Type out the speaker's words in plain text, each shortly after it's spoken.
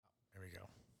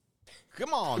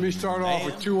Come on. Let me start off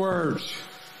with 2 words.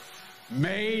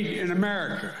 Made in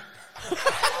America.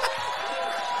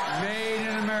 Made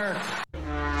in America.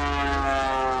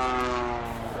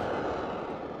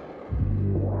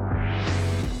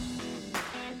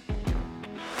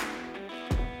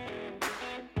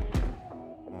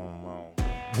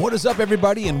 What is up,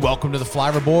 everybody, and welcome to the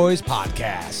Flyover Boys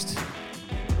podcast.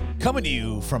 Coming to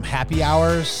you from Happy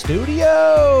Hour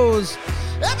Studios,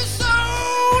 episode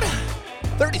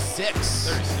 36.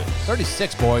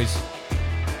 36, boys.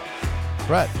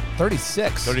 Brett,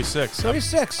 36. 36.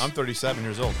 I'm 37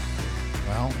 years old.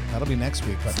 Well, that'll be next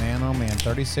week, but man, oh man,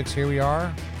 36, here we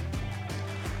are.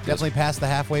 Definitely past the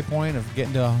halfway point of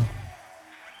getting to,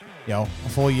 a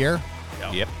full year.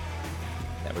 Yep.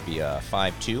 That would be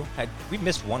 5-2. We've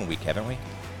missed 1 week, haven't we?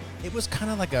 It was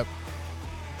kind of like a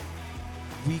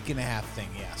week and a half thing,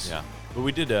 yes. Yeah. But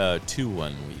we did 2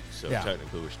 1 week, so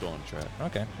technically we're still on track.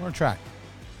 Okay. We're on track.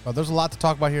 Well, there's a lot to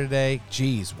talk about here today.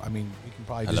 Jeez, I mean, we can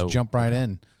probably just jump right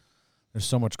in. There's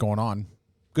so much going on.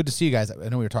 Good to see you guys. I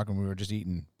know we were talking, we were just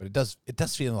eating, but it does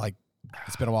feel like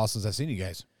it's been a while since I've seen you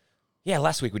guys. Yeah,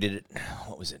 last week we did it.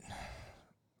 What was it?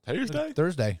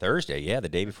 Thursday. Thursday, yeah, the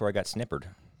day before I got snippered.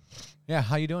 Yeah,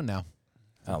 how you doing now?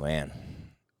 Oh, man.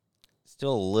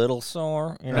 Still a little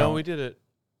sore. No, we did it.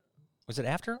 Was it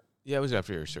after? Yeah, it was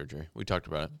after your surgery. We talked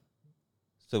about it.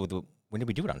 So when did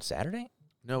we do it? On Saturday?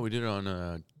 No, we did it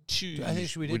on Tuesday. I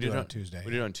think we did it on Tuesday.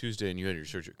 We did it on Tuesday, and you had your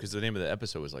surgery. Because the name of the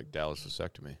episode was like Dallas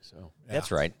vasectomy. So That's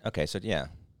right. Okay, so yeah.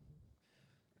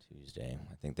 Tuesday.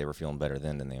 I think they were feeling better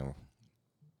then than they were.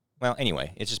 Well,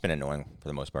 anyway, it's just been annoying for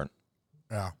the most part.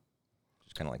 Yeah.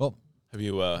 Just kind of like. Well, have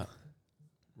you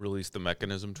released the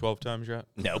mechanism 12 times yet?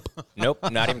 Nope,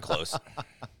 not even close.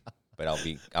 But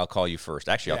I'll call you first.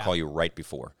 Actually, I'll call you right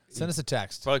before. send us a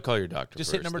text. Probably call your doctor Just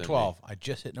first, hit number then 12. I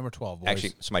just hit number 12, boys.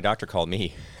 Actually, so my doctor called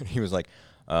me. He was like,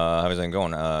 how was I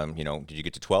going? Did you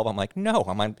get to 12? I'm like, no,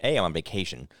 I'm on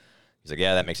vacation. He's like,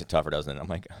 yeah, that makes it tougher, doesn't it? I'm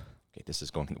like, okay, this is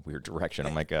going in a weird direction.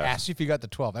 I'm like, asked you if you got the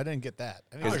 12. I didn't get that.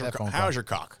 How's your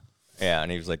cock? Yeah,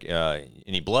 and he was like,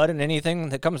 any blood in anything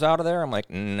that comes out of there? I'm like,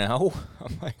 no.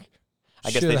 I'm like, I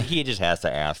guess he just has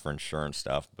to ask for insurance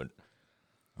stuff, but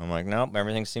I'm like, nope,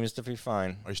 everything seems to be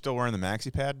fine. Are you still wearing the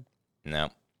maxi pad? No.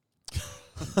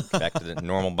 Back to the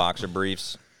normal boxer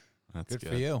briefs. That's good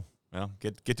for you. Well,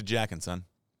 get to jacking, son.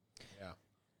 Yeah.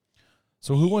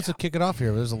 So who wants to kick it off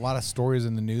here? There's a lot of stories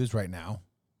in the news right now.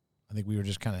 I think we were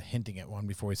just kind of hinting at one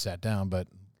before we sat down, but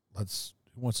who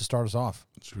wants to start us off?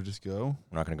 Should we just go?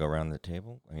 We're not going to go around the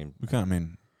table.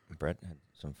 Brett had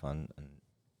some fun. And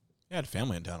I had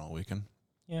family in town all weekend.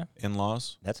 Yeah.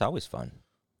 In-laws. That's always fun.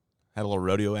 Had a little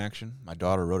rodeo action. My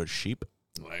daughter rode a sheep.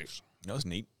 Nice. That was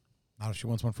neat. Oh, she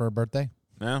wants one for her birthday?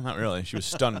 No, not really. She was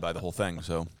stunned by the whole thing,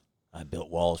 so. I built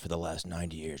walls for the last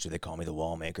 90 years. Do they call me the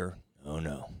wall maker? Oh,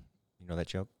 no. You know that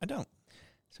joke? I don't.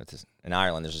 So it's in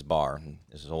Ireland, there's this bar. And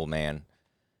there's this old man.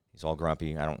 He's all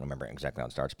grumpy. I don't remember exactly how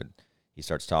it starts, but he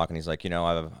starts talking. He's like,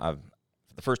 I've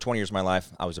for the first 20 years of my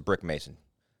life, I was a brick mason.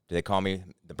 Do they call me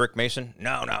the brick mason?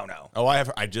 No. Oh,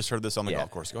 I just heard this on the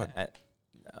golf course. Go ahead.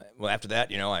 Well, after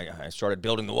that, I started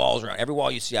building the walls around. Every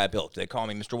wall you see I built. Do they call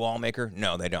me Mr. Wallmaker?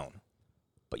 No, they don't.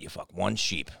 But you fuck one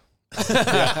sheep. You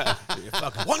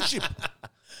fucking one sheep.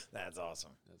 That's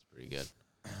awesome. That's pretty good.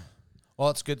 Well,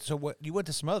 it's good. So what you went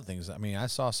to some other things. I mean, I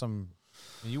saw some.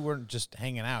 You weren't just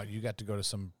hanging out. You got to go to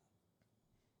some,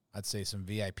 I'd say, some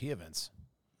VIP events.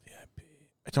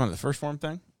 Are you talking about the First Farm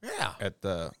thing? Yeah. At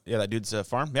that dude's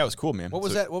farm? Yeah, it was cool, man. What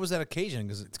was that? What was that occasion?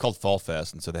 Because it's called Fall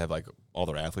Fest, and so they have like all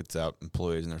their athletes out,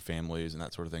 employees and their families and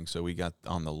that sort of thing. So we got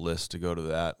on the list to go to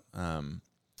that.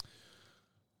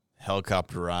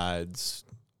 Helicopter rides,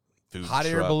 food hot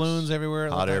air trucks, balloons everywhere.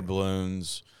 Hot air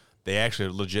balloons. They actually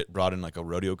legit brought in like a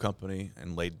rodeo company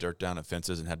and laid dirt down at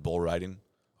fences and had bull riding.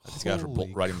 These guys were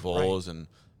riding bulls and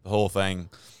the whole thing.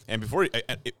 And before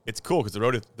it's cool because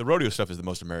the rodeo stuff is the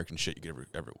most American shit you could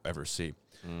ever see.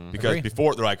 Because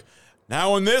before they're like,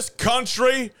 now in this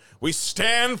country we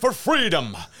stand for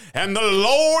freedom, and the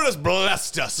Lord has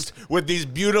blessed us with these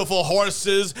beautiful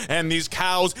horses and these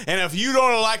cows, and if you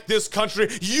don't like this country,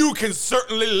 you can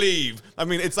certainly leave. I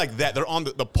mean, it's like that. They're on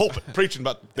the pulpit preaching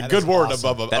about the good word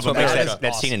awesome. of That's what America. makes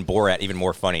that scene in Borat even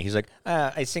more funny. He's like,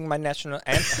 I sing my national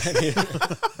anthem.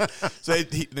 So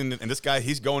and this guy,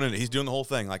 he's going in, he's doing the whole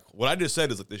thing. Like what I just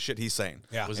said is like the shit he's saying.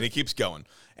 Yeah. And he keeps going.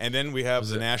 And then we have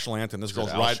the national anthem. This girl's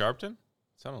Al riding. Sharpton?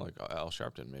 Sounded like Al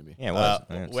Sharpton, maybe. Yeah, it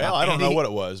was. Well, I don't know what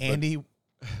it was. But Andy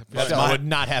would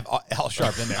not have Al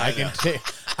Sharpton there.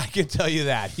 I can tell you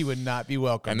that he would not be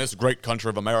welcome. and this great country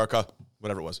of America,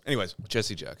 whatever it was. Anyways,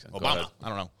 Jesse Jackson. Go Obama. ahead. I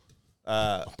don't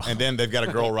know. And then they've got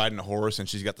a girl riding a horse, and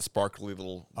she's got the sparkly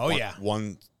little Oh, yeah.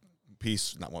 one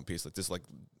piece, not one piece, like this, like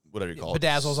whatever you call it.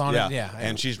 Bedazzles on it, yeah.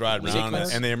 And she's riding around,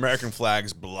 and the American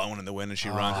flag's blowing in the wind, and she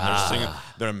runs, and they're singing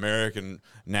their American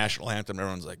national anthem.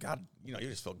 Everyone's like, God, you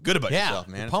just feel good about yourself,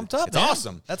 man. Pumped up, It's man.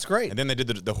 awesome. That's great. And then they did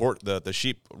the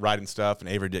sheep riding stuff, and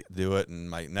Avery did do it, and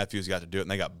my nephews got to do it,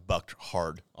 and they got bucked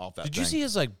hard off that Did you thing. see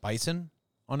his like bison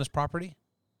on his property?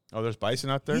 Oh, there's bison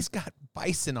out there? He's got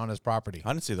bison on his property.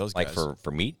 I didn't see those Like guys.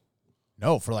 for meat?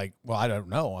 No, for like, well, I don't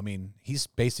know. I mean, he's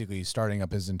basically starting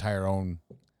up his entire own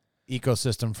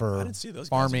ecosystem for I didn't see those guys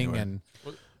farming anywhere. and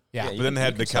Yeah, But then they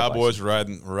had the Cowboys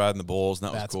riding the bulls, and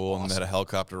that was That's cool. And they had awesome. a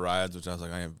helicopter rides, which I was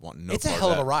like, I want no it's a part hell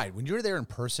of of a that. ride. When you're there in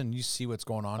person, you see what's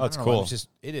going on. Oh, it's I don't know, cool. It's just,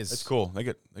 it is. It's cool. They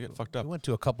get fucked up. We went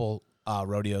to a couple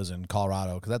rodeos in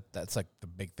Colorado because that's like the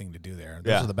big thing to do there.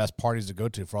 Those Yeah. are the best parties to go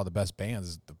to for all the best bands.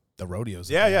 Is the rodeos.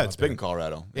 that Yeah, they yeah, have it's out big there. in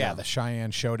Colorado. Yeah, the Cheyenne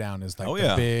Showdown is like Oh, the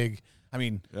yeah. big. I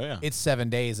mean, Yeah. it's 7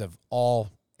 days of all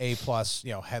A+,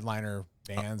 headliner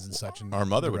bands and such. And Our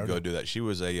mother the would rodeo. go do that. She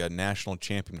was a national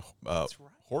champion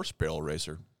horse barrel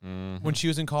racer. when she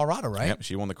was in Colorado, right? Yep,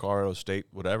 she won the Colorado State,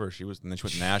 whatever. And then she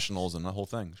went nationals and the whole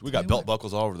thing. We got belt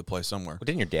buckles all over the place somewhere. Well,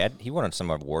 didn't your dad? He won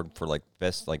some award for like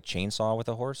best like chainsaw with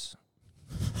a horse.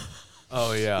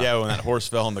 Oh yeah. Yeah, when that horse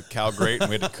fell in the cow grate and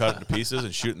we had to cut it to pieces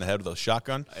and shoot it in the head with a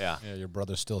shotgun. Yeah. Yeah, your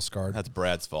brother's still scarred. That's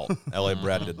Brad's fault. L.A.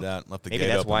 Brad did that. Left the Maybe gate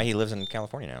that's open. why he lives in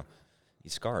California now.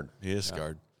 He's scarred. He is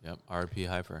scarred. Yep. R.P.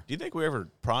 Heifer. Do you think we ever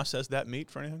processed that meat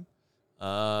for anything?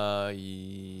 Horse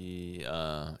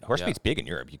yeah. meat's big in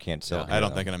Europe. You can't sell. Yeah. it here, I don't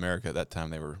though. think in America at that time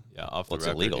they were. Yeah. Off the Well, it's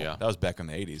record. illegal. Yeah. That was back in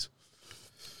the 80s.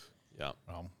 Yeah.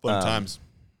 Fun times.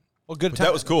 Well, good. But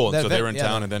that was cool. That So they event- were in yeah,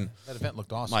 town, that- and then that event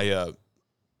looked awesome. my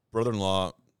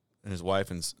brother-in-law and his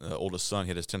wife and oldest son, he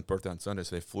had his 10th birthday on Sunday,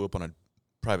 so they flew up on a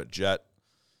private jet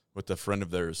with a friend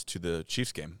of theirs to the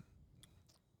Chiefs game.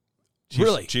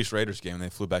 Really? Chiefs-Raiders game, and they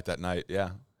flew back that night.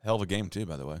 Yeah. Hell of a game, too,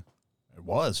 by the way. It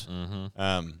was.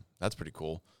 That's pretty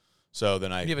cool. So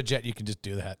then If you have a jet, you can just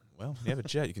do that. well, you have a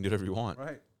jet. You can do whatever you want.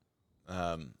 Right.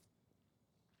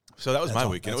 So that was my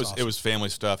weekend. that's It was family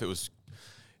stuff.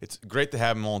 It's great to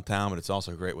have them all in town, but it's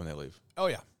also great when they leave. Oh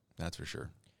yeah. That's for sure.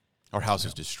 Our house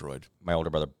is destroyed. My older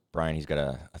brother Brian, he's got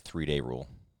a 3-day rule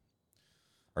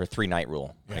or a 3-night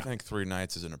rule. I think 3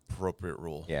 nights is an appropriate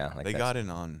rule. Yeah, like they that's- got in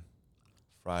on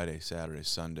Friday, Saturday,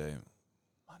 Sunday,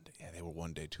 Monday. Yeah, they were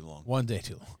 1 day too long. One day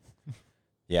too long.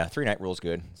 Yeah, 3-night rule's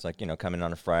good. It's like coming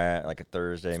on a Friday, like a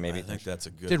Thursday, maybe. I think that's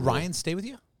a good. Did rule. Ryan stay with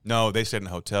you? No, they stayed in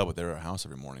a hotel, but they were at our house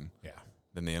every morning. Yeah.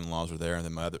 Then the in-laws were there, and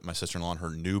then my sister-in-law and her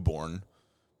newborn,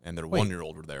 and their Wait.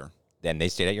 1-year-old were there. Then they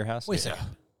stayed at your house. Wait a second.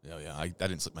 Yeah. I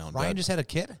didn't sleep my own Ryan bed. just had a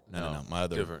kid? No. My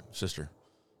other different. sister.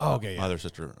 Oh, okay. My other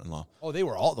sister-in-law. Oh, they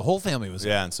were the whole family was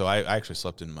there. Yeah, and so I actually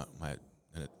slept in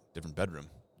in a different bedroom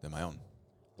than my own.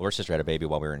 Laura's sister had a baby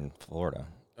while we were in Florida.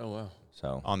 Oh wow.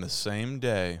 So On the same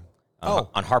day.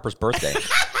 on Harper's birthday.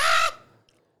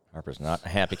 Harper's not a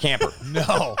happy camper.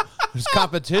 No. There's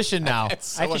competition now. I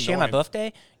have to share my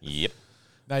birthday. Yep.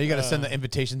 Now you got to send the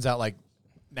invitations out like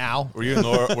now. Were you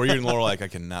and Laura like, I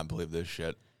cannot believe this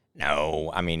shit? No,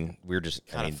 I mean we were just.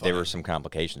 Kinda there were funny. some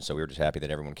complications, so we were just happy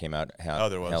that everyone came out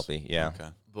There was. healthy. Yeah. Okay.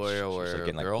 Boy or She's like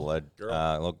getting girl. like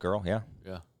blood. Little girl. Yeah.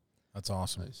 Yeah. That's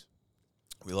awesome. Nice.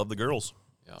 We love the girls,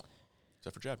 Yeah.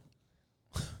 except for Jeb.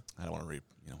 I don't want to read.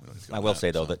 We don't need to go I on will that,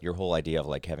 say though so. that your whole idea of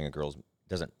like having a girl's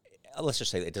doesn't. Let's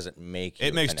just say it doesn't make. You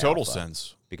It makes an total alpha,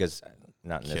 sense. because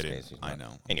not in this Kidding. case. he's I not. know.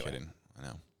 I'm Anyway, kidding. I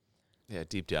know. Yeah.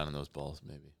 Deep down in those balls,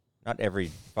 maybe. not every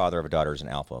father of a daughter is an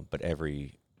alpha, but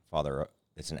every father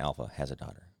that's an alpha has a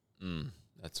daughter.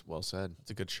 That's well said.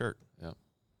 It's a good shirt. Yeah.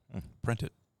 Print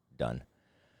it. Done.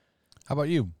 How about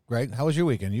you, Greg? How was your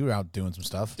weekend? You were out doing some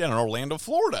stuff. Down in Orlando,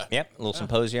 Florida. Yep, a little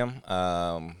symposium.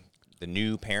 The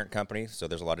new parent company, so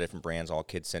there's a lot of different brands, all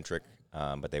kid-centric,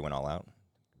 but they went all out,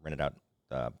 rented out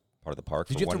part of the park.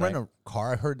 Did for you have to one rent night. a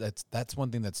car? I heard that's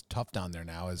one thing that's tough down there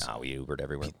now is No, we Ubered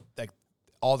everywhere. like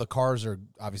all the cars are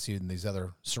obviously in these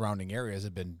other surrounding areas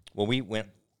have been Well, we went.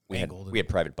 We Angled. had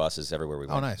private buses everywhere we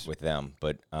went nice. with them.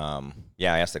 But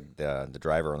yeah, I asked the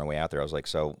driver on the way out there. I was like,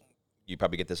 "So you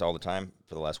probably get this all the time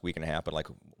for the last week and a half, but like,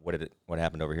 what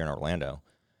happened over here in Orlando?"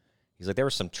 He's like, "There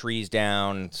were some trees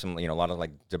down, some a lot of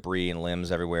like debris and limbs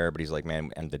everywhere." But he's like,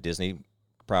 "Man, and the Disney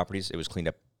properties, it was cleaned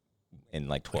up in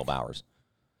like 12 hours."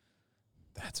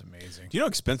 that's amazing. Do you know how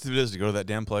expensive it is to go to that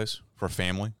damn place for a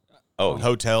family? Oh,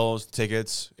 Hotels,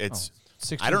 tickets. It's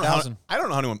I don't know. I don't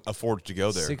know how to afford to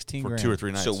go there 16 for grand. 2 or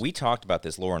 3 nights. So we talked about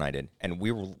this, Laura and I did, and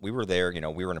we were there.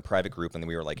 We were in a private group, and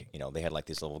we were like, they had like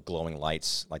these little glowing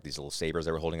lights, like these little sabers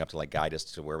they were holding up to like guide us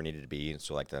to where we needed to be. And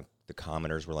so like the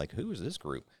commoners were like, "Who is this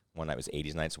group?" One night was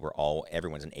 80s night, so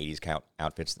everyone's in 80s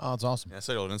outfits. Oh, it's awesome. Yeah, I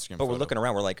saw it on Instagram. But we're photo. looking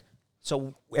around, we're like,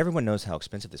 So everyone knows how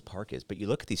expensive this park is, but you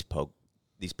look at these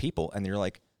people, and you're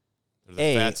like, They're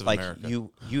the fats of like America.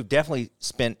 you've definitely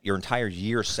spent your entire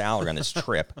year's salary on this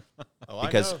trip,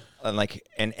 because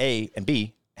and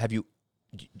B, have you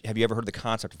ever heard the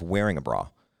concept of wearing a bra?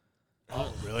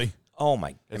 Oh, really? Oh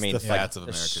my! It's I mean, the fats of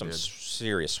there's America, some dude.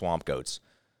 serious swamp goats,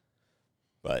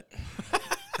 but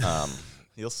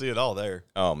You'll see it all there.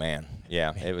 oh man,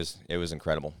 yeah, it was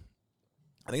incredible.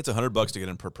 I think it's $100 to get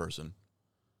in per person.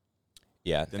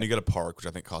 Yeah, Then you get a park, which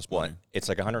I think costs money. it's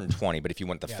like 120, but if you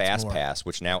want the Yeah, it's fast more. pass,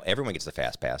 which now everyone gets the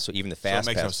fast pass, so even the So it fast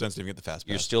makes no pass, sense to even get the fast pass.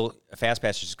 you're still a fast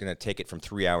pass is just going to take it from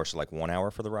 3 hours to like 1 hour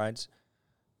for the rides.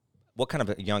 What kind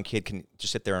of a young kid can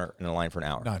just sit there in a line for an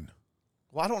hour? None.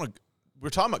 Well, I don't want to. We're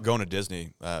talking about going to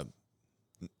Disney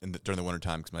during the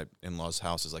wintertime because my in-laws'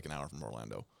 house is like an hour from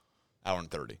Orlando, hour and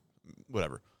 30,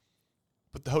 whatever.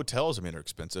 But the hotels, I mean, are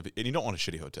expensive, and you don't want a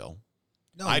shitty hotel.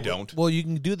 No, I don't. Well, you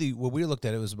can do what we looked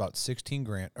at. It was about 16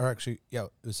 grand, or actually, yeah,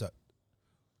 it was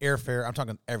airfare. I'm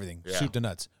talking everything, Yeah. soup to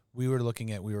nuts. We were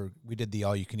looking at we did the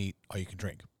all you can eat, all you can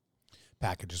drink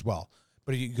package as well.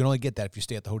 But you can only get that if you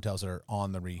stay at the hotels that are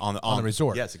on the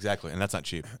resort. Yes, exactly, and that's not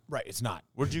cheap. Right. It's not.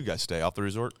 Where did you guys stay? Off the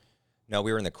resort? No,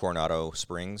 we were in the Coronado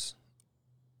Springs.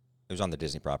 It was on the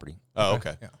Disney property. Oh,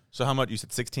 okay. Yeah. So how much? You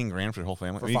said 16 grand for the whole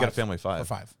family. For I mean, you got a five. family of 5. For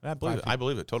 5. I believe it. I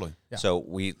believe it totally. Yeah. So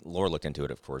Laura looked into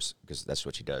it, of course, because that's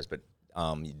what she does. But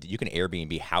you can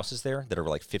Airbnb houses there that are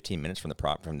like 15 minutes from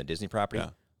the Disney property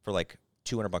Yeah. for like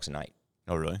 $200 a night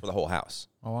Oh, really? for the whole house.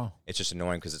 Oh wow. It's just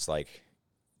annoying because it's like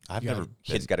I've Yeah. never.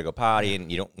 kids got to go potty,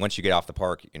 and you don't. Once you get off the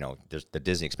park, there's the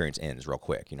Disney experience ends real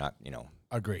quick. You're not,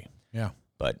 Agree. Yeah.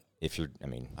 But if you're, I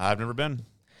mean, I've never been.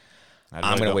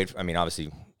 I'm going to wait. I mean,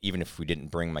 obviously, even if we didn't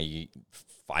bring my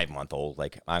 5-month-old,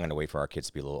 like I'm going to wait for our kids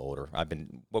to be a little older.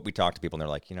 What we talk to people, and they're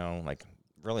like, like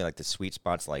really like the sweet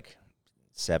spot's like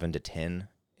 7 to 10,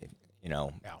 Yeah.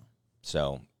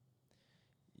 So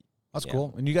That's Yeah.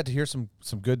 cool. And you got to hear some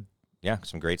good yeah,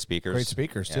 some great speakers. great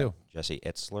speakers Yeah. too. Jesse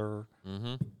Itzler,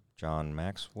 John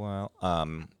Maxwell.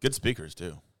 Good speakers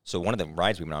too. So one of the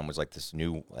rides we went on was like this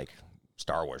new like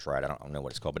Star Wars ride. I don't know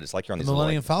what it's called, but it's like you're on The these little,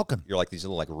 Millennium like, Falcon. you're like these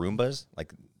little like Roombas,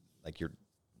 like you're.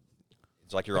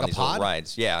 It's like you're Like on a these little pod?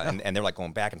 rides, yeah, and they're like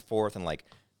going back and forth, and like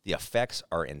the effects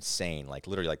are insane. Like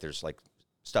literally, like there's like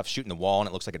stuff shooting the wall, and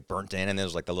it looks like it burnt in, and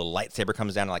there's like the little lightsaber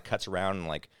comes down and like cuts around, and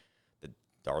like the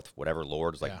Darth whatever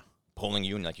Lord is like Yeah. pulling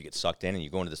you, and like you get sucked in, and you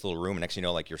go into this little room, and next thing you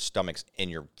know, like your stomach's in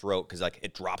your throat because like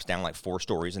it drops down like 4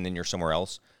 stories, and then you're somewhere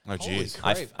else. Oh, jeez.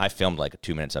 I filmed like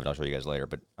 2 minutes of it. I'll show you guys later.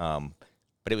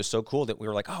 But it was so cool that we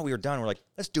were like, oh, we were done. We're like,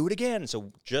 let's do it again.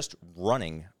 So just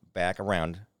running back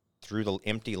around through the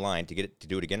empty line to get it to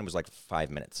do it again, it was like 5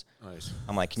 minutes. Nice.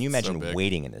 I'm like, can you imagine big.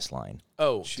 waiting in this line?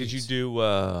 Oh, did you do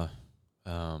the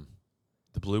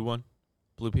blue one?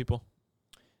 Blue people?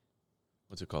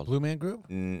 What's it called? Blue Man Group.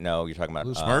 No, you're talking about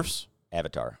Blue Smurfs?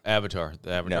 Avatar. Avatar.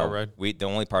 The Avatar No, ride? the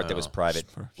only part that was Oh. private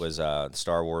Smurfs. was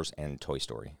Star Wars and Toy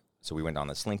Story. So we went on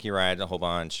the Slinky ride a whole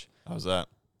bunch. How's that?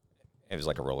 It was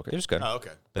like a roller coaster. It was good. Oh,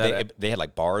 okay. But they had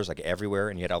like bars like everywhere,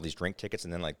 and you had all these drink tickets,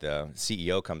 and then like the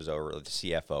CEO comes over, or the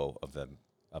CFO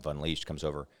of Unleashed comes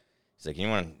over. He's like, "You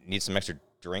need some extra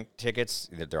drink tickets?"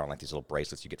 They're on like these little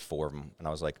bracelets. You get 4 of them, and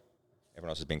I was like,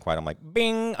 everyone else is being quiet. I'm like,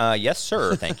 "Bing, yes,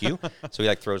 sir, thank you." So he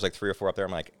like throws like 3 or 4 up there.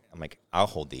 I'm like, I'll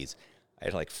hold these. I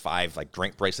had like 5 like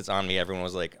drink bracelets on me. Everyone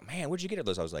was like, "Man, where'd you get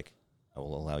those?" I was like, "I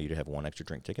will allow you to have 1 extra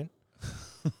drink ticket.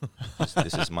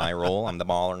 This is my role. I'm the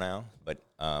baller now." But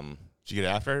Did you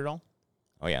get after it at all?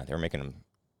 oh yeah, they were making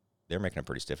them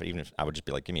pretty stiff. Even if I would just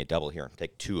be like, give me a double here,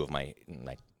 take 2 of my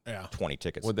like Yeah. 20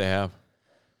 tickets. What'd they have?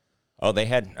 Oh, they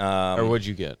had. Or what'd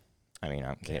you get? I mean,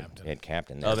 they had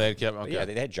Captain. Oh, they had Captain. But Okay. yeah,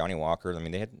 they had Johnny Walker. I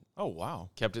mean, they had Oh, wow.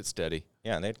 kept it steady. they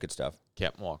had good stuff.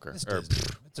 Captain Walker. It's Or,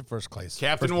 Disney. It's a first class.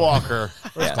 Captain Walker.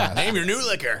 Yeah. class. Name your new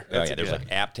liquor. Oh yeah, there's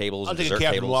like app tables. I'll and take a dessert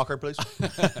Captain tables. Walker, please.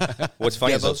 What's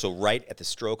funny is though, so right at the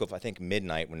stroke of I think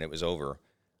midnight when it was over,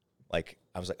 like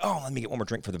I was like, oh, let me get 1 more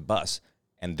drink for the bus,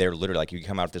 and they're literally like, you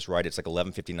come out this ride, it's like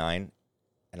 11:59,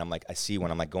 and I'm like, I see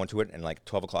when I'm like going to it, and like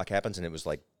 12 o'clock happens, and it was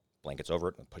like blankets over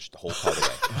it and pushed the whole cart away.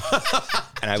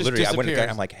 And I Just literally, I went to the guy,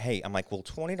 disappears. I'm like, hey, will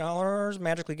 $20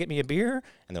 magically get me a beer?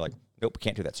 And they're like, nope, we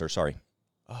can't do that, sir. Sorry.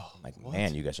 Oh, I'm like,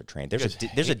 man, you guys are trained. There's guys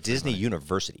there's a hate free Disney money.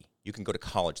 University. You can go to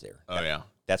college there. oh, yeah.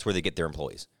 That's where they get their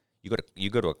employees. You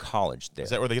go to a college there.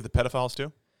 Is that where they get the pedophiles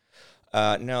too?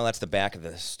 No, that's the back of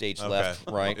the stage left,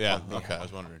 right? Yeah. Okay. I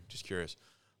was wondering. Just curious.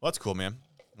 Well, that's cool, man.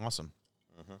 Awesome.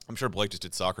 Mm-hmm. I'm sure Blake just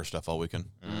did soccer stuff all weekend.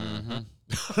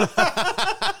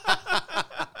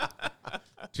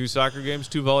 2 soccer games,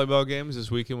 2 volleyball games this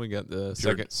weekend. We got the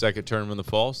second tournament in the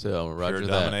fall. So Roger Pure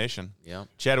that. domination. Yeah.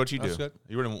 Chad, what'd you do? That's good.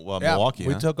 You were in Yeah, Milwaukee,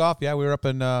 we huh? took off. Yeah, we were up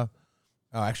in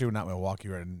Oh, actually, we're not in Milwaukee.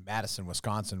 We're in Madison,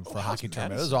 Wisconsin for a hockey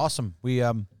tournament. It was Madison? awesome. We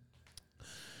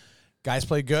guys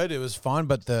played good. It was fun,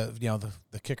 but the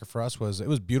kicker for us was it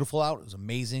was beautiful out. It was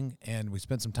amazing, and we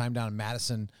spent some time down in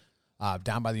Madison,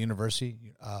 down by the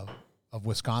University of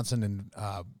Wisconsin, and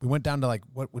we went down to like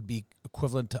what would be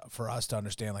equivalent for us to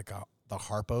understand like the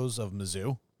Harpos of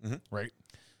Mizzou, right?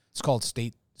 It's called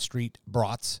State Street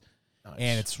Brats. Nice.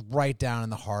 And it's right down in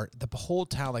the heart. The whole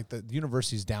town, like the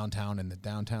university's downtown, and the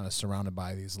downtown is surrounded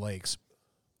by these lakes.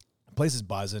 The place is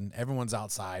buzzing. Everyone's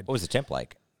outside. What was the temp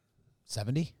like?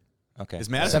 70? Okay. Is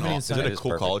Madison? Is it a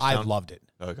cool perfect. college I town? loved it.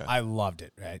 Okay. I loved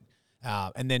it, right?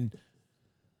 And then,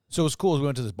 so it was cool. We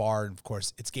went to this bar, and of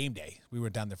course, it's game day. We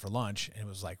went down there for lunch, and it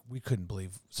was like, we couldn't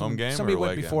believe. Home game Somebody or went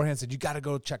away game? beforehand and said, you got to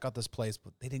go check out this place,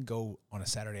 but they didn't go on a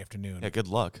Saturday afternoon. Yeah, good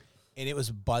luck. And it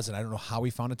was buzzing. I don't know how we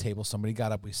found a table. Somebody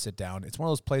got up. We sit down. It's one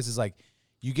of those places like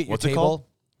you get your What's it table. called?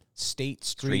 State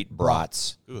Street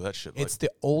Brats. Ooh, that shit. It's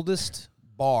the oldest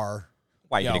bar.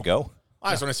 Why, you gonna go?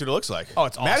 I just want to see what it looks like. Oh,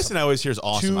 it's awesome. Madison. I always hear is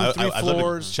awesome. 2-3 I'd love to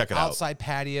floors, check it out. outside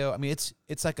patio. I mean, it's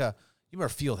like you remember a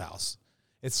field house.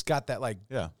 It's got that like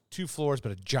Yeah. 2 floors,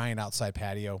 but a giant outside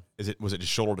patio. Was it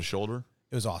just shoulder to shoulder?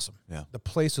 It was awesome. Yeah. The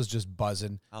place was just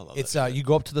buzzing. I love It's that shit. you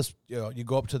go up to this, you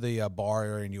go up to the bar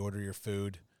area and you order your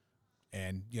food,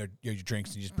 and your drinks,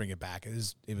 and you just bring it back. It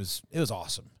was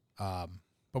awesome.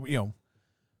 But you're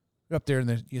up there and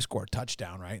then you score a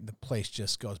touchdown, right? And the place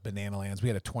just goes banana lands. We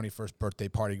had a 21st birthday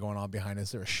party going on behind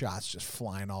us. There were shots just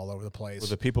flying all over the place. Were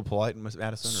the people polite in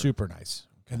Madison? Or? Super nice.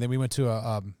 And then we went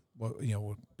to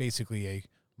basically a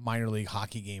minor league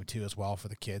hockey game too as well for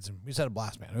the kids, and we just had a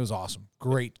blast, man. It was awesome.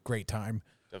 Great time.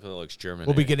 Definitely looks German.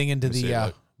 We'll be getting into see the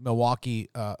it. Milwaukee,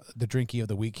 the drinky of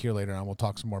the week here later on. We'll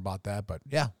talk some more about that. But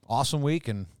yeah, awesome week,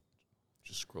 and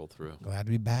Just scroll through. glad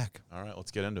to be back. All right,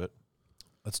 let's get into it.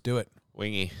 Let's do it.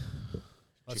 Wingy.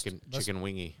 Let's- Chicken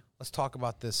wingy. Let's talk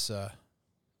about this. You're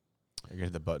gonna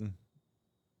hit the button.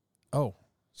 Oh,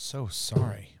 so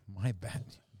sorry. My bad.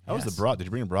 How was Yes. the brat? Did you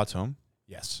bring your brats home?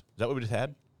 Yes. Is that what we just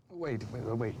had? Wait.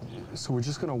 So we're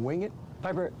just gonna wing it?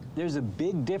 Piper, there's a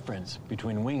big difference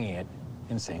between winging it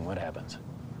and seeing what happens.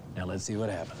 Now let's see what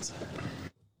happens.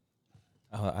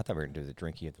 Oh, I thought we were gonna do the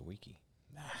drinky of the weeky.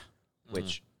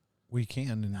 Which, We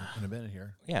can in a minute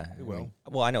here. yeah, We will.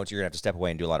 Well, I know you're gonna have to step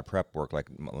away and do a lot of prep work, like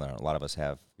a lot of us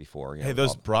have before. Hey,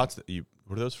 those brats that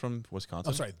were those from Wisconsin?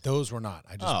 I'm sorry. Those were not.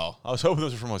 I just. Oh, I was hoping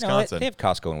those were from No, Wisconsin. they have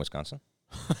Costco in Wisconsin.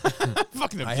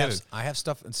 Fucking I kidding. have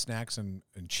stuff and snacks and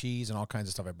cheese and all kinds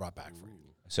of stuff I brought back for you.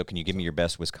 So, can you give me your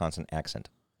best Wisconsin accent?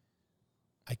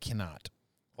 I cannot,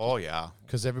 Oh yeah.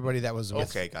 because everybody that was with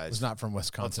Okay, guys. was not from Let's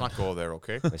Wisconsin. not go there,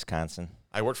 okay? Wisconsin.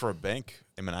 I worked for a bank,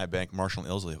 M&I Bank, Marshall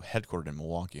and Ilsley, headquartered in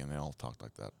Milwaukee, and they all talked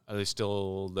like that. Are they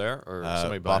still there, or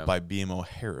somebody Bought buy by BMO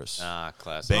Harris.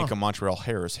 classic. Bank of Montreal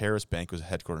Harris. Harris Bank was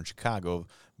headquartered in Chicago.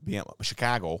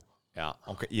 Chicago. Yeah.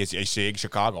 Okay, yes, I say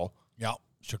Chicago. Yeah,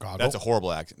 Chicago. That's a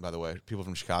horrible accent, by the way. People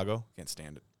from Chicago can't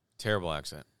stand it. Terrible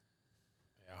accent.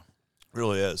 It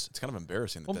really is. It's kind of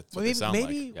embarrassing that that's what they sound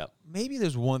like. Yep. Maybe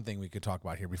there's one thing we could talk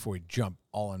about here before we jump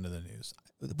all into the news.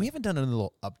 We haven't done a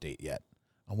little update yet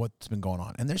on what's been going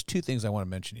on, and there's 2 things I want to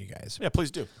mention to you guys. Yeah,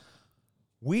 please do.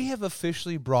 We have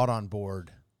officially brought on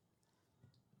board.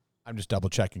 I'm just double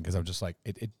checking because I'm just like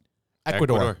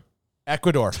Ecuador.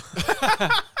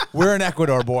 We're in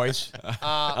Ecuador, boys.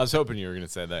 I was hoping you were going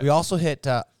to say that. We also hit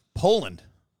Poland.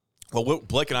 Well,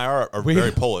 Blake and I are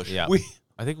very Polish. Yeah. We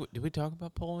I think did we talk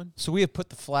about Poland? so we have put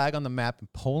the flag on the map in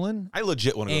Poland I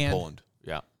legit want to go to And- Poland.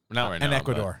 Yeah. Not right now. and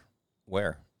Ecuador.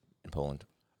 Where in Poland?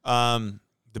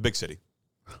 The big city.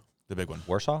 The big one.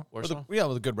 Warsaw. But Warsaw? Where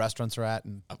the good restaurants are at,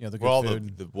 and the good Where all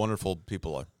food. the wonderful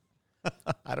people are.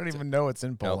 I don't even know it's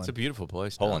in Poland. It's a beautiful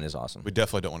place. Poland is awesome. We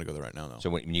definitely don't want to go there right now, though. So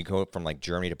when you go from like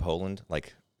Germany to Poland,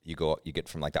 like you get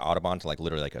from like the Autobahn to like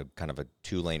literally like a kind of a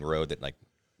 2-lane road that like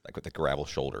with a gravel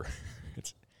shoulder.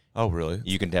 Oh, really?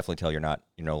 You can definitely tell you're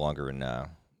no longer in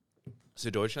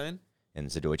Süddeutschland?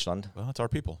 the Deutschland Well, that's our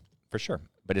people. for sure.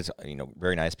 But it's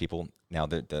very nice people. Now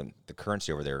the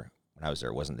currency over there when I was there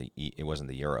it wasn't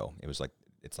the euro. It was like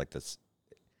it's like this.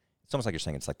 It's almost like you're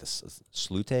saying it's like this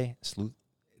slute. It's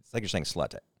like you're saying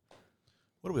slute.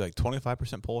 What are we, like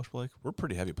 25% Polish, Blake? We're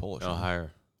pretty heavy Polish. No, aren't we?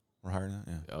 higher. We're higher than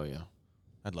that? Yeah. Oh, yeah.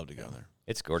 I'd love to go there.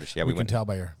 It's gorgeous. Yeah, we we can went. tell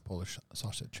by your Polish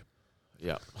sausage.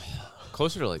 Yeah.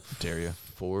 Closer to like Dare you.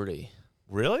 40.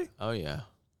 Really? Oh, yeah.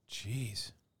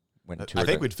 Jeez. Went I to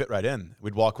think we'd fit right in.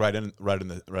 We'd walk right in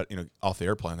off the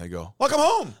airplane. They go, welcome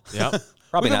home. Yeah.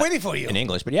 probably We've been not waiting for you. in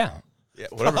English, but yeah. Yeah,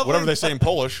 whatever they say in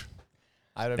Polish.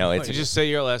 I don't No, know. it's You just say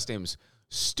your last name's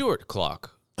Stuart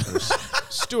Clock. Or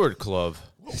Stuart Club.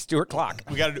 Stuart Clock.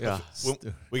 We got to do. Yeah.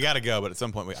 We got to go, but at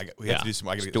some point we have to do some.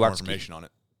 I got to get some more Stuarski. information on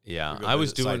it. Yeah, go I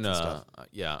was visit sites doing. and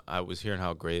stuff. I was hearing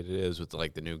how great it is with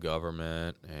like the new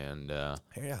government, and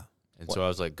Yeah. so I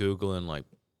was like Googling like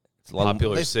It's a lot of-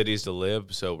 popular cities to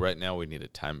live. So right now we need a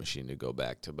time machine to go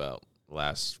back to about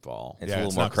last fall. It's Yeah, a little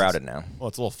it's more not 'cause crowded now. Well,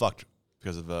 it's a little fucked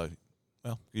because of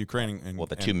Ukraine and Well,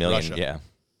 the and 2 million, Russia. yeah.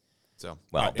 So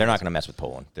Well, they're not going to mess with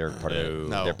Poland. They're part of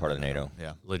No. they're part of NATO.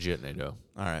 Yeah. Legit NATO,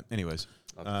 All right. Anyways,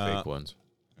 not the fake ones.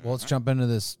 Well, let's jump into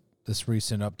this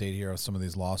recent update here of some of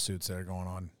these lawsuits that are going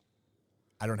on.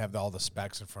 I don't have all the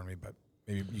specs in front of me, but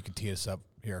maybe you can tee us up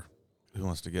here. who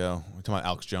wants to go? We're talking about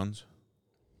Alex Jones.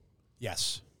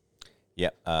 Yes. Yeah.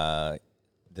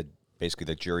 Basically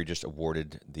the jury just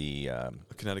awarded the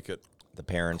Connecticut.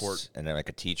 parents Court. and then like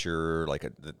a teacher, like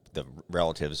the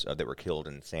relatives that were killed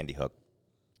in Sandy Hook,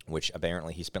 which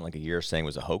apparently he spent like a year saying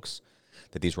was a hoax.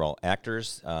 That these were all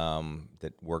actors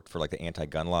that worked for like the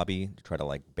anti-gun lobby to try to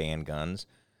like ban guns.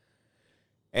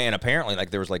 And apparently,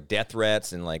 like there was like death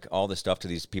threats and like all this stuff to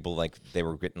these people. Like they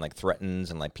were getting like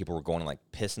threatened and like people were going and like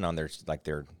pissing on their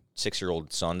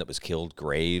 6-year-old son that was killed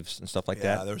graves and stuff like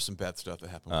Yeah, that. there was some bad stuff that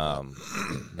happened.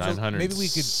 With that. So maybe we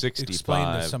could explain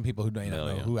to 965 some people who may not know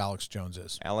million. who Alex Jones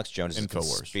is. Alex Jones is a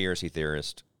Infowars. conspiracy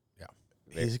theorist. Yeah.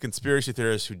 He's a conspiracy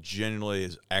theorist who genuinely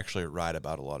is actually right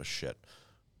about a lot of shit.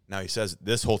 Now, he says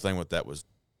this whole thing with that was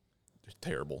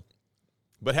terrible.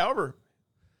 But however,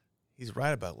 he's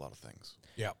right about a lot of things.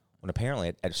 Yeah. When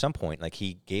apparently at some point, like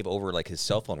he gave over like his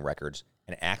cell phone records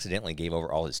and accidentally gave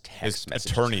over all his text His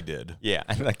messages. attorney did. Yeah,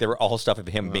 and like there were all stuff of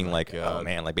him being my like, "Oh God.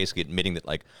 man," like basically admitting that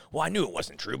like, "Well, I knew it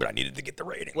wasn't true, but I needed to get the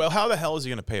rating." Well, how the hell is he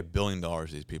going to pay $1 billion to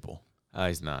these people?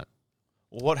 He's not.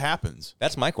 Well, what happens?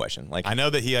 That's my question. Like, I know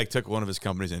that he like took one of his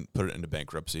companies and put it into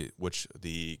bankruptcy, which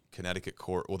the Connecticut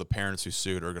court, well, the parents who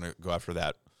sued are going to go after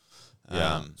that.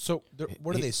 Yeah. So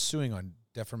what are they suing on?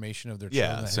 Defamation of their Yeah,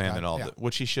 children? saying that all, Yeah.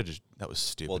 which he should just. That was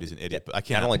stupid. well, He's an de- idiot. But I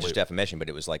can't. not only just defamation, but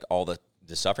it was like all the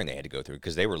suffering they had to go through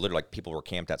because they were literally like people were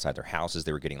camped outside their houses.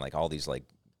 They were getting like all these like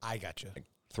I got you.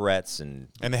 threats and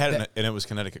and they had and it was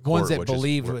Connecticut court, Ones that which is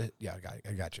believed. where- Yeah,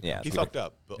 I got you. yeah, he people- fucked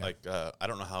up. But like, I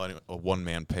don't know how a one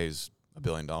man pays $1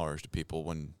 billion to people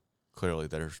when clearly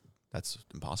that's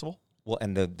impossible. Well,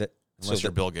 and Unless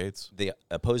you're Bill Gates. the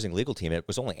opposing legal team, it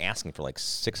was only asking for like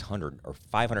 600 or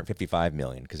 555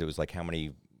 million because it was like how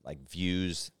many like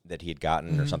views that he had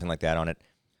gotten or something like that on it.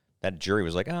 That jury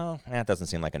was like, oh, that doesn't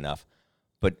seem like enough.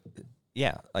 But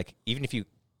yeah, like even if you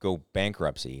go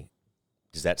bankruptcy,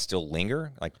 does that still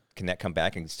linger? Like, can that come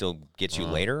back and still get you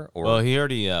later? Or Well, he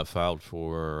already filed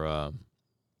for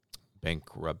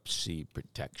bankruptcy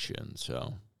protection.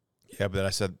 So Yeah, but I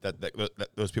said that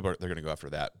those people they're going to go after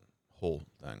that whole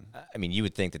thing. I mean, you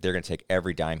would think that they're going to take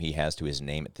every dime he has to his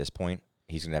name at this point.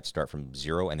 He's going to have to start from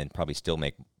zero and then probably still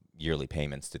make yearly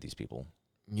payments to these people.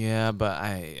 yeah, but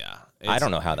I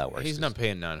don't know how that works. He's not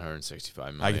paying $965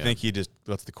 million. I think he just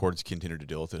lets the courts continue to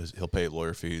deal with it. He'll pay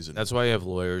lawyer fees. And That's why you have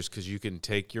lawyers, because you can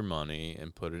take your money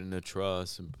and put it into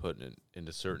trust and put it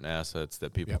into certain assets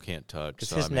that people can't touch. Because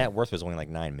So, his I mean, net worth was only like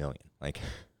 $9 million. Like,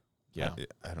 yeah.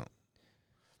 I don't.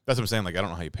 That's what I'm saying. Like, I don't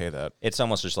know how you pay that. it's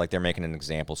almost just like they're making an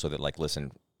example so that, like,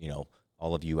 listen,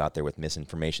 all of you out there with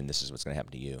misinformation, this is what's going to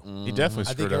happen to you. He definitely I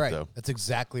think screwed you're up right. though. That's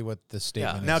exactly what the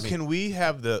statement Now, is. can we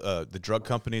have the drug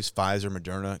companies, Pfizer,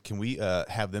 Moderna? Can we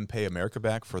have them pay America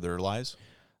back for their lies?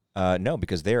 No,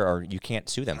 because you can't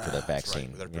sue them for the That's right.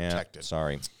 vaccine. They're Yeah, protected.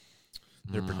 sorry.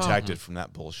 They're protected from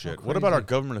that bullshit. What about our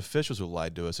government officials who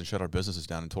lied to us and shut our businesses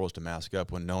down and told us to mask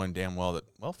up when knowing damn well that,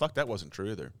 well, fuck, that wasn't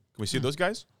true either? Can we sue those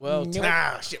guys? Well,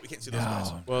 Shit, we can't sue those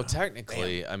guys. well,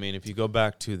 technically, I mean, if you go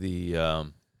back to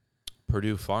the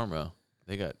Purdue Pharma,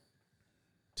 they got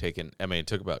taken. I mean, it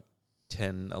took about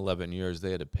 10, 11 years.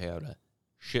 They had to pay out a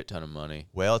shit ton of money.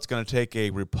 Well, it's going to take a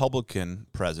Republican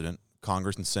president,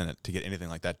 Congress, and Senate to get anything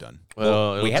like that done.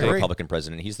 Well, we it'll had a take- Republican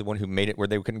president. He's the one who made it where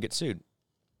they couldn't get sued.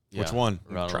 Which yeah, one?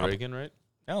 Ronald Trump. Reagan, right?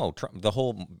 No, Trump, the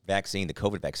whole vaccine, the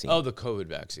COVID vaccine, Oh, the COVID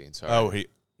vaccine. Sorry. Oh, he.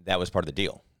 that was part of the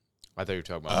deal. I thought you were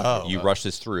talking about. You rush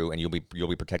this through, and you'll be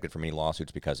protected from any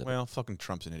lawsuits because of it. Well, fucking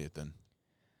Trump's an idiot then.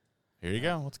 Here you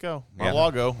go. Let's go. Yeah.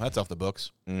 Mar-a-Lago. That's off the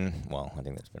books. Well, I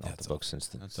think that's been off the books since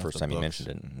the that's off first the time you books. mentioned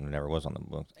it. And it never was on the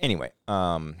books. Anyway,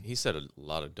 He said a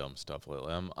lot of dumb stuff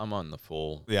lately. I'm on the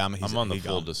full. Yeah, I'm on the he's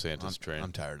full gone. DeSantis train.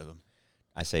 I'm tired of him.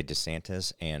 I say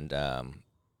DeSantis and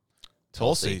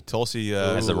Tulsi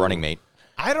as the running mate.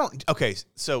 I don't. Okay,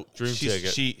 so Dream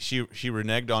ticket. she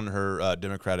reneged on her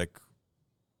Democratic.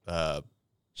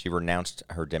 She renounced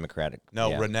her Democratic.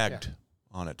 No, yeah. reneged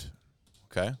on it.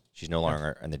 Okay, She's no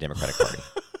longer in the Democratic Party.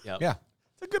 Yep. Yeah,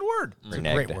 it's a good word. it's a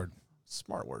Reneged. great word.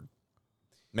 Smart word.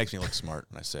 Makes me look smart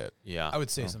when I say it. Yeah. I would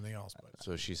say something else, but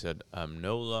So she said, "I'm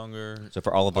no longer." So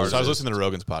for all of those, So I was listening to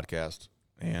Rogan's podcast,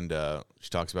 and she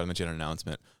talks about it, and then she had an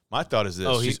announcement. My thought is this.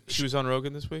 Oh, she was on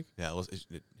Rogan this week? Yeah,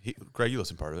 Greg, you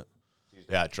listened part of it.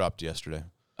 Yeah, it dropped yesterday.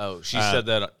 Oh, she said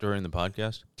that during the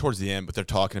podcast? Towards the end, but they're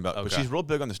talking about. But Okay. she's real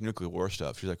big on this nuclear war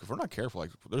stuff. She's like, if we're not careful, like,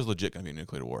 there's legit going to be a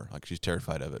nuclear war. Like, she's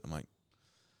terrified of it. I'm like,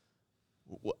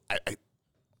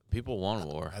 People want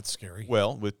war. That's scary.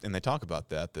 and they talk about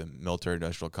that, the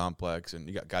military-industrial complex, and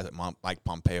you got guys like Mike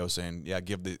Pompeo saying, "Yeah,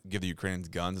 give the Ukrainians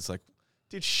guns." It's like,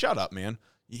 dude, shut up, man.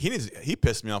 He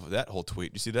pissed me off with that whole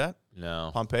tweet. You see that?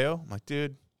 No. Pompeo. I'm like,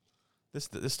 dude, this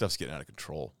stuff's getting out of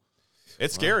control.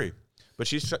 It's scary. But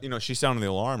she's sounding the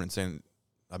alarm and saying,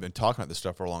 I've been talking about this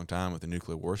stuff for a long time with the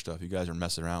nuclear war stuff. You guys are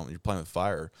messing around. You're playing with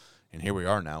fire. And here we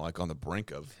are now, like on the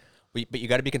brink of. But you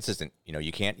got to be consistent.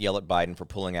 You can't yell at Biden for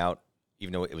pulling out,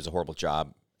 even though it was a horrible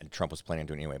job and Trump was planning on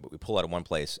doing it anyway. But we pull out of one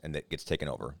place and that gets taken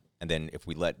over. And then if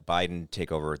we let Biden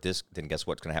take over this, then guess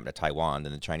what's going to happen to Taiwan?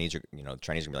 Then the Chinese are going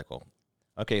to be like, well,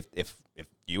 okay, if the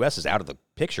U.S. is out of the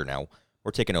picture now,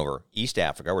 we're taking over East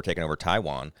Africa, we're taking over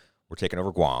Taiwan, we're taking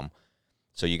over Guam.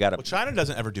 So you got to. Well, China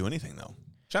doesn't ever do anything though.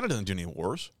 China doesn't do any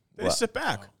wars. They just sit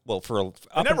back. Well,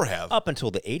 up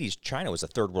until the 80s, China was a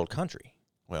third world country.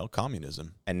 Well,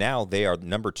 communism. And now they are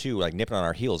number 2, like nipping on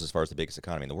our heels as far as the biggest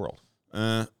economy in the world.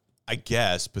 I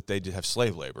guess, but they do have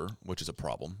slave labor, which is a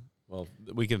problem. Well,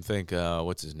 we can think,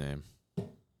 what's his name?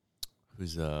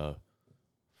 Who's a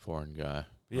foreign guy?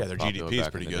 Yeah, their GDP is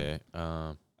pretty good.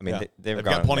 I mean, Yeah. they've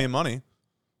got plenty of money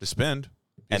to spend.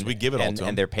 And we give it all to them.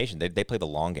 And they're patient. They play the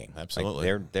long game.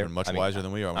 Absolutely. Like they're much wiser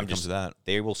than we are when it comes to that.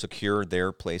 They will secure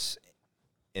their place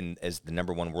as the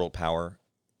number 1 world power,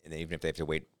 and even if they have to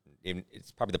wait.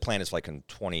 It's probably the plan is like in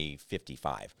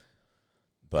 2055.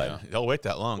 But they'll wait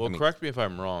that long. Well, correct me if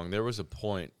I'm wrong. There was a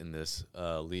point in this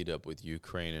lead up with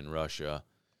Ukraine and Russia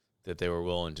that they were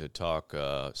willing to talk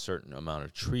a certain amount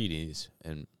of treaties,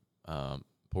 and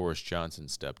Boris Johnson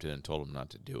stepped in and told them not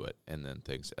to do it, and then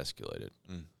things escalated.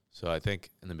 So I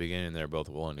think in the beginning they're both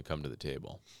willing to come to the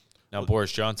table. Now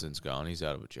Boris Johnson's gone; he's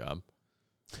out of a job,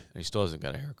 and he still hasn't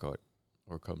got a haircut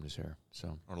or combed his hair.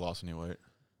 So or lost any weight.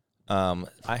 I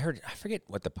forget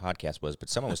what the podcast was, but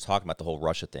someone was talking about the whole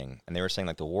Russia thing, and they were saying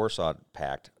like the Warsaw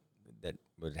Pact that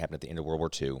would happen at the end of World War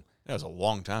II. That was a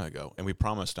long time ago, and we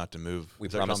promised not to move. We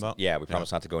promised not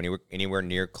to go anywhere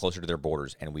near closer to their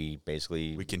borders, and we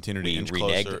continue to inch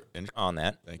closer on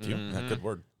that. Thank you. That good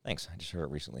word. Thanks. I just heard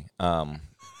it recently.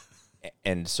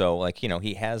 And so, like,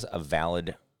 he has a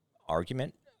valid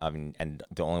argument. I mean, and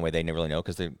the only way they never really know,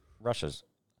 because Russia's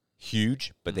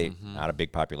huge, but they not a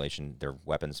big population. Their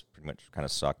weapons pretty much kind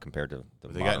of suck compared to the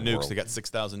They got nukes. World. They got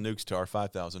 6,000 nukes to our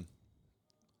 5,000.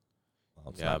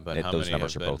 Well, those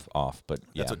numbers are both off. But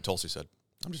that's what Tulsi said.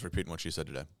 I'm just repeating what she said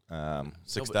today.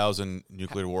 6,000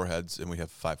 nuclear warheads, and we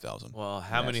have 5,000. Well,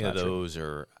 how many of those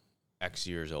are X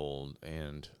years old?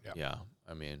 And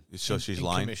I mean, so she's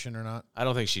lying. Commission or not? I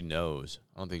don't think she knows.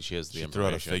 I don't think she has the She information.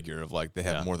 threw out a figure of like they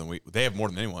have more than we. They have more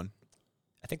than anyone.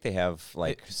 I think they have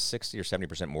like 60 or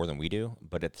 70% more than we do.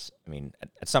 But at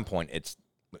some point,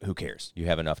 who cares? You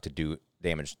have enough to do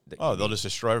damage. They'll just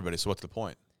destroy everybody. So what's the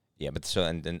point? Yeah,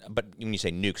 but when you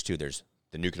say nukes too, there's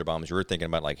the nuclear bombs. You were thinking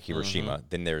about like Hiroshima.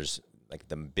 Then there's like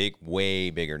the way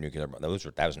bigger nuclear bombs.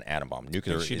 That was an atom bomb.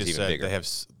 Nuclear is even bigger. They have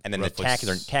and then the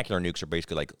tacular nukes are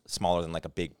basically like smaller than like a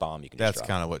big bomb you can. That's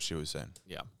kind of what she was saying.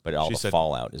 Yeah, but all the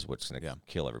fallout is what's going to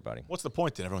kill everybody. What's the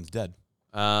point then? Everyone's dead.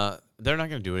 They're not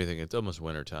going to do anything. It's almost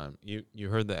wintertime. You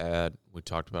heard the ad we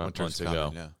talked about months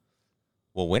ago. Yeah.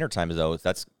 Well, wintertime is though.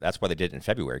 That's why they did it in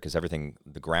February, because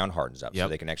the ground hardens up, so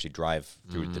they can actually drive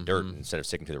through the dirt instead of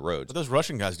sticking to the roads. But those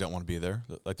Russian guys don't want to be there.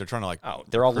 Like they're trying to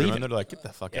they're all leaving. They're like, get the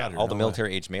fuck out of here. All the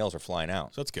military-age males are flying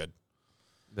out. So that's good.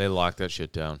 They locked that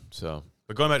shit down. So,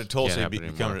 but going back to Tulsi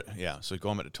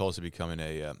becoming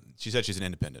a, she said she's an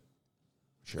independent.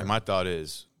 Sure. And my thought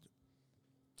is,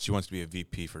 she wants to be a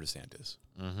VP for DeSantis.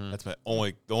 That's the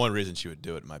only reason she would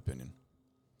do it, in my opinion.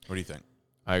 What do you think?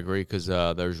 I agree, because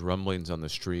there's rumblings on the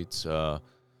streets. A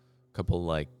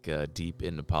couple deep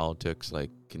into politics,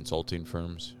 like consulting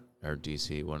firms or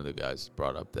DC. One of the guys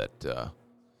brought up that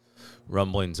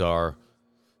rumblings are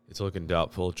it's looking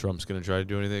doubtful Trump's going to try to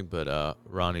do anything, but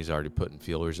Ronnie's already putting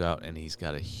feelers out, and he's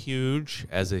got a huge,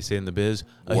 as they say in the biz,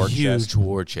 huge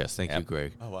war chest. Thank you,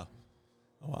 Greg. Oh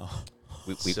wow.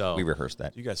 We rehearsed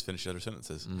that. You guys finished the other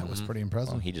sentences. That was pretty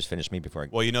impressive. Well, he just finished me before.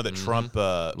 Well, you know that Trump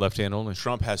left hand only.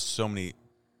 Trump has so many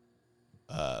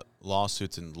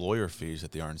lawsuits and lawyer fees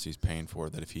that the RNC is paying for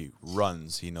that if he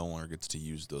runs, he no longer gets to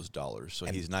use those dollars. So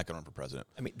he's not going to run for president.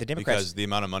 I mean, the Democrats, because the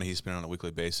amount of money he's spending on a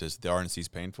weekly basis, the RNC is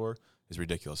paying for, is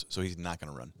ridiculous. So he's not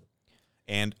going to run.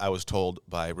 And I was told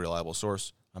by a reliable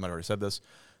source, I might have already said this,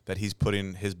 that he's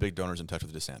putting his big donors in touch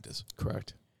with DeSantis.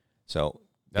 Correct. So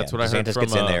That's Yeah, what I heard DeSantis from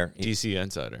gets in there. DC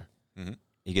Insider.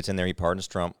 He gets in there. He pardons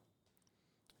Trump.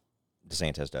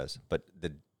 DeSantis does, but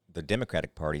the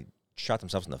Democratic Party shot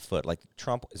themselves in the foot. Like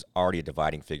Trump is already a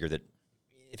dividing figure. That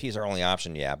if he's our only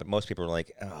option, yeah. But most people are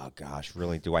like, oh gosh,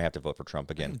 really? Do I have to vote for Trump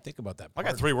I again? didn't think about that. I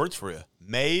got 3 words for you.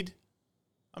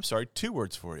 2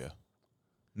 words for you.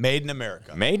 Made in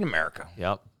America. Made in America.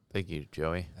 Yep. Thank you,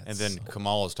 Joey. And then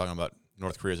Kamala's talking about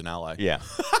North Korea as an ally. Yeah.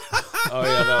 Oh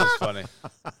yeah, that was funny.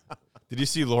 Did you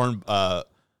see Lauren?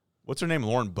 What's her name?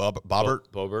 Lauren Boebert.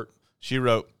 Boebert. She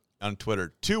wrote on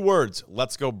Twitter 2 words.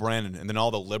 Let's go, Brandon. And then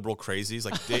all the liberal crazies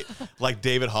like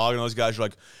David Hogg and those guys are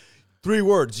like, 3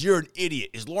 words. You're an idiot.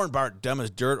 Is Lauren Boebert dumb as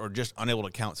dirt or just unable to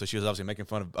count? So she was obviously making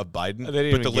fun of Biden. They didn't but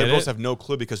even the get liberals it? have no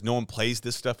clue because no one plays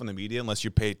this stuff in the media unless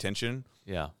you pay attention.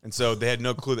 Yeah. And so they had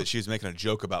no clue that she was making a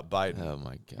joke about Biden. Oh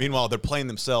my god. Meanwhile, they're playing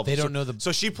themselves. They don't know the-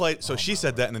 So she played. So she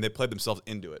said that, and then they played themselves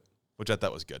into it, which I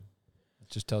thought was good. It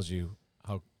just tells you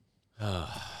how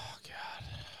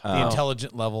Oh, the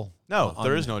intelligent level. No,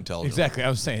 there is no intelligence. Exactly. I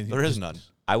was saying There is none.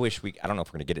 I wish I don't know if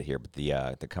we're going to get it here, but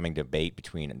the coming debate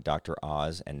between Dr.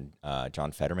 Oz and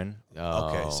John Fetterman.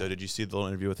 Okay, so did you see the little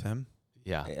interview with him?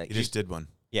 yeah. He just did one.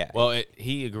 Yeah. Well,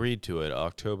 he agreed to it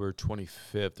October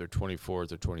 25th or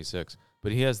 24th or 26th.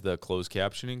 But he has the closed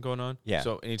captioning going on. Yeah.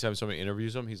 So anytime somebody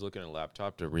interviews him, he's looking at a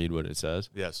laptop to read what it says.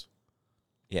 Yes.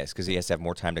 Yes, because he has to have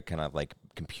more time to kind of like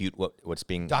compute what's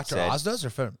being Dr. said. Oz does or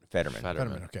Fetterman.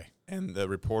 Fetterman? Okay. And the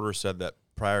reporter said that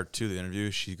prior to the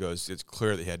interview, she goes, "It's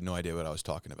clear that he had no idea what I was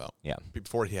talking about." Yeah.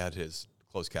 Before he had his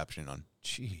closed captioning on.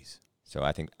 Jeez. So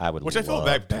I think I would. Which I feel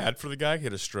love bad for the guy. He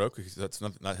had a stroke. That's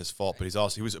not his fault. But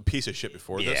he was a piece of shit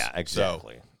before this. Yeah,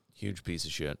 exactly. Huge piece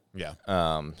of shit. So, yeah.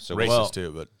 So Racist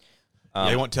too, but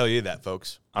they won't tell you that,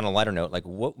 folks. on a lighter note, like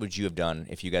what would you have done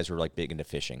if you guys were like big into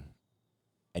fishing,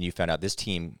 and you found out this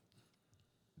team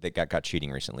that got caught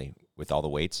cheating recently with all the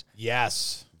weights?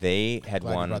 Yes. They had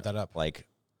Glad you won brought that up. like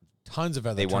Tons of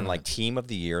other they won like tournaments. team of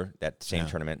the year that same Yeah.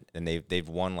 tournament, and they've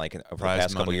won like over the Prize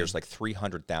past couple money. years like This is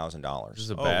 $300,000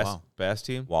 a Oh, bass, wow. bass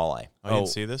team. walleye. I didn't Oh.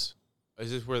 see this.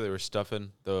 Is this where they were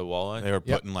stuffing the walleye? They were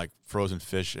Yep. putting like frozen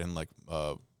fish and like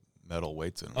metal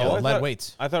weights in them. Yeah, I lead thought-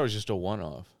 weights. I thought it was just a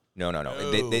one-off. No. No.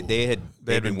 They had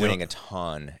been been winning doing- a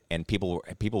ton, and people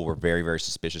were very, very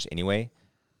suspicious anyway.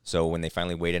 So when they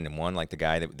finally weighed in and won, like the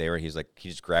guy that they were, he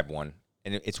just grabbed one,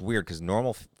 and it's weird because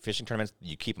normal fishing tournaments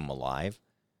you keep them alive.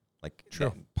 Like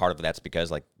True. Part of that's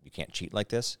because like you can't cheat like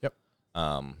this. Yep.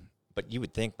 But you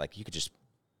would think like you could just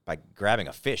by grabbing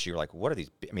a fish, you're like, what are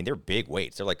these? I mean, they're big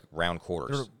weights. They're like round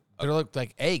quarters. They're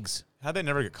like eggs. How'd they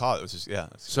never get caught? It was just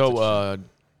So,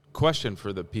 question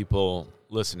for the people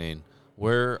listening: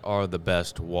 where are the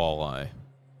best walleye?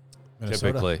 Minnesota.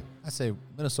 Typically. I say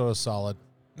Minnesota's solid.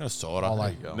 Minnesota. Walleye. There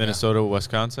you go. Minnesota,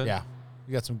 Wisconsin. Yeah.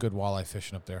 You got some good walleye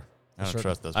fishing up there. I don't For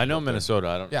trust those. I know people up there. Minnesota.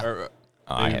 I don't. Yeah.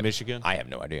 I maybe have- Michigan. I have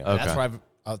no idea. Okay. That's where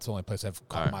that's the only place I've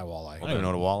caught All right. my walleye. I don't even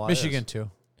know what a walleye Michigan is. too.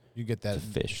 You get that It's a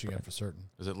in fish, Michigan but- for certain.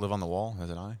 Does it live on the wall? Has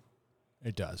an eye?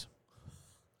 It does.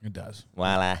 It does.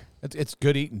 Voila. It's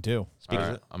good eating too. All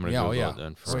right, I'm gonna Yeah, Google oh, yeah. it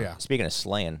then. Oh yeah. Speaking of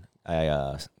slaying,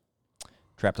 I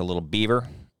trapped a little beaver.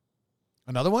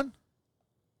 Another one?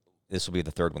 This will be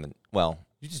the third one. Well,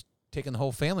 You just taking the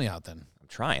whole family out then? I'm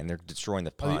trying. They're destroying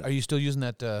the pond. Are you still using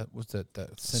that? What's that?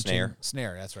 Cinching? Snare.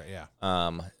 Snare. That's right.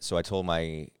 Yeah. So I told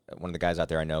one of the guys out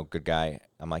there I know, good guy.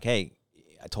 I'm like, hey,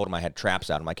 I told him I had traps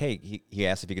out. I'm like, hey, he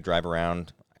asked if he could drive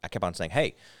around. I kept on saying,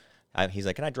 hey. He's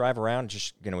like, can I drive around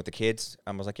just with the kids?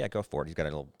 I was like, yeah, go for it. He's got a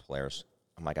little Polaris.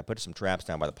 I'm like, I put some traps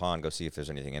down by the pond. Go see if there's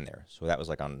anything in there. So that was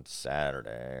like on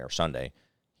Saturday or Sunday.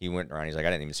 He went around. He's like, I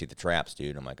didn't even see the traps,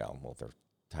 dude. I'm like, oh, well, they're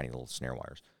tiny little snare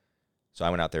wires. So I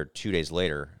went out there 2 days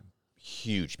later,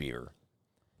 huge beaver.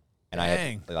 And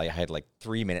Dang. I had like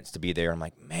 3 minutes to be there. I'm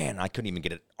like, man, I couldn't even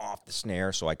get it off the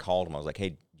snare. So I called him. I was like,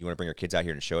 hey, you want to bring your kids out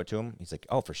here and show it to him? He's like,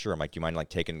 oh, for sure. I'm like, do you mind like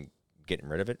getting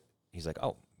rid of it? He's like,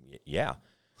 oh, yeah.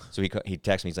 So he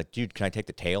texted me. He's like, dude, can I take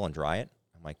the tail and dry it?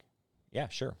 I'm like, yeah,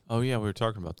 sure. Oh yeah, we were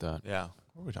talking about that. Yeah.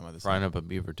 What were we talking about this? Frying up a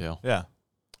beaver tail. Yeah.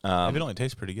 Maybe it only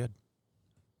tastes pretty good.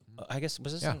 I guess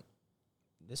was this? Yeah.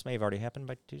 This may have already happened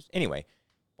by Tuesday. Anyway,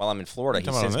 while I'm in Florida, he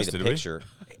Talking about sends me this, the did we? picture.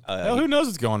 Hell, who knows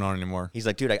what's going on anymore? He's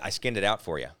like, dude, I skinned it out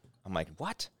for you. I'm like,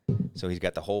 what? So he's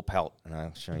got the whole pelt, and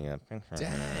I'll show you.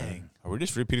 Dang. Are we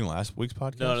just repeating last week's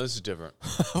podcast? No, this is different.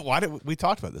 Why did we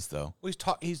talked about this though? Well,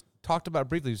 he's talked about it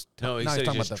briefly. No, he now said he's he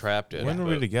talking just about the. trapped it. When were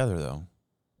we but- together though?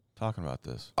 Talking about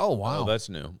this. Oh wow, Oh, that's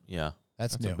new. Yeah.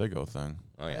 that's That's new. a big old thing.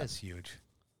 Oh yeah. That's huge.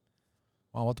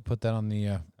 Well, I'll have to put that on the.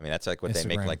 I mean, that's like what they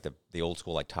make Instagram. like the old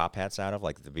school like top hats out of,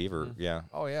 like the beaver. Mhm. Yeah,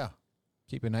 Oh yeah,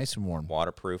 keep it nice and warm.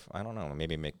 waterproof. I don't know.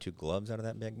 Maybe make 2 gloves out of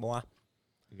that big boy.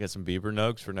 You got some beaver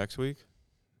nugs for next week?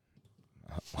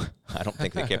 I don't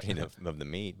think they kept any of the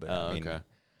meat, but I mean,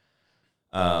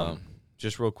 okay.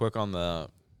 Just real quick on the.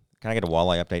 Can I get a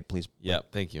walleye update, please? Yeah,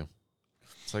 thank you.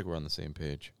 It's like we're on the same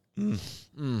page. It's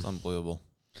unbelievable.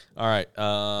 All right.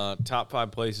 Top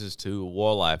 5 places to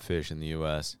walleye fish in the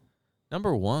U.S.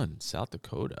 Number 1, South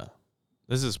Dakota.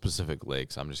 This is specific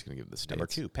lakes. I'm just going to give the states. Number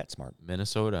 2, PetSmart.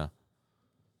 Minnesota,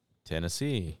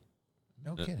 Tennessee,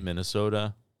 No kidding.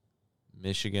 Minnesota,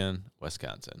 Michigan,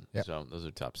 Wisconsin. Yep. So those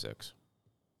are top 6.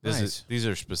 Nice. These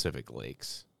are specific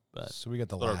lakes, but So we got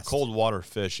the They're last. cold water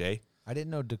fish, eh? I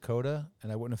didn't know Dakota,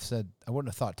 and I wouldn't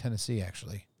have thought Tennessee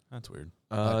actually. That's weird.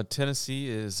 Tennessee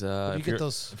is you if get you're,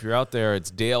 those- if you're out there, it's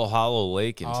Dale Hollow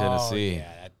Lake in Tennessee. Oh,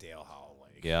 yeah, that Dale Hollow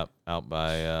Lake. Yep, out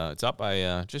by it's out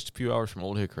by just a few hours from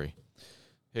Old Hickory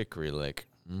Lake.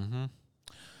 Mm-hmm.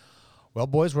 Well,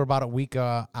 boys, we're about a week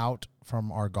out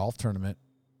from our golf tournament.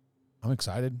 I'm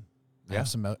excited. I have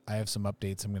some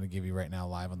updates I'm going to give you right now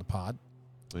live on the pod.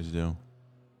 Please do.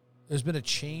 There's been a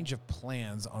change of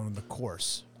plans on the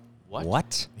course.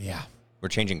 What? Yeah, We're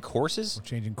changing courses? we're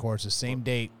changing courses. Same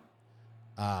date.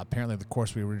 Apparently, the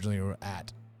course we originally were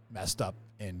at messed up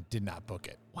and did not book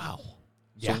it. Wow.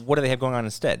 Yeah. So what do they have going on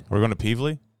instead? We're going to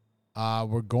Peevely?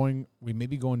 We may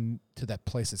be going to that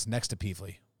place that's next to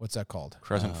Peevely. What's that called?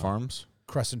 Crescent Farms?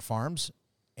 Crescent Farms.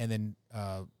 And then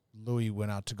Louis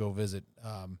went out to go visit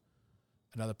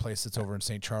another place that's over in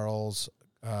St. Charles,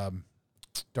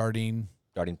 Dardine.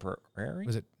 Dardine Prairie?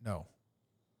 Was it? No.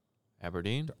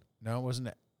 Aberdeen. No, it wasn't.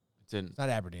 It's in. It's not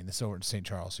Aberdeen. This is over in St.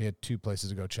 Charles. So he had 2 places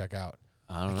to go check out.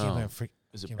 I don't can't know. believe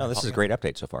Is it No, this is a great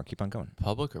update so far. Keep on going.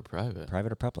 public or private?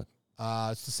 Private or public?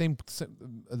 It's the same.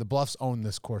 The Bluffs own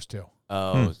this course too.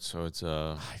 Oh, so it's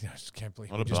I just can't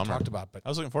believe What we a just bummer. talked about. But I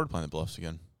was looking forward to playing the Bluffs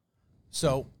again.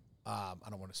 so I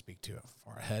don't want to speak too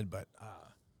far ahead, but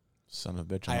Son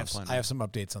of a bitch. I I'm have not playing. I have some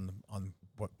updates on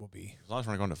what will be. As long as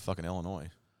we're not going to fucking Illinois.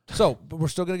 So, but we're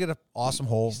still gonna get an awesome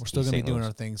hole. We're still East gonna be St. doing Louis.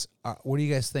 our things. What do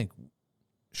you guys think?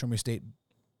 Show me state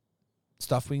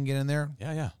stuff we can get in there.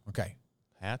 Yeah, yeah. Okay.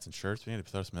 Hats and shirts. We need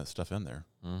to throw some of that stuff in there.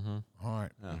 Mm-hmm. All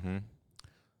right. Yeah. Mm-hmm.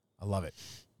 I love it.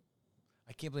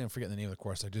 I can't believe I'm forgetting the name of the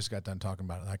course. I just got done talking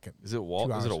about it. Is it 2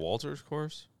 Is it a hours. Walters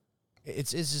course?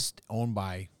 It's just owned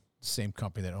by the same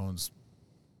company that owns,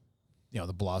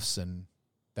 the Bluffs and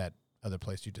that other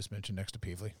place you just mentioned next to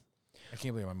Peevely. I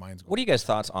can't believe my mind's going. What are you guys'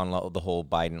 thoughts on the whole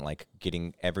Biden, like,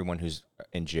 getting everyone who's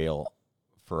in jail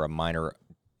for a minor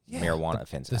marijuana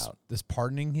offense out? This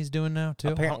pardoning he's doing now too.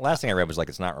 Apparently, last thing I read was like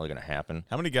it's not really going to happen.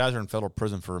 How many guys are in federal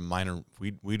prison for a minor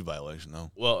weed violation,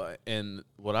 though? Well, and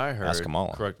what I heard, Ask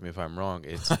Kamala. correct me if I'm wrong,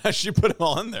 She put them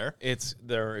all in there.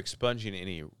 they're expunging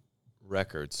any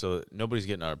records, so nobody's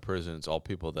getting out of prison. It's all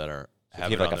people that are If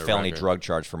having you have like on a their felony record. drug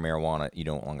charge for marijuana, you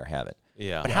don't longer have it.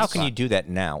 Yeah, But how can you do that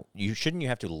now? Shouldn't you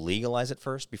have to legalize it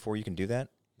first before you can do that?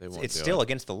 They won't It's do still it.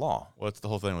 against the law. Well, it's the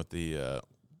whole thing with the,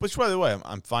 which, by the way,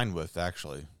 I'm fine with,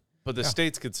 actually. But the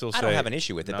states could still say, I don't have an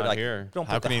issue with it, not but like, here. don't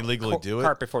How put can the he legally do it?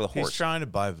 cart before the He's horse. trying to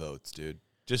buy votes, dude.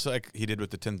 Just like he did with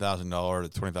the $10,000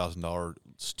 to $20,000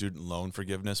 student loan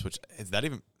forgiveness, which is that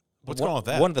even what's going on with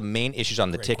that? One of the main issues on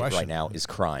the Great ticket right question. now is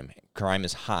crime. Crime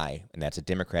is high, and that's a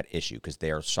Democrat issue because they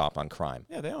are soft on crime.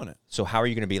 Yeah, they own it. So how are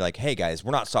you going to be like, hey, guys,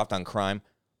 we're not soft on crime,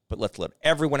 but let's let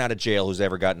everyone out of jail who's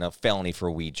ever gotten a felony for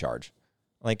a weed charge?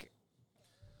 Like,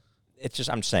 it's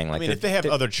just, I'm saying, like, I mean, if they have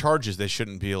other charges, they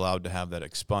shouldn't be allowed to have that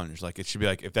expunged. Like, it should be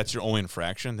like, if that's your only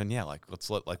infraction, then yeah, like let's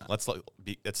let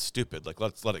be. That's stupid. Like,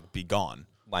 let's let it be gone.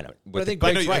 why not? But I think But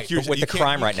I Greg's know, right. like, you're- But with you the can't-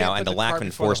 crime you right now can't and put the the lack cart of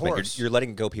before the enforcement, horse. you're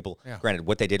letting go people. Yeah. Granted,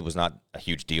 what they did was not a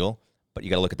huge deal, but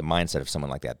you got to look at the mindset of someone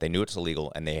like that. They knew it's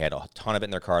illegal, and they had a ton of it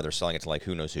in their car. They're selling it to like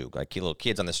who knows who, like little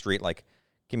kids on the street. Like,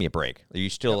 give me a break. You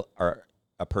still are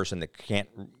a person that can't.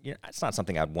 It's not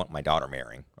something I'd want my daughter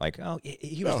marrying. Like, oh,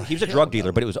 he was a drug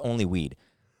dealer, but it was only weed.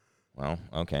 Well,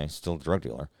 okay, still a drug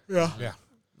dealer. Yeah.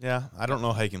 Yeah, I don't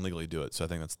know how you can legally do it. So I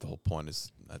think that's the whole point.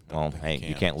 Is I don't Well, think hey,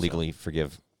 you can't so. legally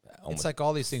forgive. It's like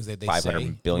all these things that they $500 say.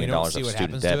 billion we don't of see what student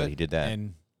happens debt, to but it, he did that.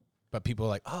 But people are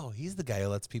like, oh, he's the guy who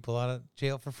lets people out of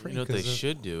jail for free. You know what they 'cause of-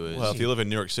 should do is Well, if you live in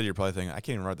New York City, you're probably thinking, I can't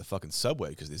even ride the fucking subway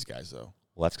because these guys, though.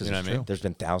 Well, that's because You know what I mean? there's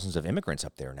been thousands of immigrants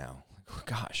up there now.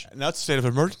 Gosh. And that's a state of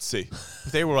emergency.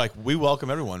 They were like, we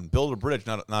welcome everyone. Build a bridge,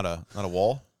 not a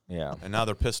wall. Yeah. And now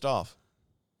they're pissed off.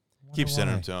 Keep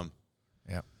sending them why. to them.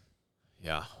 Yeah.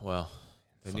 yeah. Well,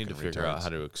 they need to Fucking figure out retards. how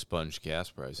to expunge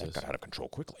gas prices. That got out of control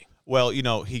quickly. Well,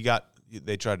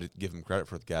 they tried to give him credit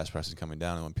for the gas prices coming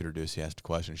down. And when Peter Ducey asked a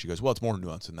question, she goes, well, it's more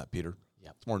nuanced than that, Peter.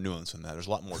 Yep. It's more nuanced than that. There's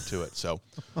a lot more to it. So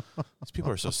these people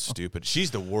are so stupid.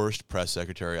 She's the worst press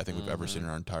secretary I think we've ever seen in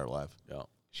our entire life. Yeah.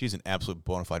 She's an absolute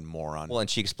bona fide moron. Well, and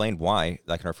she explained why,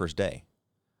 like on her first day.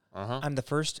 Uh huh. I'm the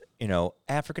first,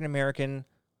 African American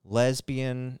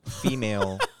lesbian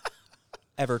female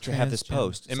ever to have this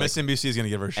post. It's MSNBC is going to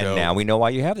give her a show. and now we know why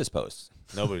you have this post.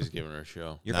 Nobody's giving her a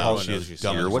show. You're No, called, she's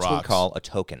dumb you're as what we rocks. call a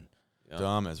token. Yeah.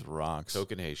 Dumb as rocks.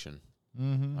 Token Haitian.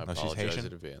 Mm-hmm. I Oh, she's apologize Haitian?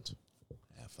 in advance.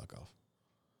 Yeah, fuck off.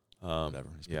 Whatever. Whatever.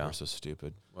 These people are so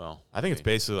stupid. Well, I think it's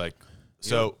basically like,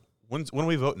 so when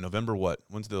we vote in November, what?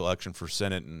 When's the election for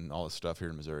Senate and all this stuff here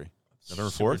in Missouri?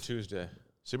 November Super 4th? Tuesday.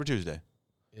 Super Tuesday.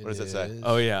 What does that say?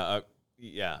 Oh yeah,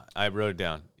 I wrote it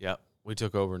down. Yep, we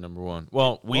took over number 1.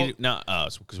 Well, not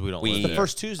us because we don't. We live The there.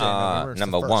 first Tuesday in November. It's the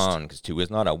number first. 1, because 2 is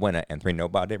not a winner, and 3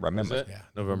 nobody Is remembers. it? Yeah,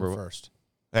 November November 1st.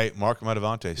 Hey, Mark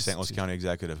Matavante, St. Louis County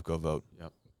Executive, go vote.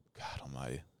 Yep. God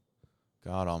almighty.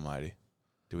 God almighty.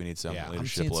 Do we need some Yeah, I'm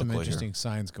leadership seeing some locally interesting here?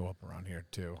 signs go up around here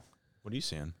too. What are you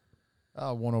seeing?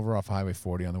 One over off Highway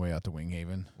 40 on the way out to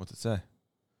Winghaven. What's it say?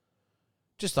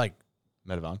 Just like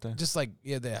Matavante?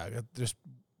 there's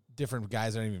different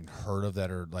guys I haven't even heard of that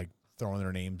are like throwing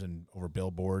their names in over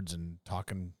billboards and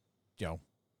talking,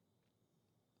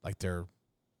 like they're,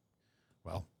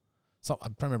 well, so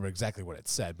I'm trying to remember exactly what it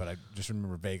said, but I just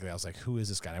remember vaguely. I was like, "Who is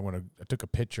this guy?" I took a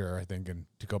picture, I think, and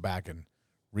to go back and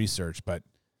research. But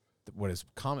what his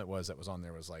comment was that was on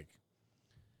there was like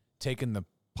taking the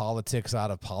politics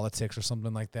out of politics or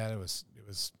something like that. It was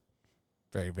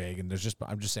very vague, and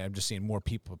I'm just seeing more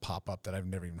people pop up that I've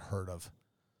never even heard of.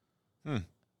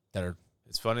 That are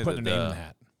It's funny putting that a name in the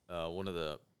hat. one of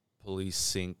the police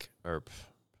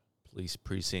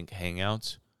precinct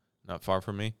hangouts, not far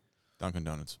from me. Dunkin'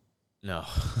 Donuts. No,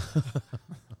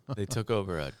 they took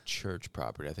over a church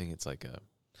property. I think it's like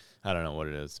I don't know what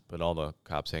it is, but all the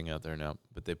cops hang out there now.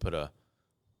 But they put a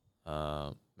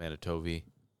Manitovi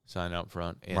sign out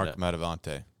front. And Mark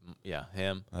Matavante. yeah,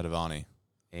 him Matavani.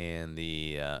 and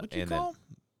the What'd you and call him?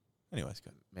 Anyways,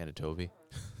 good. then Manitovi,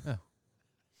 Oh.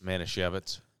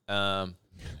 Manischewitz.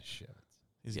 Shit.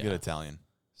 He's Yeah. good Italian.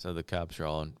 So the cops are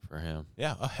all in for him.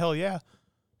 Yeah. Oh, hell yeah.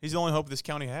 He's the only hope this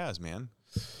county has, man.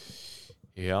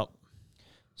 Yep.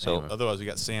 So, Anyway. Otherwise, we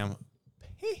got Sam.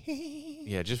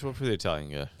 Yeah, just vote for the Italian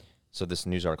guy. so this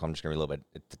news article, I'm just going to read a little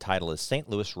bit. The title is St.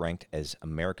 Louis ranked as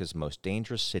America's most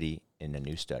dangerous city in a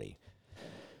new study.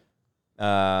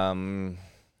 Blah,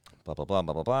 blah, blah,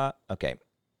 blah, blah, blah. Okay.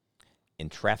 In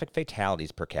traffic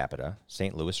fatalities per capita,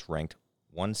 St. Louis ranked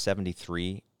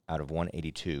 173 out of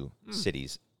 182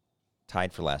 cities,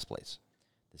 tied for last place.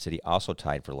 The city also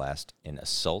tied for last in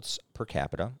assaults per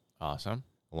capita, Awesome.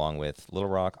 along with Little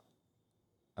Rock,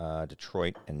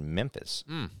 Detroit, and Memphis.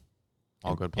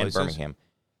 All good and places. Birmingham.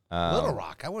 Little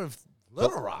Rock. I would have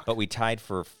Little Rock. But we tied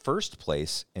for first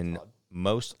place in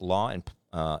most law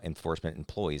enforcement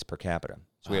employees per capita.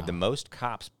 So we have the most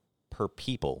cops per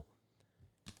people,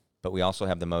 but we also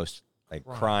have the most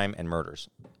crime and murders.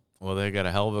 Well, they got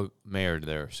a hell of a mayor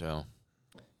there, so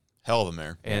Hell of a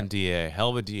mayor. and DA, hell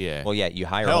of a DA. Well, yeah, you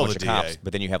hire Hell a of bunch a of cops, DA.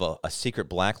 but then you have a secret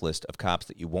blacklist of cops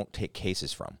that you won't take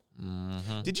cases from.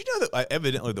 Did you know that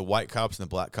evidently the white cops and the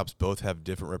black cops both have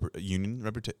different union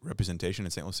representation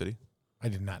in St. Louis City? I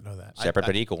did not know that. Separate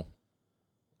but equal.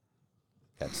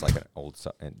 That's like an old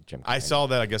Jim. I saw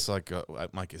that. I guess like I'm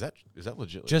like, is that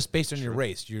legit? Just based on your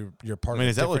race, you're part. I mean,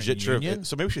 of is a that different legit true? union?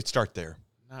 So maybe we should start there.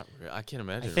 Not really. I can't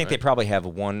imagine. I think they right? probably have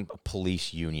one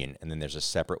police union, and then there's a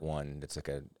separate one that's like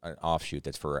an offshoot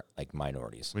that's for like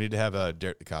minorities. We need to have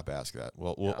Derek the cop ask that.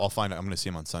 Well, I'll find out. I'm going to see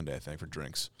him on Sunday, I think, for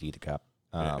drinks. D the cop.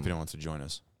 if anyone wants to join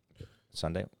us.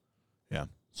 Sunday. Yeah.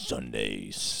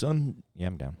 Yeah,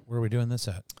 I'm down. Where are we doing this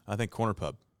at? I think Corner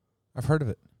Pub. I've heard of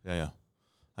it. Yeah.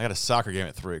 I got a soccer game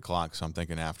at 3 o'clock, so I'm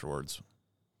thinking afterwards.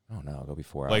 Oh no, I'll go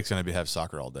before. Blake's going to have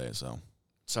soccer all day, so.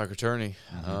 Soccer tourney.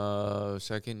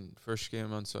 First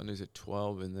game on Sundays at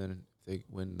 12, and then if they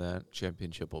win that,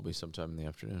 championship will be sometime in the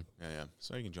afternoon. Yeah.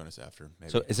 So you can join us after.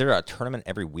 Maybe. So is there a tournament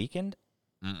every weekend?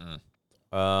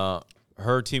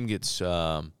 Her team gets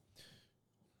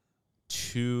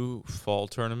 2 fall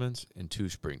tournaments and 2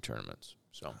 spring tournaments.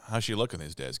 So how's she looking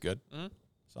these days? Good?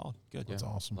 Solid. Good. That's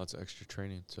awesome. lots of extra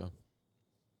training. So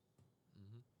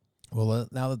Well,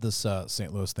 now that this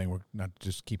St. Louis thing, we're not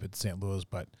just keep it St. Louis,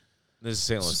 but this is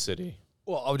St. Louis City.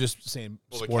 well, I was just saying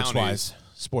Well, the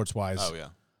sports wise. Oh,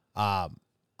 yeah.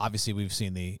 Obviously, we've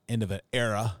seen the end of an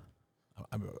era.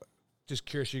 I'm just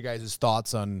curious your guys'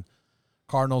 thoughts on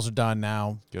Cardinals are done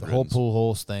now. Good the whole riddance.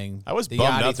 Pujols thing. I was the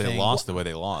bummed Yachty out they thing. lost the way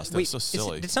they lost. That's so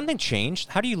silly. Did something change?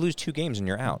 How do you lose 2 games and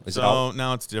you're out? Is it all? So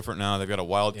now it's different now. They've got a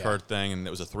wild Yeah. card thing, and it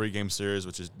was a 3-game series,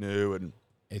 which is new. And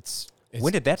It's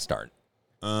When did that start?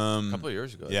 A couple of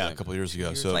years ago. I yeah, a think. couple of years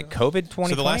ago. So Like COVID 2020?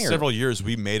 so the last or- several years,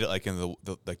 we made it like in the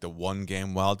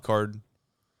 1-game wild card.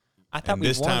 I thought And we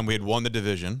this won. time we had won the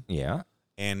division, Yeah.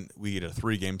 and we had a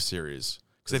 3-game series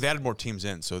because they've added more teams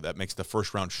in, so that makes the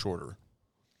first round shorter.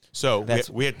 So That's-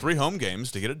 we had 3 home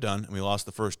games to get it done, and we lost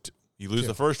the first. You lose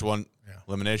the first one,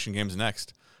 elimination games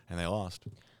next, and they lost.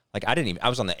 Like I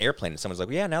was on the airplane and someone's like,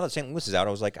 well, "Yeah, now that St. Louis is out,"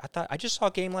 I was like, I just saw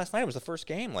a game last night. It was the first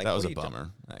game. Like That was what a are you doing?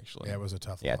 bummer, actually. Yeah, it was a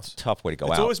tough Yeah, loss. it's a tough way to go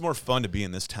It's out. always more fun to be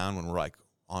in this town when we're like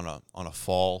on a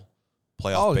fall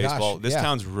playoff Oh, gosh, baseball. This yeah.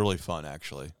 town's really fun,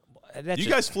 actually. That's You just-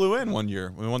 guys flew in one year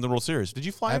when we won the World Series. Did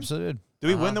you fly in? Absolutely. Did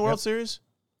we win the World Series?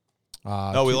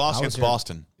 No, No, we lost against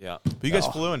Boston. Yeah. But you guys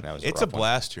Oh, flew in. that was a It's a rough one.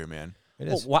 blast here, man. It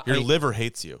Well, is. why, Your liver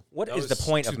hates you. what That is the was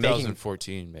point of making?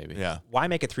 2014 maybe? Yeah. Why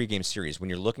make a 3-game series when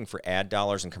you're looking for ad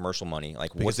dollars and commercial money?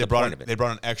 Like, Because what's they the brought point in, of they it?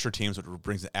 brought in extra teams, which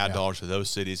brings the ad Yeah. dollars to those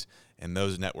cities and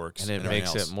those networks, And it everything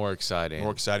makes else. it more exciting.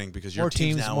 more exciting because your More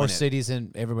team's teams, now more in it. cities,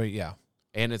 and everybody. Yeah.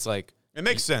 And it's like, It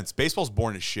makes sense. Baseball's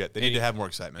boring as shit. They need And to you- have more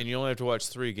excitement. and you only have to watch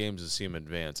 3 games to see them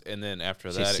advance. And then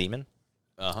after Say that, semen?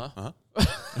 uh-huh.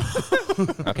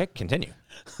 Okay, continue.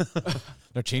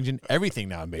 They're changing everything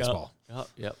now in baseball.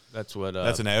 Yep. That's what.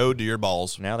 That's an ode to your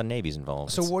balls. Now the Navy's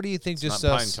involved. So what do you think? it's Just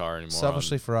not pine tar anymore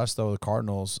selfishly on- for us though, the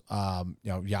Cardinals.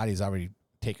 Yachty's already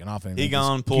taken off. And He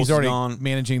gone, he's Pulse already gone.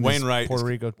 managing this Wainwright. Puerto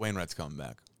Rico. Wainwright's coming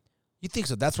back. You think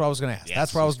so? That's what I was going to ask. Yes,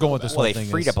 That's where I was he's going with coming this well, whole they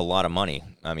thing. freed is- up a lot of money.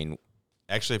 I mean,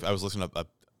 Actually, if I was listening to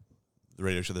the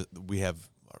radio show, that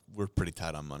we're pretty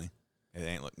tight on money. It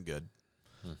ain't looking good.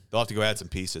 They'll have to go add some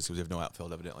pieces because we have no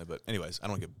outfield evidently. But anyways, I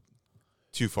don't get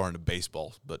too far into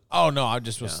baseball, but Oh no, I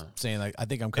just was saying like I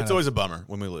think I'm kind it's of. always a bummer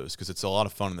when we lose because it's a lot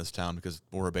of fun in this town because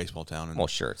we're a baseball town. And well,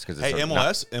 sure, it's because hey,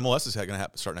 MLS is going to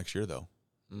start next year though.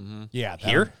 yeah, that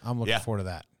Here? I'm looking Yeah. forward to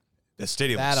that. The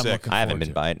stadium That looks I'm sick. looking I haven't forward been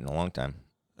to. by it in a long time.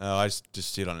 Oh, I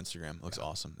just see it on Instagram. It looks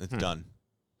awesome. It's done.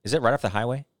 Is it right off the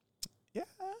highway? Yeah,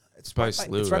 It's by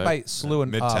SLU, It's right by SLU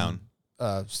and Midtown.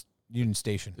 Union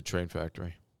Station. the train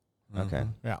factory. Okay.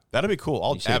 Yeah, That'll be cool.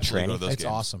 I'll You see the absolutely go tranny? to those it's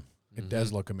games. awesome. It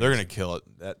does look amazing. They're going to kill it.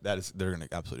 They're going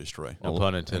to absolutely destroy No Well,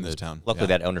 pun in this intended. town. Luckily,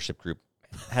 Yeah. that ownership group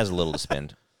has a little to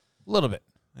spend. a little bit,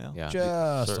 Yeah. just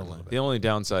a Certainly. little bit. The only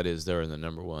downside is they're in the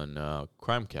 #1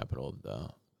 crime capital of the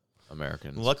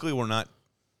Americans. Luckily, we're not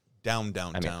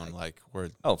downtown like we're.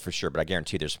 Oh, for sure. But I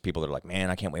guarantee there's people that are like, man,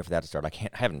 I can't wait for that to start. I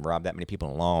haven't robbed that many people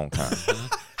in a long time.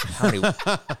 I'm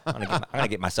gonna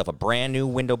get myself a brand new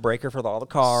window breaker for all the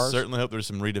cars. Certainly hope there's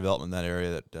some redevelopment in that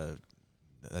area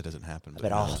that doesn't happen.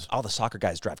 But all the soccer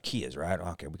guys drive Kias, right?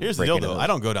 Okay. We can Here's the break deal, into though. those. I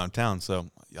don't go downtown, so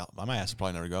I might ask to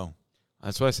probably never go.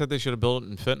 That's why I said they should have built it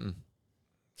in Fenton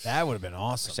That would have been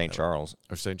awesome. St. Charles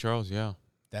or St. Charles, yeah,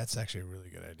 That's actually a really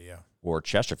good idea. or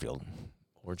Chesterfield.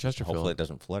 or Chesterfield, Hopefully, it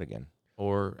doesn't flood again.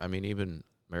 or I mean even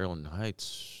Maryland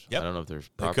Heights. Yep. I don't know if there's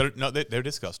They proper- could no, they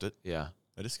discussed it. yeah,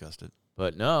 They discussed it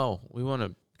but no, we want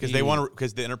to because they want to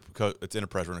because it's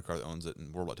Enterprise Rent a Car that owns it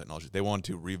and Worldwide Technology. They want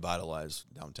to revitalize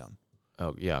downtown.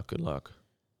 Oh yeah, good luck.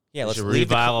 Yeah, We let's should leave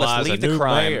revitalize a the new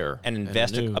crime mayor and and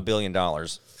invest a new- $1 billion,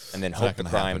 and then hope not the gonna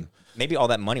crime. happen. Maybe all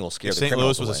that money will scare If the St.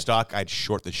 criminals Louis was away a stock, I'd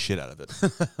short the shit out of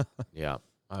it. Yeah,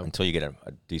 until you get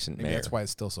a decent Maybe mayor. that's why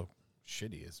it's still so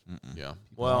shitty. Is yeah.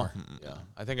 Well, yeah.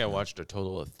 I think I watched a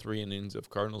total of 3 innings of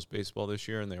Cardinals baseball this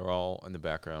year, and they were all in the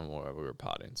background while we were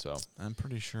potting. So I'm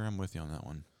pretty sure I'm with you on that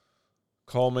one.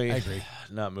 call me. I agree.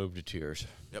 Not moved to tears.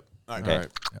 Yep. All right. Okay. All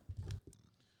right.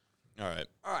 All right.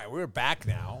 all right. We're back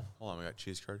now. Hold on. We got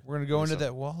cheese curd. We're gonna go into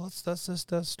that. Well, let's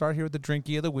just start here with the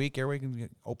drinky of the week. Everybody can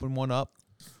open one up.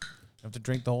 You have to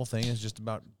drink the whole thing. It's just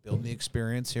about building the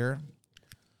experience here.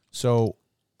 So,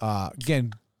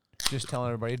 again, just telling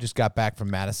everybody, just got back from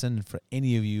Madison. And for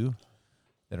any of you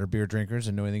that are beer drinkers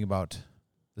and know anything about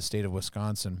the state of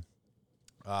Wisconsin,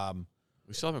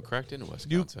 We still haven't cracked into New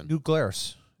Wisconsin.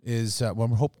 Glarus is. Well,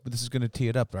 we hope this is going to tee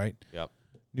it up, right? Yep.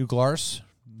 New Glarus.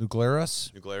 New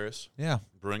Glarus Yeah.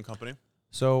 Brewing Company.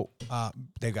 So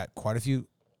they've got quite a few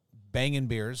banging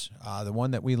beers. The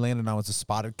one that we landed on was the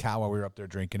Spotted Cow while we were up there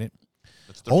drinking it.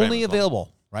 That's their Only famous one. available,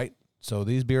 right? So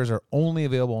these beers are only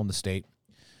available in the state.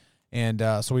 And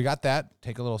so we got that.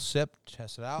 Take a little sip,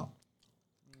 test it out.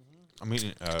 I'm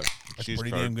eating That's cheese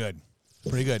pretty curd. damn good.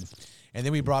 Pretty good. And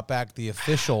then we brought back the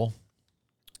official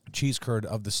cheese curd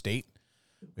of the state.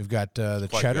 We've got the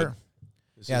quite cheddar. good.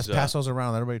 This Yeah, let's is, pass those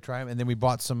around. Let everybody try them. And then we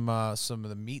bought some of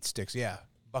the meat sticks. Yeah,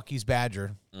 Bucky's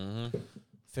Badger,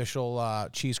 official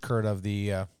cheese curd of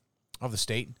the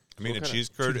state. I'm eating a cheese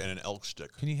curd and an elk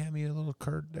stick. Can you hand me a little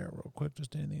curd there real quick?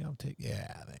 Just anything I'll take.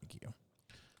 Yeah, thank you.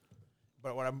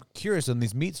 But what I'm curious on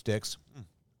these meat sticks,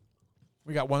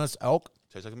 we got one that's elk.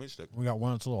 Tastes like a meat stick. We got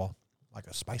one that's a little like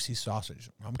a spicy sausage.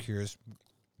 I'm curious,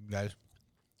 you guys.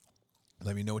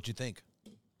 Let me know what you think.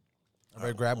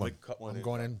 Everybody grab let one. me cut one of I'm these.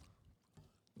 going in.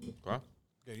 Huh?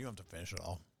 Yeah, you don't have to finish it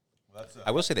all. That's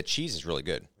I will say the cheese is really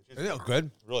good. Yeah,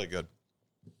 good. really good.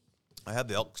 I had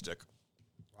the elk stick.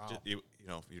 Wow. You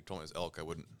know, if you told me it's elk, I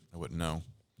wouldn't know.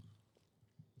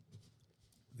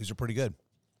 These are pretty good.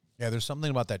 Yeah, there's something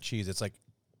about that cheese. It's like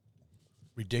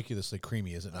ridiculously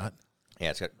creamy, is it not? Yeah,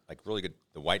 it's got like really good.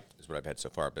 The white is what I've had so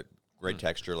far, but great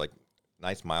texture, like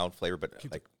nice mild flavor, but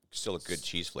like still a good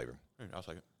cheese flavor. Here, I'll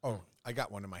take it. Oh, I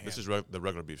got one in my hand. This is the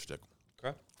regular beef stick.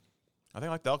 Okay. I think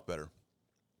I like the elk better.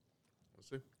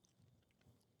 Let's see.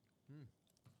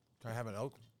 Can I have an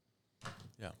elk?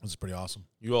 Yeah. This is pretty awesome.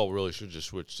 You all really should just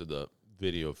switch to the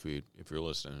video feed if you're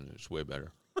listening. It's way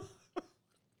better.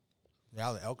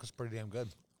 Yeah, the elk is pretty damn good.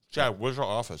 Chad, where's our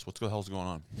office? What the hell's going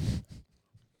on?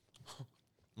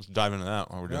 Let's dive into that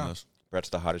while we're doing Yeah. this. Brett's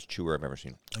the hottest chewer I've ever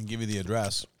seen. I can give you the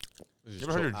address. This is You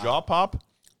ever heard your jaw pop?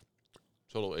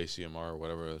 total ACMR or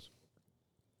whatever it is.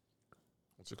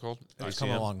 What's it called? It's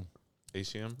coming along.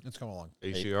 ACM? It's coming along.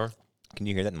 ACR? Can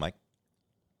you hear that in the mic?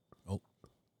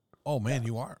 Oh, man,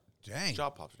 you are. Dang. Jaw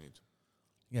pops needs.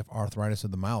 You have arthritis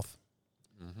of the mouth.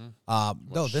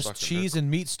 Mm-hmm. No, this cheese and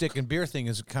meat stick and beer thing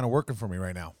is kind of working for me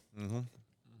right now. Mm-hmm.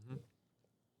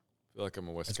 I feel like I'm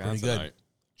a pretty good. Wisconsinite.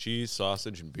 Cheese,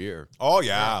 sausage, and beer. Oh,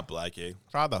 yeah, Blackie.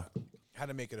 Try the How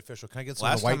to make it official? Can I get some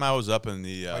last of the white? time I was up in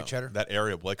the white cheddar? that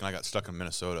area, Blake and I got stuck in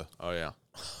Minnesota Oh, yeah.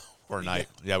 for a night.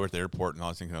 Yeah, we were at the airport, and I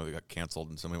was thinking, they got canceled,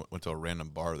 and somebody went to a random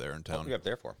bar there in What town. were you up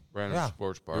there for? Brandon Yeah.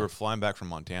 Sports Bar. We were flying back from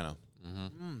Montana.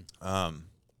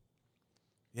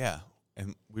 Yeah,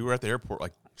 and we were at the airport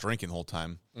like drinking the whole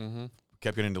time. Mm-hmm.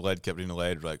 Kept getting delayed.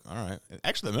 We're like, all right. And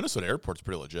actually, the Minnesota airport's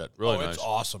pretty legit. Really Oh, nice. it's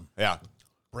awesome. Yeah.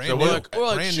 Brand So new. we're like,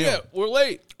 Brand new. shit, we're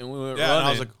late. And we went Yeah, running. and I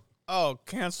was like, oh,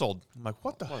 canceled. I'm like,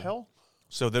 what the hell?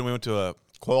 So then we went to a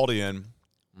Quality Inn.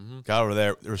 Got over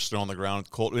there. There was snow on the ground.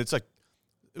 Cold. It's like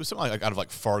it was something like out of like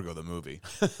Fargo the movie.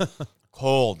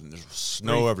 Cold and there's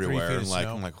snow 3 everywhere. feet of And like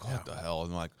snow. I'm like, what the hell?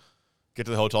 And I'm like, get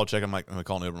to the hotel, check. I'm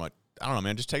calling Uber. I'm like, I don't know,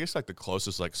 man. Just take us to, like the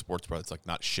closest like sports bar that's like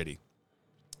not shitty.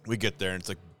 We get there and it's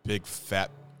like big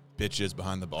fat bitches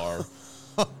behind the bar.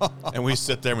 And we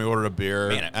sit there and we order a beer.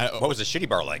 Man, what was the shitty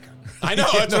bar like? I know.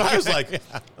 That's what I was like.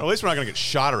 At least we're not gonna get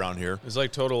shot around here. it's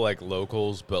like total like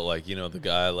locals, but like, you know, the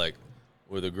guy like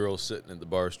where the girl's sitting at the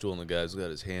bar stool and the guy's got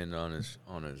his hand on his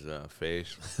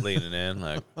face, leaning in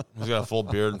like. He's got a full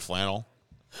beard and flannel.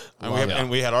 And, Love it.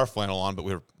 we had our flannel on, but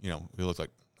we were, we looked like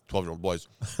 12-year-old boys.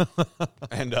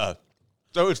 And so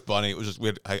it was funny. It was just, we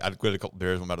had a couple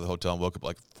beers, went back to the hotel, and woke up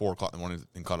like 4 o'clock in the morning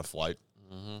and caught a flight.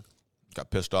 Got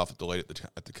pissed off at the lady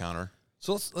at the counter.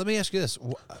 So let me ask you this.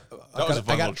 was a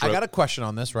fun little trip. I got a question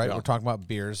on this, right? Yeah. We're talking about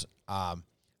beers.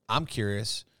 I'm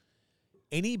curious.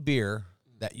 Any beer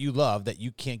that you love that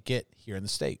you can't get here in the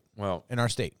state, Well, in our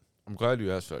state? I'm glad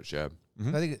you asked that, Chad.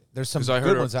 I think there's some 'Cause I good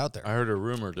heard ones out there. I heard a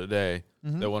rumor today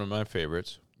that one of my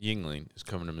favorites, Yingling, is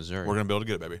coming to Missouri. We're going to be able to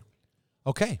get it, baby.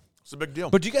 Okay. It's a big deal.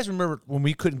 But do you guys remember when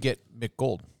we couldn't get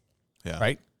McGold, yeah.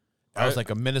 right? That was like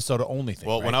a Minnesota only thing.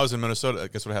 Well, right? when I was in Minnesota,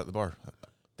 guess what I had at the bar?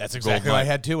 That's Gold exactly what I Mine.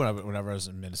 had too whenever I was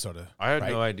in Minnesota. I had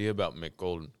right? no idea about Mick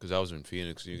Golden because I was in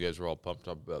Phoenix and you guys were all pumped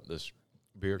up about this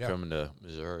beer Yeah. coming to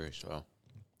Missouri. So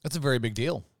That's a very big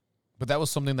deal. But that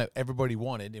was something that everybody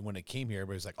wanted, and when it came here,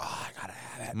 everybody was like, "Oh, I gotta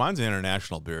have it." Mine's an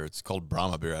international beer. It's called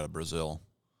Brahma beer out of Brazil.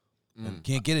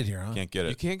 Can't get it here, huh? Can't get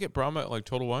you it. can't get Brahma at like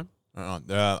Total Wine.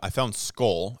 I found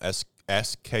Skol,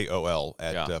 SKOL,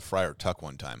 at Yeah. Friar Tuck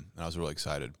one time, and I was really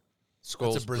excited.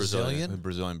 Skull's That's a Brazilian? A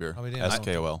Brazilian beer. Oh, we didn't.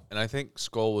 SKOL. And I think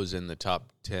Skull was in the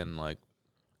top 10. Like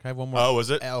Can I have one more? Oh,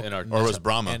 was it? Elk in our- Or was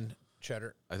Brahma? and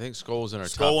cheddar. I think Skull was in our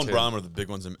top Skol and 10. Brahma are the big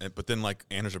ones, but then like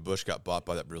Anheuser-Busch got bought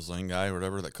by that Brazilian guy or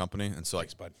whatever, that company, and so like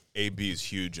Thanks, bud. AB is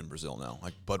huge in Brazil now.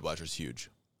 Like Budweiser's huge.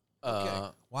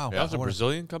 Wow. That was I a wonder-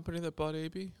 Brazilian company that bought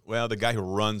AB. Well, the guy who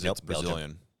runs it's Belgium.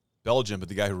 Brazilian, Belgium, but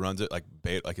the guy who runs it like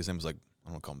his name was like I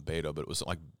don't want to call him Beto, but it was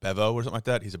something like Bevo or something like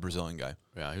that. He's a Brazilian guy.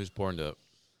 Yeah, he was born to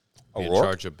be in O'Rourke?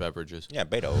 charge of beverages. Yeah,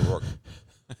 Beto O'Rourke.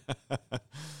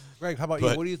 Greg, how about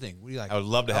But you? What do you think? What do you like? I would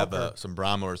love to have Elk or- some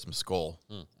Brahma or some Skol.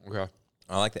 Okay.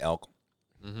 I like the elk.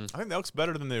 I think that looks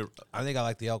better than the. I think I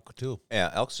like the elk too. Yeah,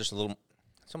 elk's just a little.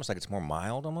 It's almost like it's more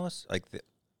mild, almost like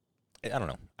I don't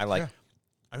know. I like. Yeah.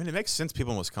 I mean, it makes sense.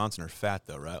 People in Wisconsin are fat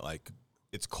though, right? Like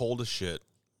it's cold as shit.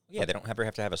 Yeah, they don't ever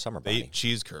have to have a summer They body. eat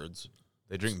cheese curds.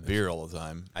 They drink beer all the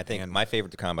time. I think And my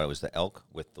favorite combo was the elk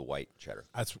with the white cheddar.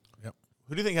 That's yep.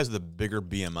 who do you think has the bigger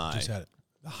BMI? Just had it.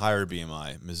 The higher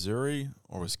BMI, Missouri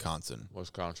or Wisconsin?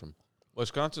 Wisconsin.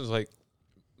 Wisconsin's like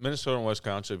Minnesota and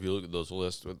Wisconsin. If you look at those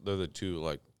lists, they're the two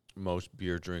like most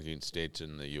beer drinking states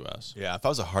in the U.S. Yeah, if I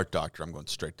was a heart doctor, I'm going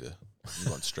straight there.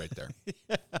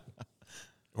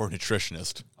 Or a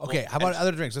nutritionist. Okay, how about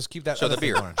other drinks? Let's keep that. So other the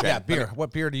thing beer, going. Chad. Yeah, beer.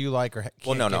 What beer do you like? Or Well,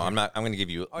 can't no, get I'm here? not. I'm going to give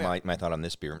you yeah. my thought on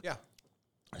this beer. Yeah.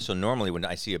 So normally when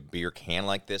I see a beer can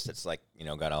like this, it's like,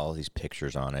 got all these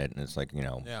pictures on it, and it's like,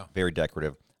 Yeah. very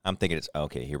decorative. I'm thinking it's,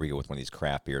 okay, here we go with one of these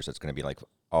craft beers that's going to be like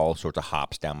all sorts of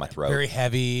hops down my throat. Very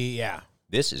heavy. Yeah.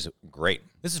 This is great.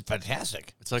 This is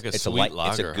fantastic. It's like a It's sweet a light.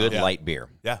 lager. It's a good Yeah. light beer.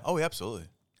 Yeah. Oh, yeah, absolutely.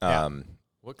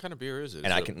 What kind of beer is it? And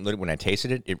Is I it- can literally, when I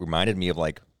tasted it, it reminded me of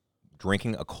like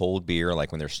drinking a cold beer,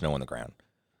 like when there's snow on the ground.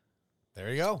 There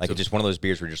you go. Like it's just one of those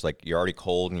beers where you're just like you're already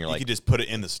cold and you're You like, could just put it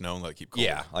in the snow and let it keep cold.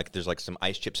 yeah, like there's like some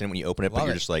ice chips in it when you open it, but Love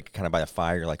you're it. just like kind of by the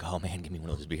fire. You're like, oh man, give me one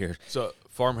of those beers. So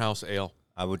farmhouse ale.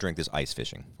 I would drink this ice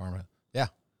fishing. Farm. Yeah.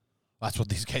 That's what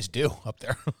these guys do up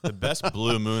there. The best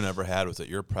Blue Moon I ever had was at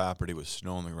your property with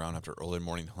snow on the ground after early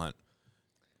morning hunt.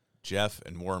 Jeff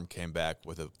and Worm came back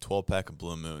with a 12-pack of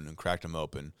Blue Moon and cracked them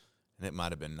open, and it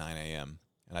might have been 9 a.m.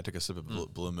 And I took a sip of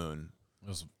Blue Moon. It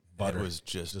was And butter. It was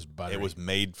just buttery. it was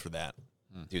made for that.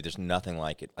 Dude, there's nothing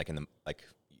like it. Like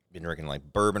you've been drinking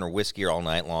like bourbon or whiskey all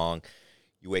night long.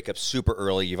 You wake up super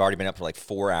early. You've already been up for like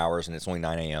 4 hours, and it's only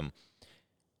 9 a.m.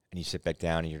 And you sit back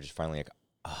down, and you're just finally like,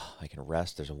 oh, I can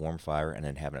rest. There's a warm fire, and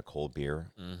then having a cold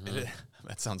beer.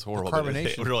 That sounds horrible. but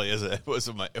carbonation. It really is. It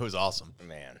was awesome.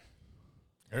 Man.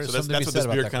 There's So that's something to be what said this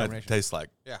about beer that kind of carbonation. tastes like.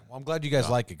 Yeah. Well, I'm glad you guys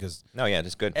like it because No, yeah,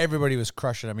 it's good. everybody was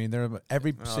crushing. I mean,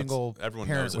 every it's- single everyone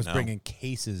parent knows it was now. bringing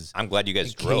cases. I'm glad you guys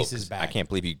And drove. cases 'Cause back. I can't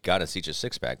believe you got us each a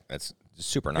 6-pack. That's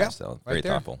super nice, Yeah, though. right Very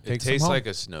there. thoughtful. It Take some tastes home. like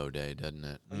a snow day, doesn't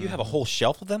it? You have a whole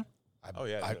shelf of them? Oh,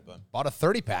 yeah, I I did, bud. bought a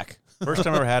 30-pack. First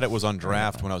time I ever had it was on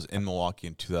draft when I was in Milwaukee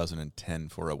in 2010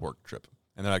 for a work trip.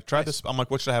 And they're like, try this. I'm like,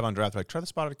 what should I have on draft? They're like, try the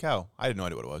spotted cow. I had no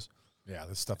idea what it was. Yeah,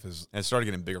 this stuff is. And it started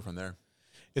getting bigger from there.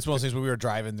 It's one of those things where we were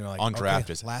driving. They're like, On draft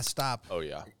okay, is- last stop. Oh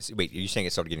yeah. So, wait, are you saying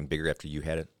it started getting bigger after you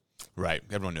had it? Right.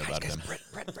 Everyone knew about it then.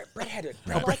 Brett had it.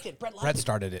 Brett liked it. Brett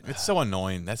started it. It's so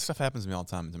annoying. That stuff happens to me all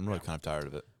the time. I'm really kind of tired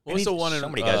of it. What was the one in so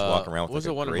many guys walking around with was like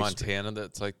the a one in gray Montana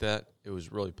that's like that? It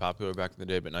was really popular back in the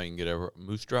day, but now you can get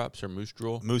Moose Drops or Moose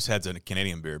Drool. Moosehead's a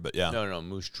Canadian beer, but yeah. No,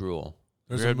 Moose Drool.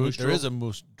 There's You a had moose, there Drool? is a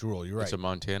moose drool. You're right. It's a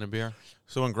Montana beer.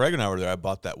 So when Greg and I were there, I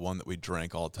bought that one that we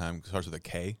drank all the time. It starts with a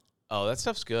K. Oh, that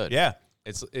stuff's good. Yeah.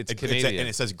 It's It's Canadian. and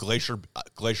it says Glacier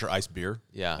Ice Beer.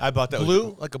 Yeah. I bought that.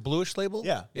 blue, like a bluish label.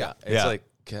 Yeah. yeah, it's Yeah. like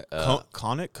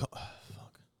Koenig?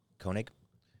 Koenig?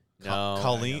 no.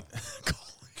 Colleen?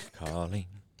 Colleen.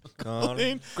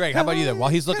 Colleen? Greg, how about you then? While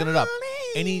he's looking it up,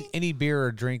 any beer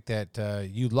or drink that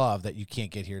you love that you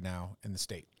can't get here now in the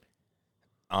state?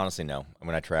 Honestly, no.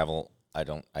 When I travel,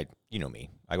 you know me.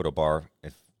 I go to a bar.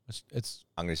 If It's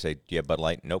I'm going to say, do you have Bud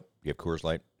Light? Nope. Do you have Coors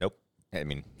Light? Nope. I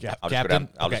mean, Yeah, I'll just go Captain? down.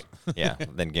 I'll Okay. just, yeah.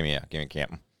 Then give me a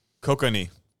Captain. Kokanee.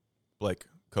 Blake.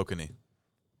 Kokanee.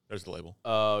 There's the label.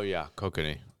 Oh yeah,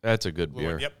 Kokanee. That's a good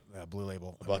beer. Yep. blue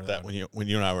label. I bought that when you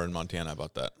and I were in Montana. I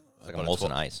bought that. It's like a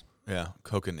Molson Ice. Yeah,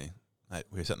 Kokanee.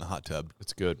 We sat in the hot tub,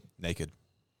 It's good. naked.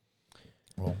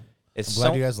 Well, It's I'm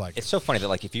glad you guys like It's so funny that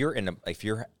like if you're in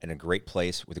a great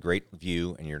place with a great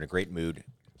view and you're in a great mood,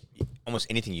 almost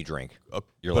anything you drink,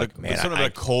 you're like, man, sort of I- a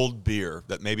cold beer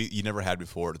that maybe you never had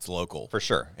before. It's local for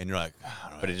sure. and you're like, I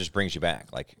don't know. But it just brings you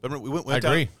back. Like, But we went I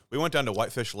down, agree. We went down to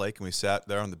Whitefish Lake and we sat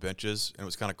there on the benches and it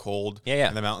was kind of cold. Yeah, yeah.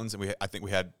 In the mountains, and I think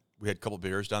we had a couple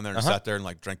beers down there and Uh-huh. sat there and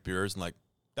like drank beers and like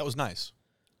that was nice.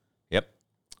 yep.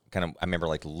 Kind of. I remember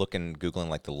like googling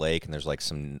like the lake, and there's like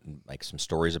some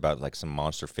stories about like some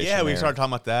monster fish. Yeah, in we there. started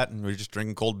talking about that and we were just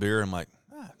drinking cold beer. I'm like,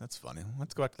 that's funny.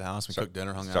 Let's go back to the house. We cooked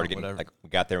dinner, hung started out, getting whatever. like we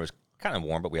got there. It was kind of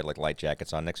warm, but we had like light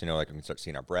jackets on. Next thing you know, like we can start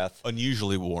seeing our breath.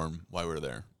 Unusually warm while we were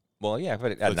there. Well, yeah,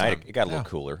 but at Good night time. it got a little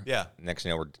cooler. Yeah. Next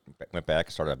thing you know, we went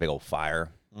back, started a big old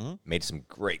fire, made some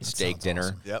great steak dinner.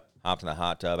 awesome. Yep. Hopped in the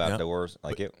hot tub outdoors,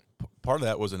 like it. Part of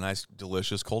that was a nice,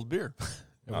 delicious cold beer.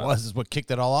 it was what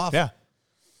kicked it all off. yeah.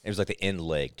 It was like the end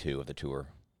leg too of the tour.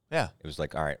 Yeah. It was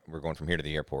like, all right, we're going from here to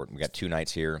the airport. We got 2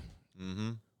 nights here. Mm-hmm.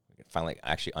 We could finally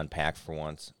actually unpack for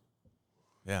once.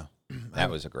 Yeah. That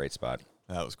was a great spot.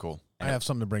 That was cool. I have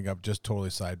something to bring up. Just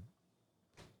totally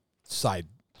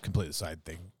completely side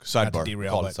thing. Not to Sidebar.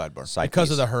 derail, Call it but sidebar. Side because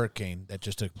piece. of the hurricane that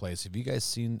just took place. Have you guys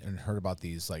seen and heard about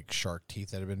these like shark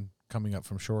teeth that have been coming up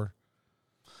from shore?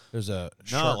 There's a No,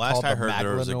 shark last called I the heard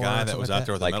there was a Maglenar or guy that something was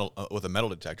like out there with Like- a metal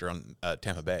detector on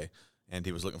Tampa Bay, and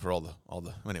he was looking for all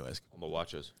the. Anyways, On the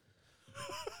watches.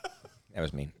 That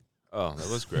was me. Oh, that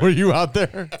was great. Were you out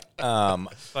there?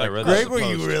 I read Greg, that were in the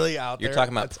you Post. really out there? You're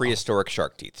talking about prehistoric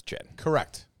shark teeth, Chad.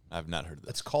 Correct. I've not heard of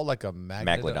this. It's called like a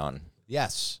Maglodon.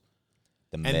 Yes.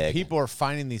 The And Meg. people are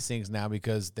finding these things now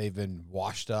because they've been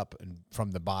washed up and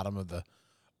from the bottom of the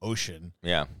ocean.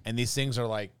 Yeah, And these things are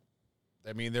like,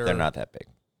 I mean, they're not that big.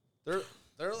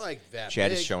 They're like that.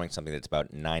 Chad big. is showing something that's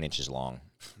about 9 inches long.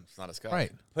 It's not a sky.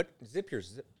 Right. Zip your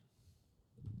zip.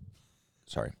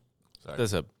 Sorry.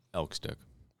 That's a elk stick.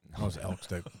 That was an elk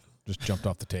stick. Just jumped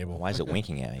off the table. Why is it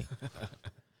winking at me?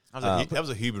 That was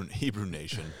a Hebrew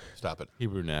nation. Stop it.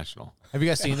 Hebrew National. Have you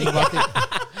guys seen anything about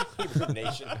this?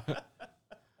 Nation.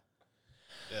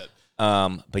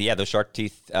 But yeah, those shark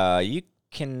teeth, they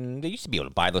used to be able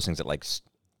to buy those things at like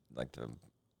the,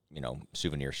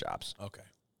 souvenir shops. Okay.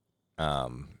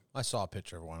 I saw a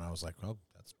picture of one. I was like, well,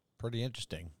 that's pretty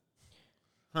interesting.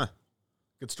 Huh.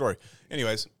 Good story.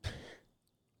 Anyways.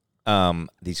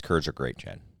 These curds are great,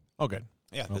 Chad. Oh, good.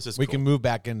 Yeah, Well, this is we cool. can move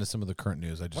back into some of the current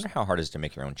news. I I just wonder how hard it is to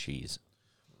make your own cheese.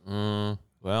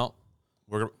 Well,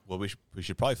 we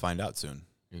should probably find out soon.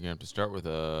 you're gonna have to start with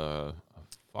a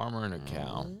farmer and a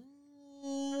cow.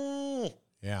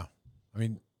 yeah. I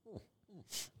mean,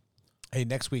 hey,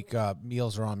 next week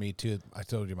meals are on me too. I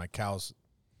told you my cows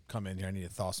come in here. I need to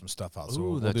thaw some stuff out. So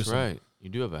Ooh, we'll do that's some, right. You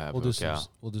do have a habit We'll do of a cow.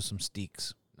 we'll do some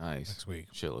steaks Nice. next week.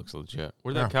 Shit looks legit.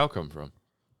 Where'd Yeah. that cow come from?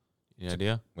 Any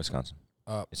idea? Wisconsin.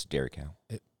 It's a dairy cow.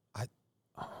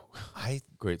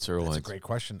 Great sirloins. That's a great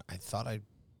question. I thought I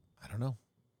don't know.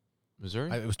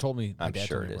 Missouri? It was told me. My I'm dad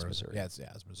sure told me it is where Missouri. Yeah,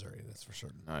 it's Missouri. That's for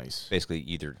certain. Nice. Basically,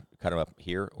 either cut them up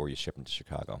here or you ship them to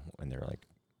Chicago when they're like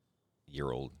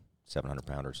year-old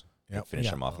 700-pounders. Yep. Finish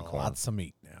Yeah, them off in corn. Lots of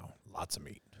meat now. Lots of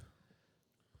meat.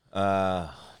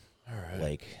 All right.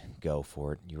 Blake, go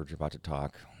for it. You were about to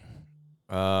talk.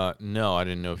 No, I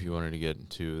didn't know if you wanted to get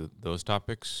into those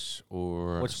topics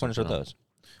or Which ones are something else. those?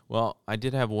 Well, I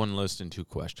did have one list and 2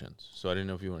 questions, so I didn't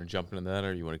know if you want to jump into that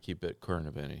or you want to keep it current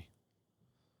of any.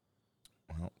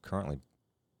 Well, currently,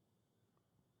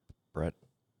 Brett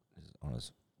is on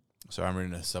his. So I'm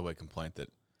reading a Subway complaint that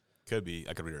could be.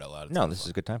 I could read it out loud. It's No, kinda this is fun.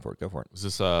 a good time for it. Go for it. Was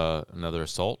this another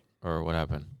assault or what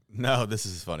happened? No, this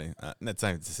is funny.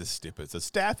 This is stupid. So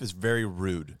staff is very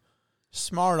rude,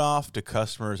 smart off to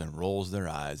customers and rolls their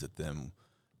eyes at them.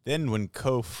 Then when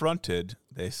confronted,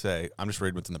 they say, I'm just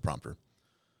reading what's in the prompter.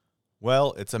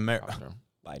 Well, it's America.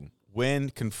 Biden.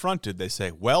 When confronted, they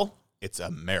say, well, it's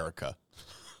America.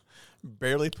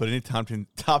 Barely put any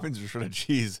toppings or shredded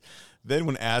cheese. Then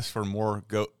when asked for more,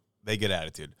 they get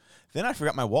attitude. Then I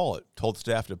forgot my wallet. Told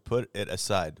staff to put it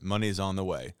aside. Money's on the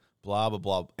way. Blah, blah,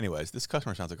 blah. Anyways, this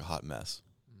customer sounds like a hot mess.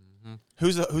 Mm-hmm.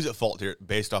 Who's at fault here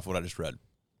based off what I just read?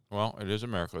 Well, it is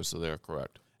America, so they're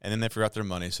correct. And then they forgot their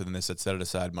money, so then they said, set it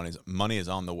aside. Money is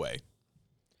on the way.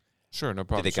 Sure, no Did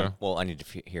problem, they come? sir. Well, I need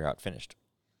to hear how it finished.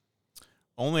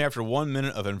 Only after 1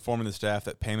 minute of informing the staff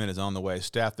that payment is on the way,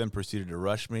 staff then proceeded to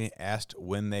rush me, asked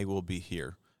when they will be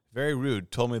here. Very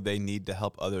rude, told me they need to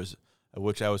help others, of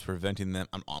which I was preventing them.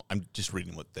 I'm just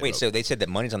reading what they Wait, wrote. so they said that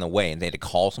money's on the way, and they had to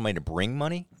call somebody to bring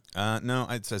money? No,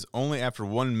 it says only after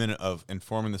 1 minute of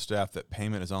informing the staff that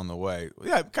payment is on the way.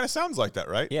 Yeah, it kind of sounds like that,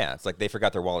 right? Yeah, it's like they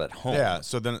forgot their wallet at home. Yeah,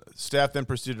 so then staff then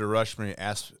proceeded to rush me,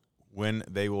 asked when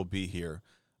they will be here.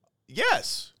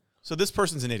 Yes. So this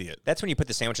person's an idiot. That's when you put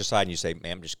the sandwich aside and you say,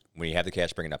 ma'am, just when you have the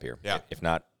cash, bring it up here. Yeah. If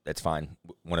not, that's fine.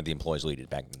 One of the employees will eat it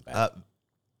back in the back.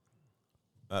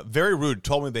 Very rude,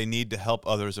 told me they need to help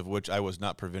others, of which I was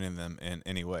not preventing them in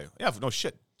any way. Yeah, no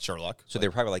shit, Sherlock. So they're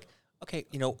probably like, okay,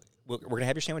 we're going to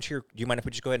have your sandwich here. Do you mind if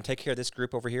we just go ahead and take care of this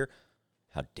group over here?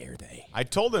 How dare they? I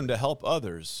told them to help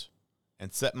others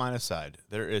and set mine aside.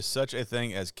 There is such a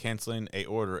thing as canceling a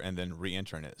order and then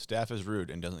re-entering it. Staff is rude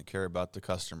and doesn't care about the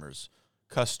customers.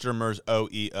 Customers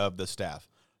OE of the staff.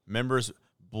 Members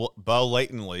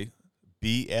blatantly,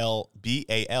 B-L-A-L-A-N-T-L-Y,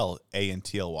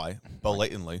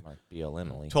 blatantly, Like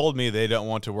BLM. told me they don't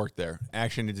want to work there.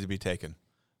 Action needs to be taken.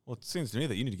 Well, it seems to me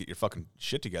that you need to get your fucking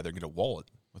shit together and get a wallet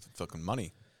with fucking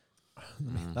money.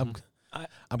 I'm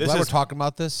This glad we're is- talking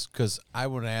about this because I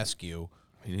want to ask you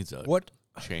He needs a what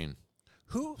chain.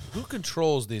 who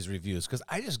controls these reviews? Because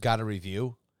I just got a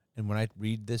review, and when I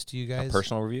read this to you A guys,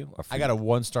 personal review? Or I got a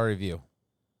 1-star review.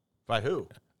 By who?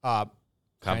 Guy named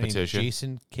Competition.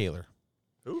 Jason Kaler.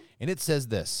 Who? And it says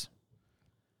this: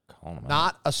 Call them out.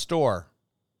 not a store.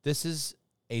 This is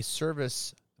a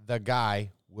service. The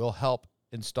guy will help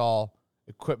install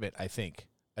equipment. I think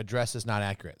address is not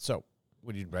accurate. So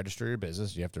when you register your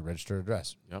business, you have to register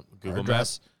address. Yep. Our Google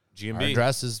address, Maps. GMB. our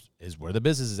address is where the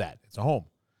business is at. It's a home.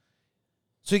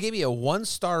 So he gave me a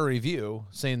 1-star review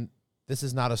saying this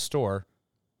is not a store,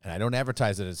 and I don't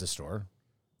advertise it as a store.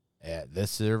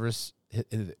 This service,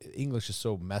 English is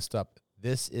so messed up.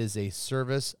 This is a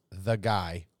service. The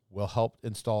guy will help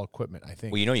install equipment. I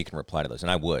think. Well, you can reply to those, and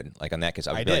I would. Like on that case,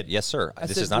 I would I be like, did. yes, sir. I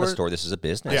This said is not a we're- store. This is a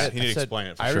business. Yeah, I he need to said- explain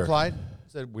it for I sure. replied,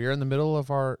 said we're in the middle of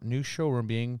our new showroom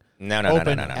being No, no,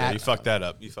 open no. at- You fucked that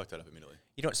up. You fucked that up immediately.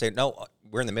 You don't say, no,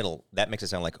 we're in the middle. That makes it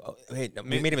sound like, oh, hey, no,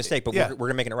 we made a mistake, but Yeah. we're going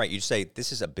to make it right. You say,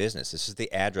 this is a business. This is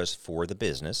the address for the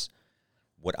business.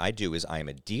 What I do is I am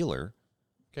a dealer.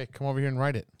 Okay, come over here and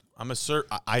write it. I'm a sir.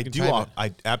 I can do. type it.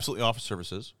 I absolutely offer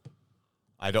services.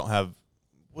 I don't have.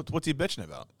 What's he bitching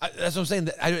about? That's what I'm saying.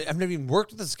 I've never even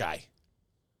worked with this guy.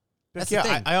 That's yeah, the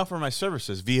thing. I offer my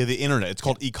services via the internet. It's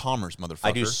called e-commerce, motherfucker.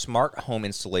 I do smart home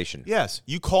installation. Yes,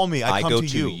 you call me. I come go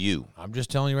to you. I'm just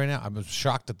telling you right now. I'm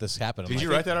shocked that this happened. I'm Did like,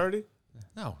 you write that already?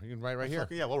 No, you can write right here.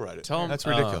 Fucking yeah, we'll write it. Tell him That's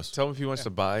ridiculous. Tell him if he wants to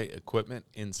buy equipment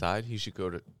inside, he should go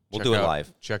to. We'll check do it out-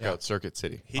 live. Check out Circuit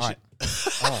City. He All should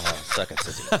Oh, suck it,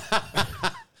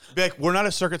 sissy. be like, we're not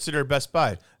a Circuit City or Best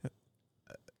Buy.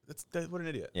 What an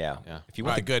idiot. Yeah. Yeah. If you All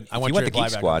want right, good. If I you want want your the Geek reply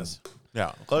back on Squad. this.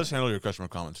 Yeah, let us handle your customer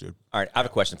comments, dude. All right, I have a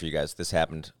question for you guys. This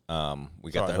happened. We got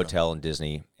Sorry, the Evan. hotel in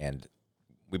Disney, and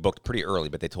we booked pretty early,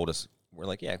 but they told us, we're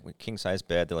like, yeah, king size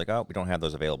bed. They're like, oh, we don't have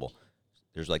those available.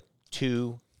 There's like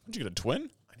two Did you get a twin?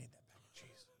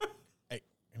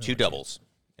 doubles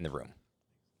in the room,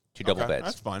 two double Okay, beds.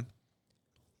 That's fine.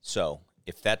 So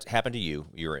if that happened to you,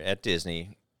 you're at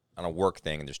Disney on a work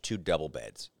thing, and there's two double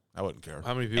beds, I wouldn't care.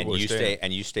 How many people and are you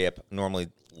staying? stay up normally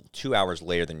 2 hours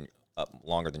later than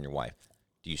longer than your wife.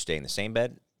 Do you stay in the same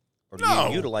bed, or do No.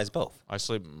 you utilize both? I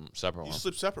sleep separate. You ones.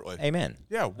 sleep separately. Amen.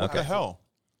 Yeah, what Okay. the hell?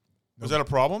 Was that a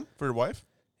problem for your wife?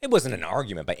 It wasn't an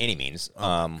argument by any means.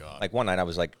 God. Like one night, I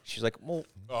was like, she's like, well,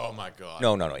 Oh my god.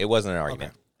 no, it wasn't an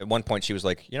argument. At one point, she was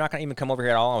like, you're not going to even come over here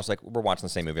at all? I was like, we're watching the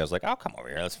same movie. I was like, I'll come over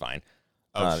here. That's fine.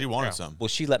 Oh, she wanted some. Well,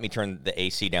 she let me turn the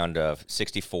AC down to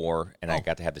 64, and I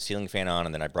got to have the ceiling fan on,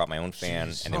 and then I brought my own fan,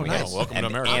 and then Oh, we nice. had Welcome to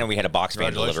America. and we had a box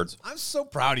fan delivered. Congratulations. I'm so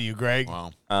proud of you, Greg.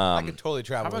 Wow. I could totally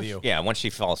travel with you. Yeah, once she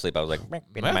fell asleep, I was like, been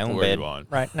in Math my own were bed you on?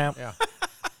 right now. Yeah.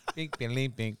 Bink,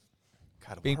 bink, bink.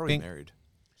 God, why Bink, are we bink. married?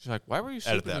 She's like, why were you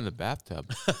sleeping that. in the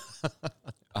bathtub?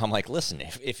 I'm like, listen,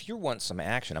 if you want some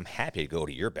action, I'm happy to go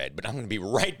to your bed, but I'm going to be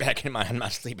right back in mine. I'm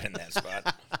not sleeping in that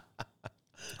spot.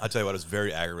 I'll tell you what, I was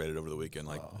very aggravated over the weekend.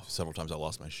 Like several times I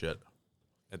lost my shit.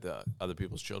 At the other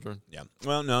people's children? Yeah.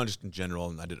 Well, no, just in general,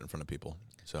 and I did it in front of people.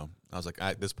 So I was like,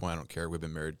 at this point, I don't care. We've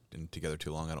been married and together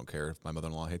too long. I don't care if my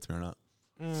mother-in-law hates me or not.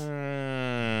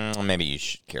 Maybe you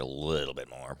should care a little bit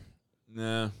more.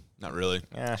 Nah, not really.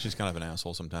 Yeah. She's kind of an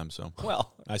asshole sometimes. So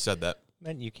Well, I said that.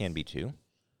 then you can be too.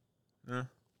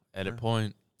 Edit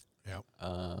point. Yep.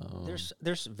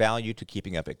 There's value to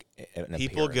keeping up an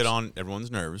People get appearance. on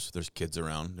everyone's nerves. There's kids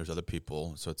around. There's other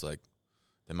people. So it's like,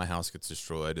 then my house gets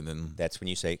destroyed, and then That's when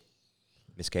you say,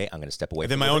 Miss K, I'm going to step away.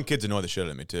 then from my you. own kids annoy the shit out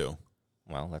of me too.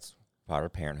 Well, that's part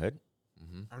of parenthood.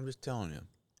 I'm just telling you.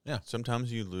 Yeah.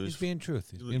 Sometimes you lose. He's being truth.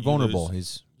 He's you being vulnerable. lose-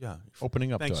 He's Yeah.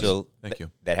 opening up Thank to us. you. So Thank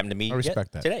you. That happened to me I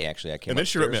respect that. today, actually. I came And then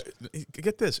she wrote me. upstairs.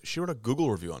 Get this. She wrote a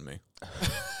Google review on me.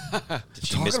 Did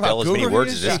she Talking misspell about as many Google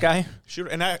words as reviews? this guy?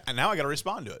 And now I got to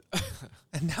respond to it.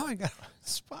 And now I got a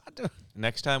spot to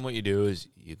Next time, what you do is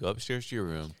you go upstairs to your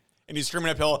room, And he's screaming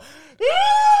at Pillow.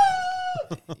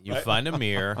 you find a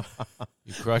mirror,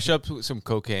 you crush up some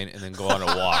cocaine, and then go on a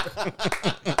walk.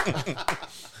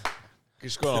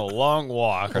 Just go on a long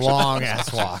walk. long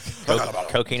ass walk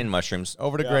Cocaine and mushrooms.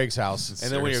 over to Greg's house.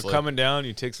 And then when you're Seriously. coming down,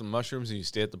 you take some mushrooms and you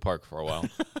stay at the park for a while.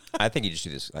 I think you just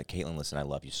do this. Like, Caitlin, listen, I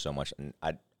love you so much. And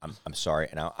I'm sorry.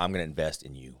 And I'm going to invest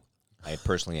in you. I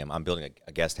personally am. I'm building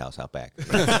a guest house out back.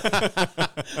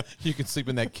 You can sleep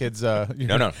in that kid's No.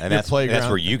 And that's playground.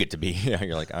 where you get to be.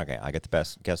 You're like, okay, I get the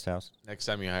best guest house. Next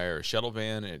time you hire a shuttle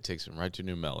van, and it takes them right to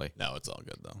New Melly, No, it's all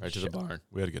good though. right to the barn.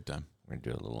 We had a good time. We're going to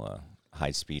do a little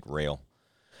high-speed rail.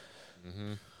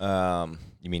 Mm-hmm.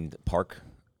 You mean the Park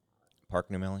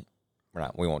New Melly?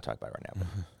 We won't talk about it right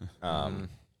now.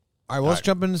 All right, well, let's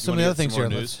jump into some of the other things here.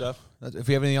 News Let's- stuff. If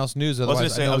you have anything else news, I was otherwise, going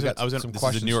to say, know I we was got in, some this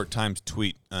questions. is a New York Times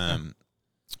tweet. Not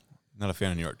a fan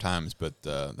of New York Times, but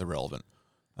they're relevant.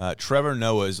 Trevor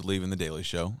Noah is leaving The Daily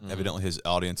Show. Evidently, his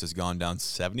audience has gone down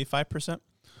 75%.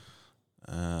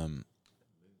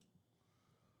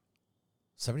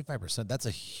 75%. That's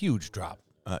a huge drop.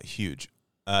 Huge.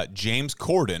 James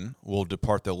Corden will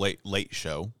depart the Late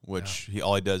Show, which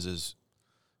all he does is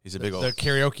he's a big old The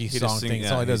karaoke he just song sing- thing. yeah,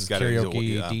 That's all he does he's is got a- he's a-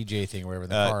 karaoke yeah. DJ thing or whatever in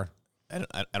the Uh, car.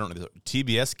 I don't know.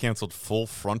 TBS canceled Full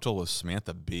Frontal with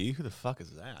Samantha Bee. Who the fuck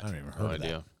is that? I don't even No heard of that.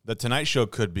 idea. The Tonight Show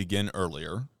could begin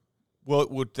earlier. Well,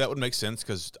 that would make sense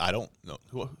because I don't know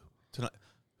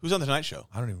who's on the Tonight Show.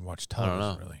 I don't even watch don't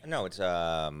television, know. really. No, it's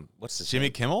what's the Jimmy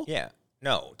Kimmel? Yeah,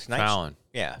 no, tonight. Fallon.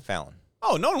 Yeah, Fallon.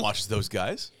 Oh, no one watches those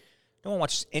guys. No one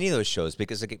watches any of those shows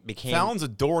because it became. Fallon's a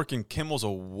dork and Kimmel's a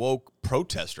woke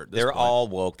protester. At this They're point. all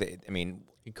woke. I mean,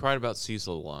 He cried about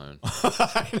Cecil the Lion.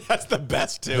 That's the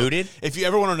best too. Who did? If you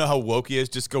ever want to know how woke he is,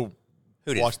 just go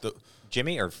Who did? watch the.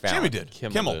 Jimmy or Fallon? Jimmy did.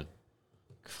 Kimmel did.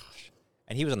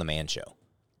 and he was on the Man Show.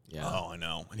 Yeah. Oh, I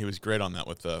know, and he was great on that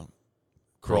with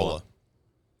Corolla.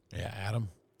 Yeah, Adam.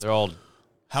 They're all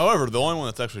However, the only one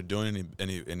that's actually doing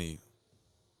any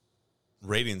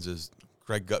ratings is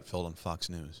Greg Gutfeld on Fox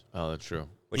News. Oh, that's true.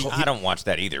 Which I don't watch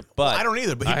that either. But I don't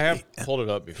either. But I have pulled it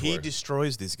up before. He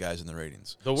destroys these guys in the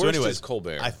ratings. The worst is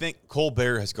Colbert. I think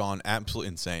Colbert has gone absolutely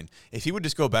insane. If he would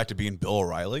just go back to being Bill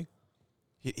O'Reilly,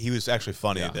 he was actually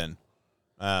funny then.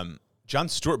 Jon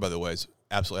Stewart, by the way, is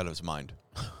absolutely out of his mind.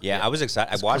 yeah, I was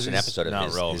excited. I watched an episode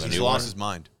of his He's new lost one. his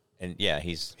mind. And yeah,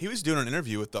 he was doing an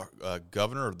interview with the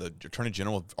governor or the attorney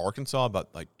general of Arkansas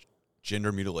about like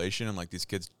gender mutilation and like these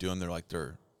kids doing their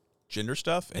gender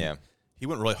stuff. And he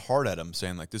went really hard at him,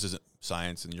 saying like this isn't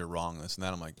science and you're wrong, this and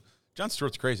that. I'm like, Jon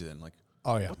Stewart's crazy then. Like,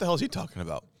 Oh yeah. what the hell is he talking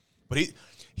about? But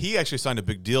he actually signed a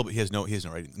big deal, but he has no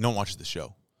ratings. No one watches the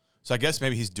show. So I guess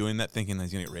maybe he's doing that thinking that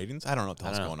he's gonna get ratings. I don't know what the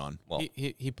hell's going on. Well,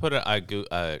 he put it. I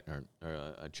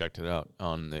checked it out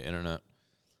on the internet,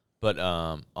 but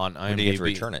on IMDb, when do you have to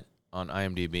return it? On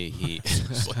IMDb, he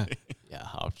yeah,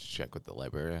 I'll have to check with the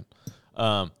librarian.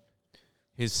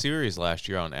 His series last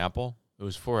year on Apple, it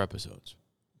was 4 episodes.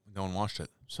 No one watched it.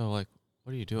 So like,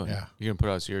 what are you doing? Yeah. You're gonna put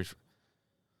out a series?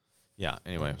 Yeah.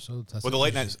 Anyway, So that's Well, the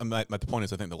late night. My point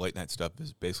is, I think the late night stuff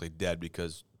is basically dead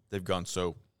because they've gone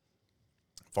so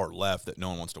far left that no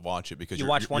one wants to watch it because You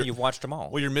watch one, you've watched them all.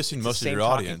 Well, you're missing It's most the of same your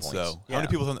talking audience. points. So, Yeah. how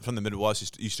many people from the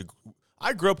Midwest used to?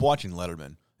 I grew up watching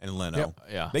Letterman and Leno. Yep.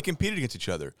 Yeah. They competed against each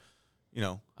other. You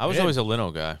know, I was always a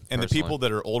Leno guy. and the personally. people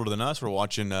that are older than us were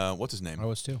watching. What's his name? I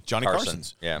was too. Johnny Carson.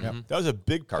 Carson's. Yeah. Yep. That was a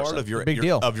big part Carson. of your Big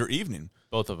deal. of your evening.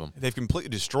 both of them. They've completely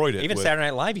destroyed it. Even with- Saturday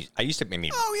Night Live, I used to. I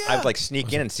mean, I'd like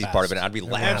sneak in and see part of it. and I'd be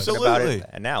laughing about Absolutely. it.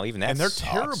 And now even that, and they're sucks.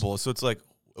 terrible. So it's like,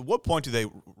 at what point do they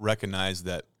recognize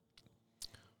that?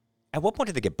 At what point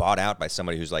did they get bought out by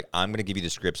somebody who's like, I'm going to give you the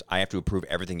scripts. I have to approve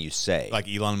everything you say. Like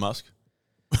Elon Musk.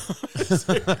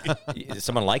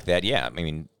 Someone like that, yeah. I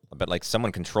mean, but like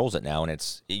someone controls it now,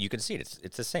 and you can see it.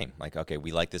 It's the same. Like, okay,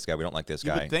 we like this guy, we don't like this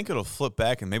You guy. would think it'll flip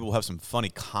back and maybe we'll have some funny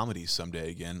comedies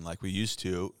someday again, like we used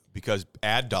to, because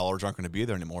ad dollars aren't going to be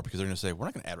there anymore because they're going to say, we're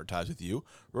not going to advertise with you.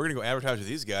 We're going to go advertise with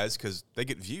these guys because they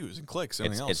get views and clicks and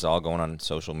everything else. It's all going on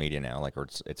social media now, like, or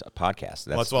it's a podcast.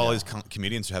 That's why all these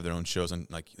comedians have their own shows, and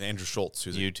like Andrew Schultz,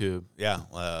 who's YouTube.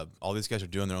 all these guys are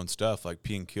doing their own stuff, like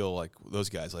P and Kill, like those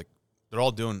guys, like they're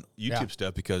all doing YouTube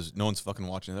stuff because no one's fucking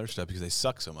watching their stuff because they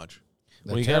suck so much.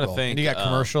 They're Well, you gotta terrible. think, And you got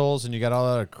commercials and you got all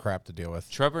that other crap to deal with.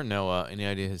 Trevor Noah, any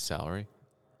idea his salary?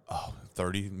 Oh,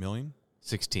 30 million?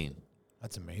 16.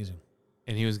 That's amazing.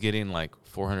 And he was getting like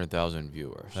 400,000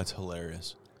 viewers. That's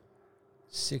hilarious.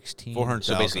 16.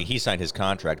 400,000. So basically, he signed his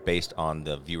contract based on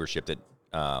the viewership that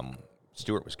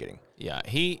Stewart was getting. Yeah,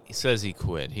 he says he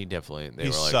quit. They were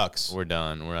like, sucks. We're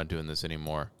done. We're not doing this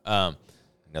anymore.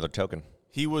 Another token.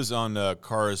 He was on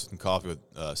Cars and Coffee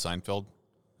with Seinfeld.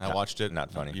 I watched it.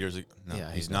 not funny. Years ago. No, Yeah,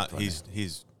 he's he's not. not funny.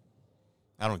 He's.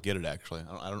 I don't get it actually.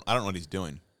 I don't know what he's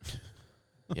doing.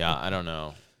 Yeah, I don't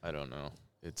know.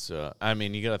 It's I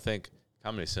mean, you got to think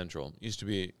Comedy Central used to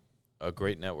be a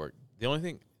great network. The only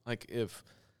thing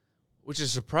which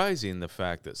is surprising, the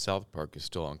fact that South Park is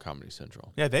still on Comedy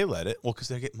Central. Yeah, they let it. Well, because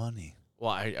they get money.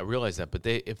 Well, I realize that, but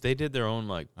if they did their own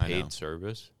like I know. paid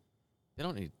service, they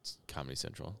don't need Comedy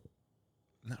Central.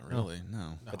 Not really.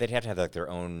 No. But they'd have to have like their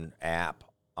own app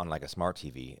on like a smart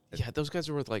TV. Yeah, those guys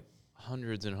are worth like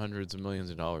hundreds and hundreds of millions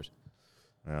of dollars.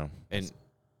 Yeah. And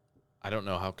I don't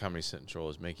know how Comedy Central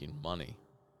is making money.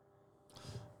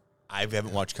 I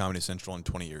haven't watched Comedy Central in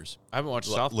 20 years. I haven't watched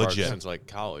South Park legit. since like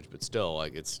college, but still,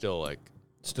 like it's still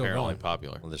Still apparently going.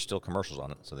 popular. Well, there's still commercials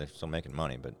on it, so they're still making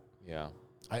money. But Yeah.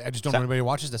 I just don't know anybody who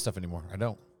watches that stuff anymore. I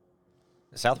don't.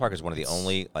 South Park is one of the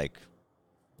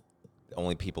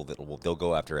only people that they'll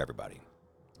go after everybody.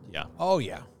 Yeah. Oh,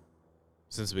 yeah.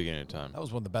 Since the beginning of time. That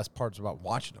was one of the best parts about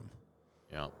watching them.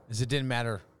 Yeah. Is it didn't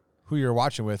matter who you were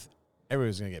watching with, everybody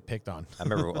was going to get picked on. I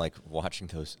remember like watching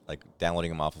those, like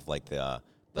downloading them off of like the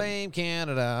Blame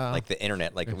Canada. like the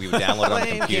internet. Like we would download it on the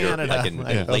Blame computer Canada. like in Yeah.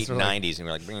 late Those were like- 90s, and we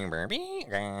were like, bing, bing,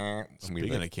 bing, and we Speaking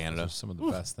were of Canada. Those are some of the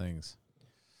best things.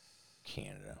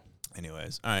 Canada.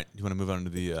 Anyways, all right. You want to move on to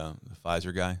the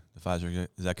Pfizer guy, the Pfizer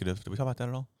executive? Did we talk about that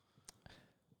at all?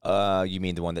 You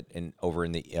mean the one that over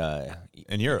in the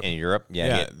In Europe. In Europe,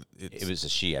 Yeah, it was a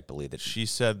she, I believe. That She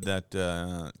said that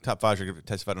top Pfizer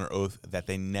testified under oath that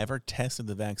they never tested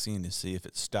the vaccine to see if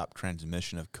it stopped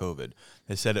transmission of COVID.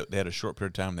 They said they had a short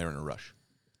period of time. They were in a rush.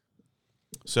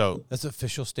 So That's an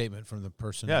official statement from the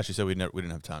person. yeah, she said we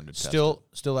didn't have time to test Still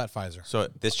it. at Pfizer. So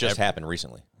this just happened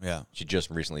recently. yeah, She just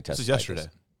recently this tested. is yesterday.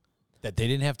 That they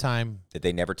didn't have time. That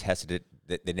they never tested it.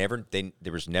 That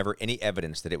there was never any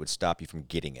evidence that it would stop you from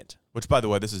getting it. Which, by the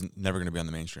way, this is never going to be on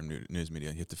the mainstream news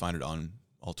media. You have to find it on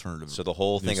alternative. So the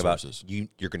whole news thing about sources.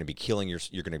 you're going to be killing your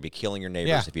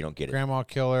neighbors if you don't get it. Grandma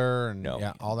killer and No.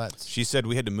 yeah, all that. She said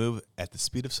we had to move at the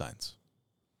speed of science.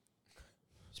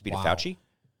 Speed Wow. of Fauci.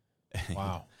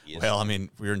 Wow. Well, I mean,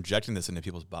 we're injecting this into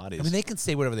people's bodies. I mean, they can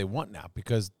say whatever they want now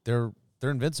because they're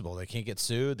invincible. They can't get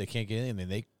sued. They can't get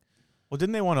anything. well,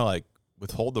 didn't they want to like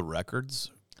withhold the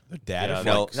records, the data? Yeah, for,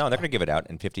 No, like, they're going to give it out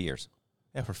in 50 years.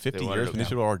 yeah, for 50 wanted years to- when these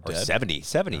people are Or dead. 70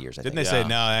 years, I Didn't think. they say Yeah.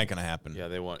 no? That ain't gonna happen.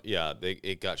 Yeah,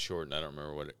 it got shortened. I don't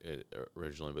remember what it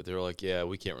originally, but they were like, yeah,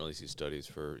 we can't really see studies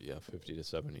for 50 to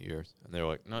 70 years, and they were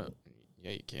like, no,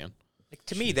 yeah, you can. Like,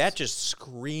 to me, that just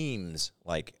screams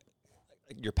like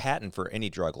your patent for any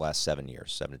drug lasts 7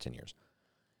 to 10 years.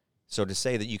 So to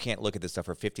say that you can't look at this stuff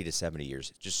for 50 to 70 years,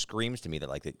 it just screams to me that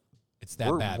like It's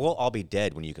that bad. we'll all be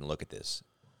dead when you can look at this.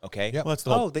 Okay. Yep. Well, that's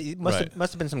the whole- it right.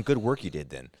 must have been some good work you did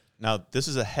then. Now, this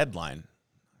is a headline,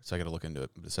 so I got to look into it.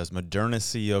 It says Moderna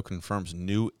CEO confirms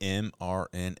new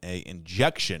mRNA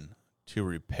injection to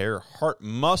repair heart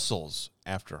muscles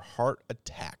after heart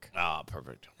attack. Ah,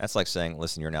 perfect. That's like saying,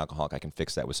 listen, you're an alcoholic. I can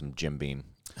fix that with some Jim Beam.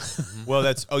 Well,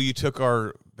 that's you took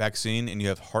our vaccine and you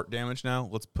have heart damage now.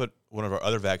 Let's put one of our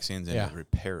other vaccines in and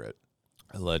repair it.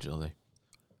 Allegedly.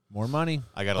 More money.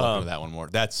 I got to look into that one more.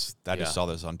 I yeah. just saw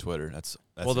this on Twitter. That's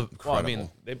Well, incredible. I mean,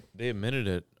 they admitted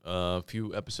it a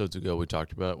few episodes ago. We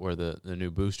talked about where the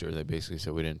new booster. They basically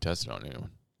said we didn't test it on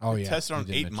anyone. Oh yeah. tested on You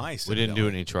did 8 mention- mice. We didn't do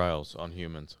any trials on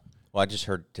humans. Well, I just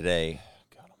heard today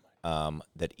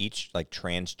that each like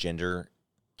transgender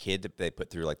kid that they put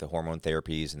through like the hormone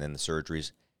therapies and then the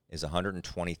surgeries is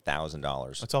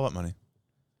 $120,000 That's all that money.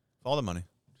 Follow the money.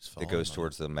 Just follow that goes the money.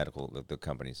 towards the medical the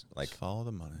companies. Like Just follow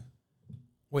the money.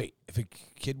 Wait, if a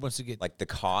kid wants to get the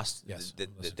cost Yes,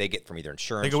 that they get from either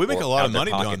insurance. They go, we make or a lot out of their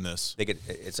money pocket. doing this. They get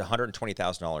it's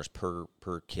 $120,000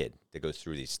 per kid that goes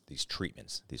through these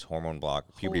treatments, these hormone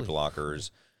puberty Holy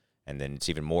blockers, and then it's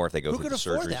even more if they go who through can the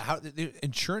afford surgeries. that? How the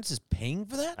insurance is paying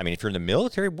for that? I mean, if you're in the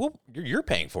military, well, you're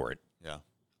paying for it. Yeah.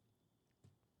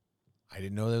 I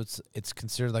didn't know that it's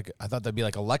considered like I thought that'd be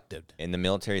like elective. In the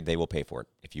military, they will pay for it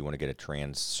if you want to get a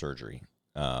trans surgery.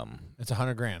 It's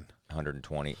 $100,000.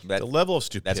 120. The level of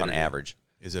stupidity. That's on average.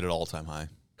 Is it at all-time high?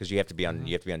 Because you have to be on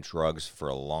drugs for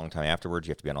a long time afterwards.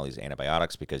 You have to be on all these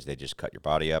antibiotics because they just cut your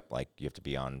body up. Like you have to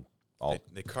be on all.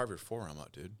 They carve your forearm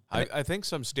up, dude. I think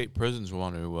some state prisons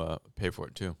want to pay for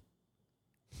it too.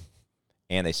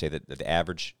 And they say that the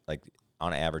average, like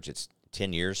on average, it's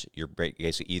 10 years. You're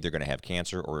basically either going to have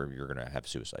cancer or you're going to have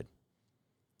suicide.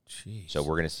 Jeez. So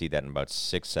we're going to see that in about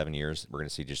 6-7 years. We're going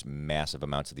to see just massive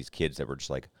amounts of these kids that were just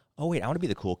like, oh wait, I want to be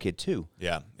the cool kid too.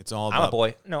 Yeah, it's all I'm about a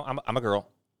boy. No, I'm a girl.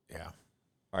 Yeah.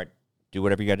 All right, do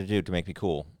whatever you got to do to make me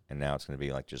cool. And now it's going to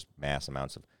be like just mass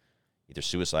amounts of either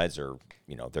suicides or,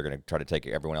 they're going to try to take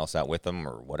everyone else out with them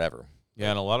or whatever.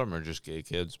 Yeah, and a lot of them are just gay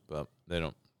kids, but they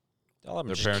don't. All of them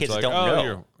Their just parents kids are that like, don't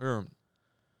oh, know. you're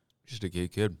just a gay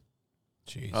kid.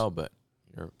 Jeez. Oh, but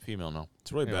you're female now.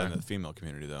 It's really bad Anyway. in the female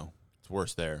community, though. It's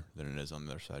worse there than it is on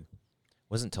the other side.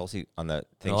 Wasn't Tulsi on the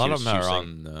thing? And a lot she of was, them she was are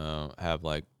saying- on have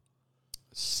like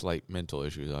slight mental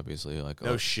issues, obviously, like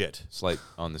No shit. slight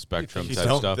on the spectrum You type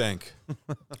don't stuff. think.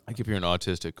 Like if you're an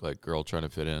autistic like girl trying to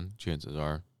fit in, chances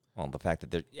are. Well, the fact that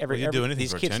they're you do anything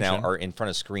these for kids attention. now are in front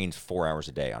of screens 4 hours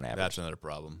a day on average. That's another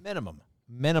problem. Minimum.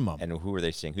 And who are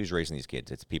they seeing? Who's raising these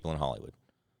kids? It's people in Hollywood.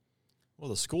 Well,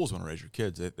 the schools want to raise your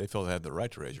kids. They feel they have the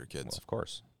right to raise your Well, kids. of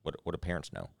course. What do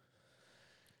parents know?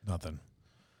 Nothing.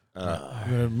 You want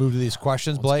to move to these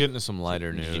questions, Let's Blake? get into some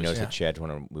lighter news. Did you notice that Chad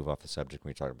want to move off the subject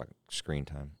when we talk about screen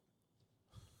time?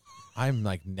 I'm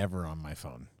like never on my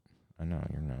phone. I know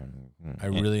you're not. I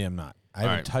really am not. I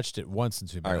haven't right. touched it once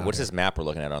since we've been All right, out what's here. this map we're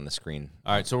looking at on the screen?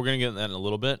 All right, so we're gonna get into that in a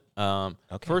little bit. Okay.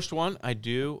 First one, I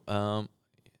do.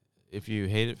 If you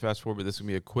hate it, fast forward. But this is gonna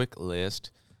be a quick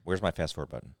list. Where's my fast forward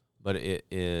button? But it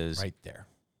is Right there.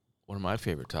 one of my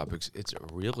favorite topics. It's a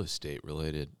real estate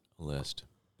related list.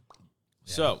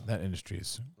 Yeah, So that industry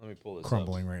is let me pull this up.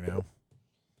 crumbling right now.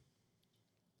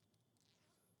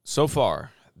 So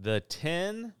far, the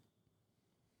 10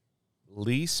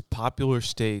 least popular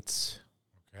states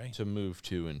Okay. to move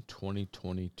to in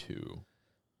 2022.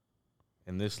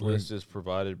 And this We're- list is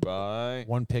provided by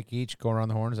One pick each, go around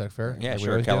the horn. Is that fair? Yeah, Like we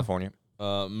sure. always do? California.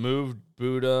 Moved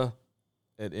Buddha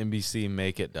at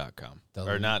NBCMakeIt.com. The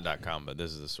Or not .com, but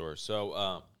this is the source.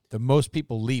 So The most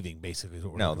people leaving, basically. Is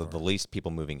what we're No, looking the for. least people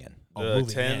moving in. Oh, the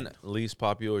moving 10 in. least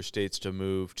popular states to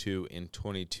move to in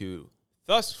 22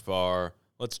 thus far.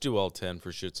 Let's do all 10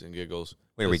 for shits and giggles.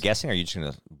 Wait, are we This- guessing or are you just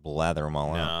going to blather them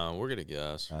all out? Nah, we're going to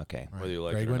guess. Okay. All whether you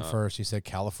like Greg it or went not. first. He said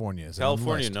California. Is that on the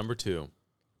California, list? number 2.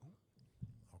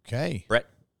 Okay. Brett?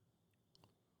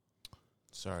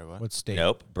 Sorry, what? What state?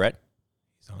 Nope. Brett?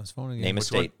 He's on his phone again. Name a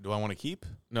Which one state. do I want to keep?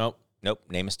 Nope. Nope.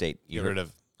 Name a state. Get rid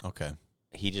of. Okay.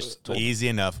 He just told Easy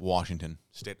enough. Washington.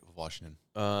 State of Washington.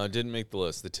 Didn't make the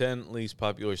list. The 10 least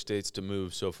popular states to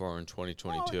move so far in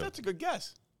 2022. Oh, that's a good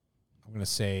guess. I'm going to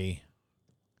say,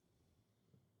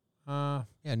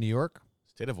 New York.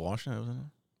 State of Washington, wasn't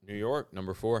it? New York,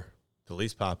 number 4. The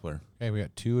least popular. Okay, we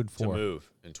got 2 and To 4.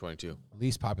 move in 22.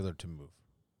 Least popular to move.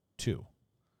 2.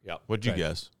 Yep. What'd you Okay.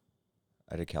 guess?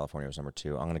 I did California was number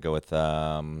 2. I'm going to go with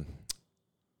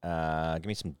give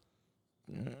me some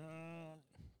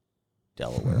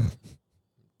Delaware.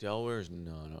 Delaware's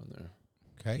not on there.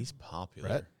 Okay. Least popular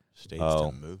Brett? states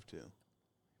Oh. to move to.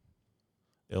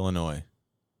 Illinois.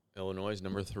 Illinois is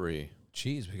number 3.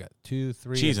 Cheese. We got 2,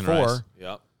 3, Cheese and and 4. rice.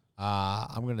 Yep.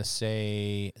 I'm going to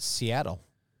say Seattle.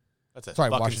 That's a Sorry,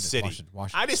 fucking Washington, city.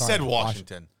 Washington. I just Sorry, said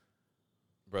Washington.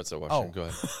 Brett said Washington. Oh. Go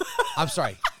ahead. I'm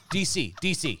sorry. DC.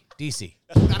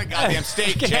 Not a goddamn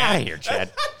state, Get out Chad. of here,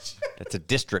 Chad. That's a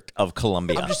district of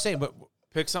Columbia. I'm just saying, but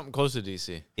Pick something close to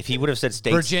D.C. If he would have said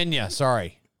states, Virginia.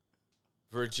 Sorry.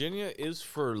 Virginia is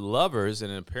for lovers,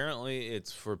 and apparently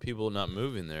it's for people not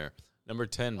moving there. Number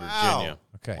 10, Wow. Virginia.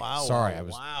 Okay. Wow. Sorry. I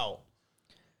was. Wow.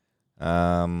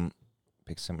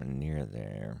 pick somewhere near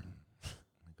there.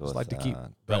 Go Just with, like to keep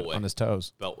Brett Beltway. on his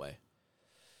toes. Beltway.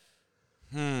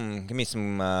 give me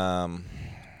some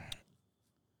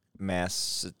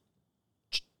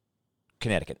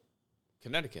Connecticut.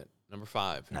 Connecticut, number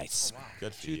 5. Nice.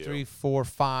 Good for 2, you. 3, 4,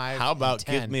 5. How about and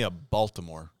 10. give me a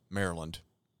Baltimore, Maryland?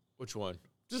 Which one?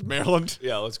 Just Maryland.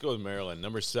 Yeah, let's go with Maryland.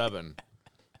 Number 7,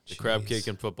 the crab Jeez. cake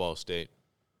and football state.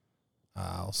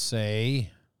 I'll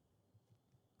say.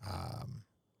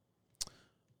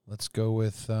 Let's go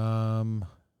with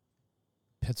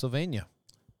Pennsylvania.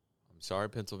 I'm sorry,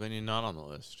 Pennsylvania not on the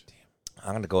list.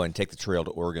 I'm going to go ahead and take the trail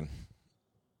to Oregon.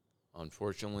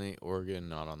 Unfortunately, Oregon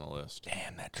not on the list.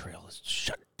 Damn, that trail is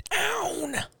shut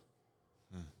down. Let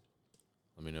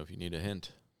me know if you need a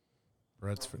hint.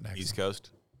 Brett's for next. East Coast.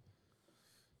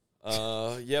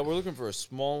 Yeah, we're looking for a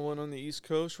small one on the East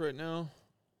Coast right now.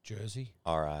 Jersey.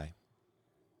 R.I.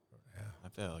 I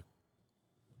feel like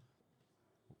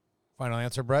Final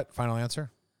answer, Brett. Final answer.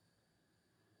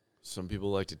 Some people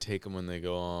like to take them when they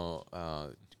go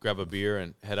grab a beer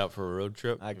and head out for a road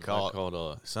trip. I'd call it- called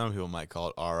a some people might call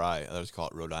it R.I. Others call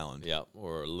it Rhode Island. yeah,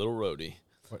 or a little roadie.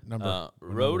 What number? What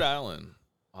Rhode number? Island,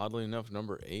 oddly enough,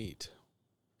 number 8,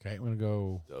 Okay, I'm gonna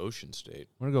go. the Ocean State.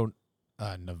 I'm gonna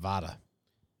go Nevada.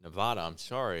 Nevada, I'm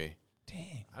sorry,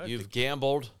 Dang. you've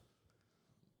gambled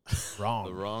Wrong.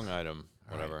 the wrong item.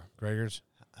 All right, Whatever. Gregors.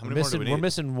 How many more do we We're need?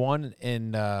 missing one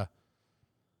in 1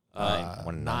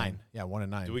 and 9. Yeah, 1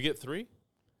 and 9. Do we get 3?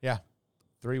 Yeah,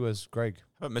 3 was Greg.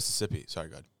 How about Mississippi? Sorry,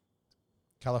 God.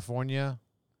 California.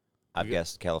 I've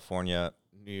guessed California,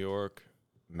 New York,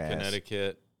 Mass.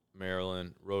 Connecticut,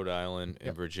 Maryland, Rhode Island,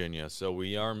 and Virginia. So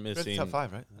we are That's missing. top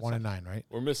 5, right? 1 and 9, right?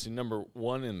 We're missing number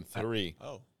 1 and 3.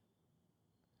 Oh.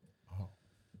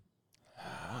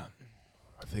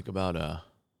 I think about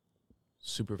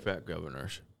super fat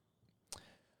governors.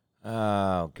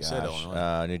 Oh, You said gosh.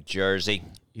 Illinois. New Jersey.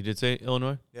 You did say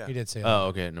Illinois? Yeah. He did say that. Oh,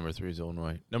 okay. Number 3 is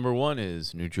Illinois. Number 1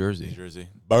 is New Jersey. New Jersey.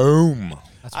 Boom.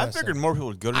 That's what I figured more people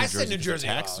would go to New Jersey. 'cause the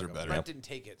taxes are better. Brett didn't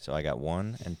take it. So I got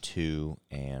 1 and 2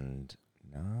 and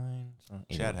 9. So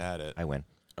Chad had it. I win.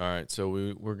 All right, so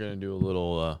we're gonna do a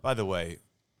little. By the way,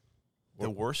 the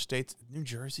worst states, New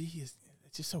Jersey, it's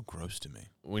just so gross to me.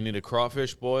 We need a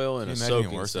crawfish boil and Can a you imagine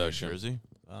soaking worse than New session. Jersey?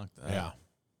 Fuck that. Yeah.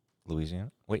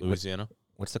 Louisiana. Wait, Louisiana.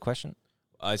 what's the question?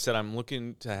 I said I'm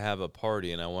looking to have a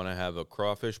party and I want to have a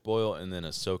crawfish boil and then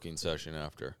a soaking session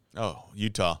after. Oh,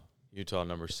 Utah. Utah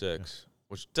number 6,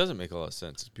 which doesn't make a lot of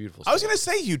sense. It's beautiful. I was stuff. going to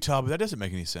say Utah, but that doesn't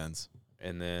make any sense.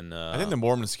 And then I think the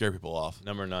Mormons scare people off.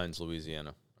 number 9 is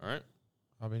Louisiana. All right.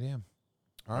 I'll be damned.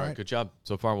 All right. Good job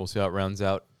so far. We'll see how it rounds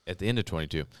out at the end of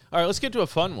 22. All right, let's get to a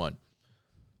fun one.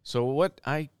 So what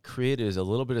I created is a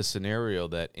little bit of scenario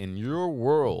that in your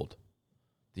world,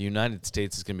 the United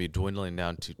States is going to be dwindling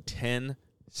down to 10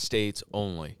 states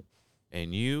only.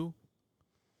 And you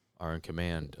are in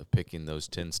command of picking those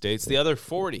 10 states. The other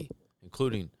 40,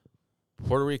 including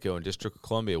Puerto Rico and District of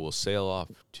Columbia, will sail off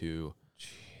to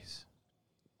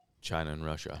China and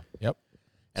Russia. Yep.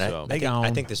 And So-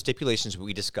 I think the stipulations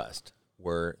we discussed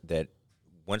were that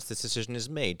once this decision is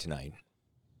made tonight,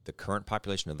 the current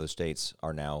population of those states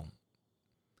are now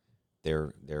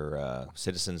they're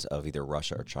citizens of either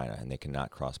Russia or China, and they cannot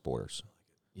cross borders. So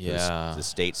Yeah. the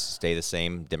states stay the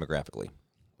same demographically.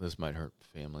 This might hurt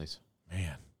families.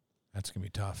 Man, that's going to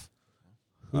be tough.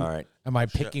 All right. Am I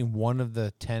picking one of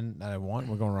the 10 that I want?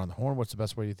 We're going around the horn. What's the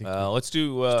best way you think? Let's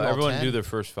do all everyone 10? do their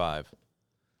first 5.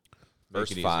 Make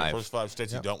First it easy. 5. First 5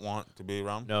 states Yep. you don't want to be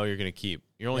around? No, you're going to keep.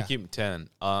 You're only Yeah. keeping 10.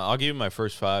 I'll give you my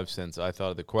first 5 since I thought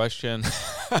of the question.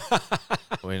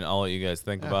 I mean, I'll let you guys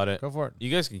think about it. Go for it. You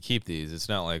guys can keep these. It's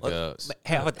not like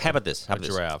Hey, how about this? How about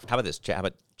this? draft. How about this?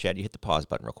 Chad, you hit the pause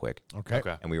button real quick, Okay.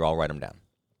 Okay. and we all write them down.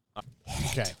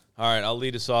 Okay. All right, I'll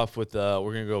lead us off with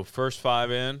we're gonna go first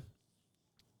 5 in,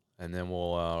 and then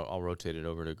we'll I'll rotate it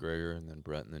over to Gregor and then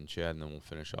Brett and then Chad, and then we'll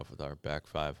finish off with our back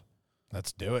 5.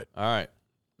 Let's do it. All right,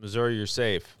 Missouri, you're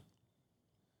safe.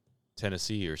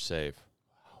 Tennessee, you're safe.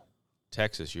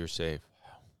 Texas, you're safe.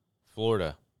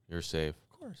 Florida, you're safe.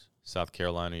 Of course. South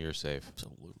Carolina, you're safe.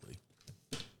 Absolutely.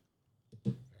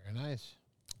 Very nice.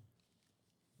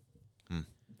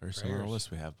 Very similar Prayers.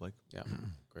 list we have, Blake. Yeah,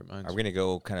 great minds. Are we gonna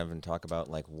go kind of and talk about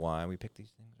like why we picked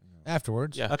these things?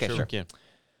 Afterwards. Yeah, Okay, sure. sure. We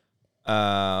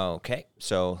can. Okay,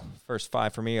 so first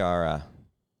 5 for me are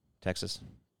Texas.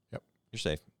 Yep. You're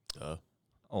safe. Uh,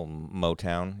 Oh,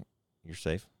 Motown. You're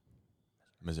safe.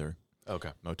 Missouri. Okay.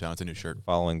 Motown. It's a new shirt.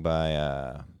 Following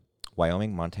by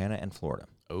Wyoming, Montana, and Florida.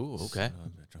 Oh, okay.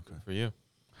 Okay. For you.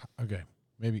 Okay.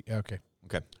 Maybe. Okay.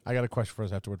 Okay. I got a question for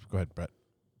us afterwards. Go ahead, Brett.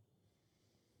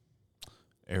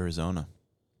 Arizona.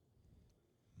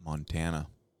 Montana.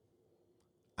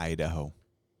 Idaho.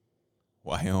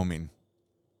 Wyoming.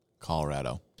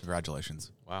 Colorado.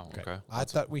 Congratulations. Wow. Okay. I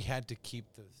thought we had to keep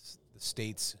the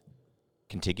states.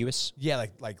 Contiguous. Yeah,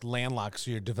 like landlocked.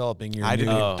 So you're developing your. I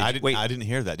didn't. Oh. wait. I didn't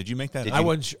hear that. Did you make that? Did up? I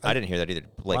wasn't. I didn't hear that either.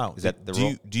 Blake, Wow. is that the do rule?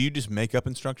 you, do you just make up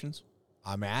instructions?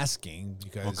 I'm asking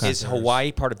because Okay. Is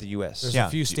Hawaii part of the U.S.? There's Yeah. a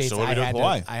few So states what do we I do with had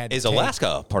Hawaii? to. I had to Is take.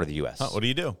 Alaska part of the U.S.? Huh, what do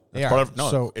you do? They It's are. part of,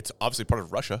 no, So- it's obviously part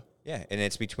of Russia. Yeah, and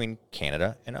it's between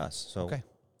Canada and us. So Okay,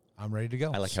 I'm ready to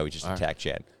go. I like how we just attacked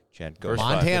Chad. Chad, go. First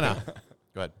Montana,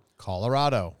 Go ahead.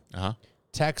 Colorado, Uh-huh.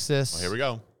 Texas, Well, here we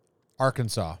go.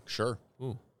 Arkansas. Sure.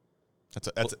 Ooh.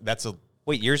 That's a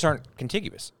Wait, yours aren't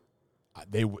contiguous.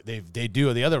 They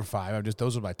do the other 5. I'm just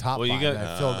those are my top Well, you 5.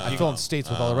 got- I fill in states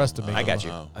with all the rest of me. I got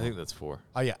you. I think that's 4.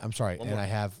 Oh yeah, I'm sorry, and I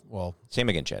have Same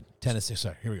again, Chad. Tennessee.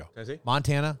 Sorry, here we go. Tennessee?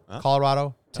 Montana,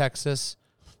 Colorado, Texas,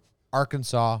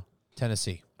 Arkansas,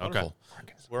 Tennessee, Okay.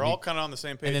 We're all kind of on the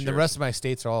same page. and then the here. rest of my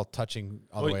states are all touching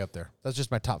all the Wait. way up there. That's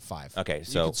just my top 5. Okay, You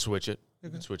so can switch it. You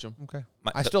can switch them. Okay,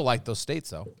 My- I still like those states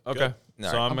though. Okay. All So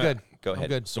right. I'm, I'm at- good. go I'm ahead.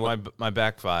 good. So my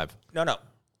back 5. No.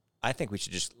 I think we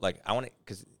should just I want to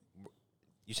because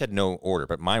you said no order,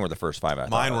 but mine were the first 5.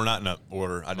 Mine were not in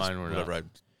order. I just Mine were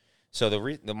So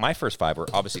whatever. my first 5 were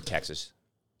obviously Texas,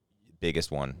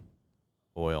 biggest one.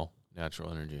 Oil,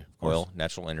 natural energy. Oil,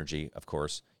 natural energy, of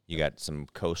course. You got some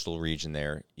coastal region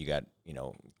there. You got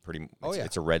pretty.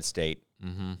 It's a red state.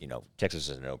 Mm-hmm. Texas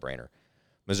is a no-brainer.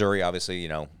 Missouri, obviously,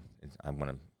 I'm going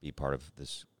to be part of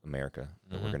this America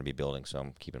that we're going to be building, so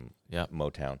I'm keeping Yep.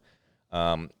 Motown.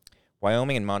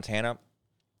 Wyoming and Montana,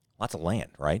 lots of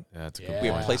land, right? Yeah, that's a Yeah. good We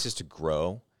point. have places to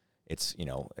grow. It's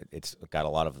it's got a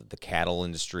lot of the cattle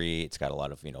industry. It's got a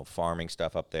lot of farming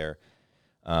stuff up there,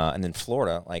 and then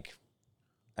Florida,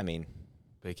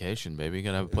 Vacation, baby. You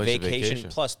got to have a place to vacation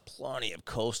vacation. plus plenty of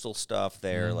coastal stuff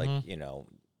there. Mhm.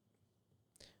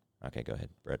 Okay, go ahead,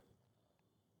 Brett.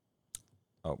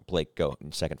 Oh, Blake, go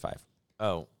second 5.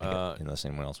 Oh, Unless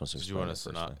anyone else wants to. did you want a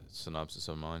explain it first, synopsis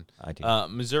of mine? I do.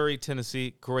 Missouri,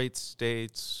 Tennessee, great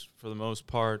states for the most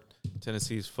part.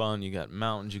 Tennessee's fun. You got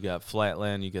mountains, you got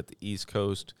flatland, you got the East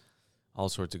Coast, all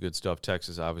sorts of good stuff.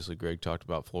 Texas, obviously, Greg talked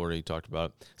about. Florida, he talked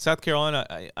about. South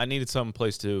Carolina, I needed some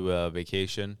place to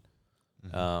vacation,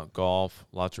 golf,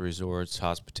 lots of resorts,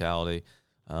 hospitality.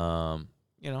 You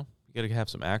got to have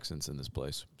some accents in this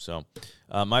place. So,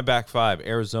 my back 5: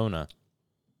 Arizona,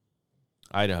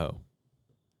 Idaho,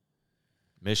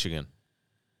 Michigan,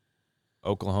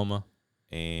 Oklahoma,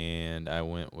 and I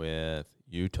went with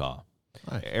Utah.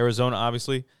 Nice. Arizona,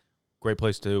 obviously, great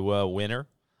place to winter.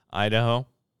 Idaho,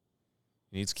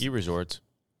 you need ski resorts,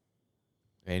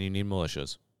 and you need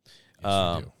militias.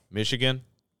 Yes, you do. Michigan,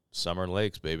 summer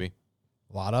lakes, baby.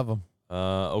 A lot of them.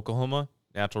 Oklahoma,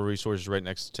 natural resources right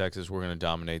next to Texas. We're going to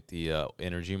dominate the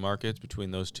energy markets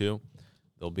between those two.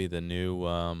 They'll be the new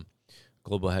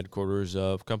global headquarters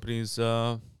of companies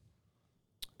that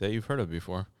you've heard of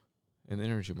before in the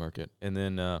energy market. And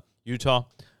then Utah,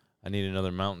 I need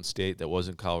another mountain state that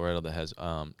wasn't Colorado that has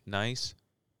nice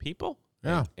people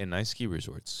and nice ski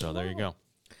resorts. So there you go.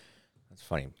 That's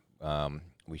funny.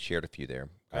 We shared a few there.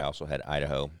 I also had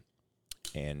Idaho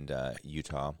and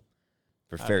Utah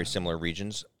for very similar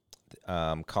regions.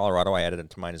 Colorado, I added it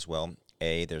to mine as well.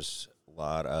 There's a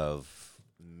lot of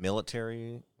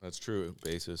military. That's true.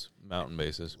 Bases, mountain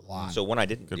bases. So when I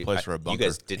didn't, Good place for a You bunker.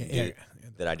 guys didn't do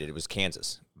that. I did. It was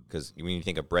Kansas, because when you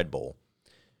think of bread bowl,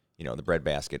 the bread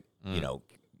basket. If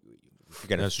you're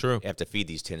gonna That's true. have to feed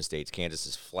these 10 states. Kansas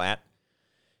is flat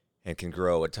and can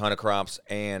grow a ton of crops,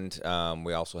 and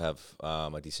we also have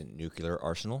a decent nuclear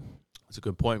arsenal. It's a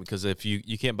good point because if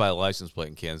you can't buy a license plate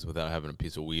in Kansas without having a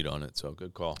piece of weed on it, so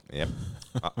good call. Yep.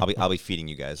 I'll be feeding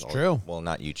you guys. true. Well,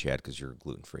 not you, Chad, because you're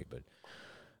gluten free, but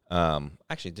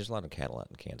actually, there's a lot of cattle out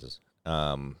in Kansas.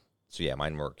 So yeah,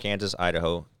 mine were Kansas,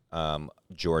 Idaho,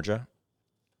 Georgia.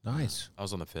 Nice. I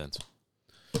was on the fence.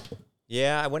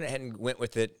 Yeah, I went ahead and went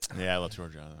with it. Yeah, I love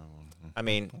Georgia. I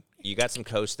mean, you got some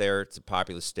coast there. It's a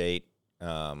populous state.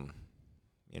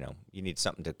 You know, you need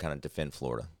something to kind of defend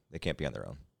Florida. They can't be on their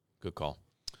own. Good call.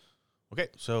 Okay,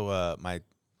 so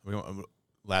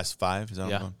last 5 is that what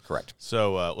Yeah. I'm going? Correct.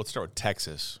 So let's start with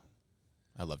Texas.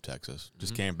 I love Texas.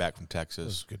 Just came back from It was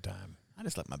Texas. a good time. I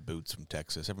just like my boots from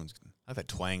Texas. I have that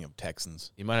twang of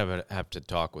Texans. You might have to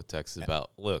talk with Texas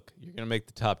about, look, you're going to make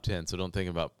the top 10, so don't think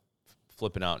about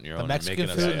flipping out on your The own Mexican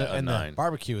and making food us a and the 9.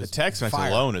 barbecue The is Tex-Mex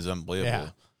fire. alone is unbelievable. Yeah.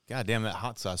 God damn, that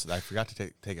hot sauce, I forgot to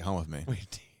take it home with me.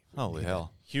 Holy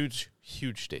hell. Huge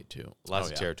state, too. Lots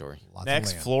of yeah. territory. Lots of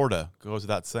Next, land. Florida. Goes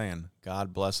without saying.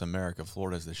 God bless America.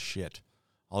 Florida's the shit.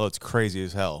 Although it's crazy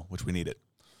as hell, which we need it.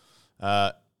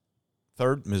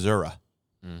 Third, Missouri.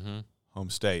 Mm-hmm. Home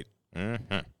state.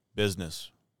 Mm-hmm.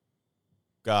 Business.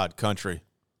 God, country.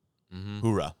 Mm-hmm.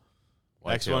 Hoorah.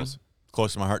 Next one,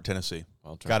 close to my heart, Tennessee.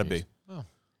 Gotta be. Oh,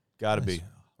 Gotta nice. be.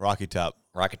 Rocky Top.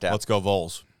 Rocket Top. Let's go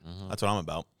Vols. Mm-hmm. That's what I'm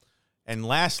about. And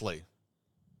lastly,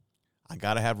 I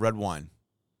gotta have red wine.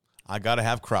 I gotta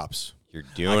have crops. You're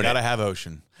I doing gotta it. have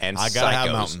ocean. And I gotta have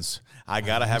psychos. mountains. I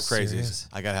gotta have crazies. serious?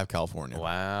 I gotta have California.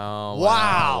 Wow.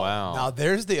 Wow. Now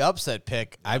there's the upset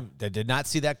pick. I did not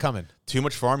see that coming. Too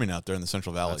much farming out there in the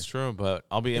Central Valley. That's true, but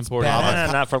I'll be importing.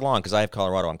 bad. Not for long, because I have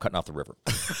Colorado. I'm cutting off the river.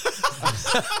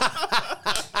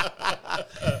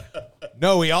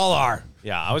 No, we all are.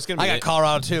 Yeah, I was going to I be. got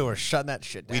Colorado too. We're shutting that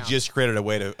shit down. We just created a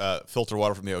way to filter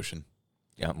water from the ocean.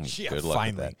 Yeah, Yeah, good luck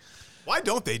finally. with that. Why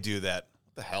don't they do that?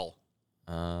 What the hell?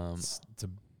 It's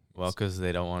Well, because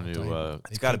they don't want to.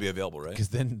 It's got to be available, right? because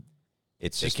then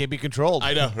It's it just can't be controlled.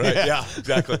 I know, right? Yeah,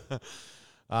 exactly.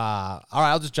 All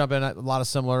right, I'll just jump in. A lot of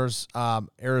similars.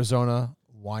 Arizona,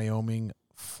 Wyoming,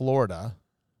 Florida,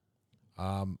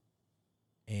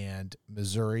 and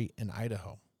Missouri and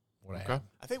Idaho. What I have.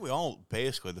 I think we all,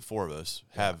 basically, the four of us,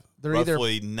 have They're either-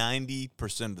 roughly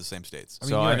 90% of the same states. I mean,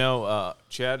 So you're I right. know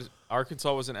Chad,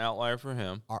 Arkansas was an outlier for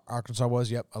him. Arkansas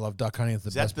was. Yep, I love duck hunting. It's the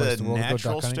Is that best place the in the world to go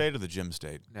natural duck hunting. state or the gym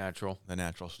state? Natural. The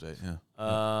natural state,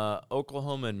 yeah.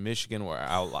 Oklahoma and Michigan were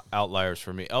outliers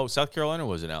for me. Oh, South Carolina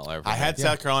was an outlier for I me. had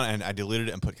South Carolina, and I deleted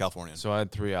it and put California in. So I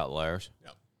had 3 outliers. I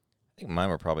think mine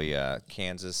were probably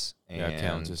Kansas and Yeah,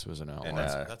 Kansas was an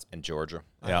outlier. and Georgia.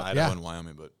 Yeah. Idaho Yeah. and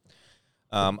Wyoming, but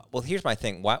Well, here's my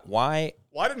thing. Why?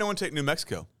 why did no one take New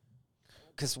Mexico?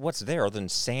 Because what's there other than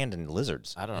sand and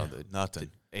lizards? I don't know. The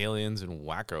Nothing. aliens and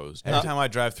wackos. Every time I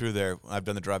drive through there, I've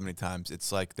done the drive many times.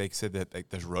 It's like they said that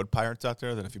there's road pirates out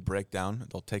there that if you break down,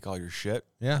 they'll take all your shit.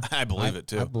 Yeah, I believe it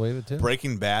too. I believe it too.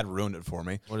 Breaking Bad ruined it for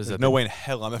me. What is There's that? no way in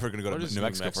hell I'm ever going to go What to is New New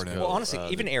Mexico for an Mexico? interview. Well, honestly, the-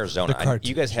 even Arizona, the cartoon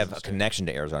you guys have a state. connection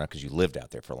to Arizona because you lived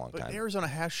out there for a long But time. Arizona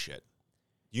has shit.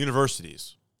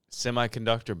 Universities,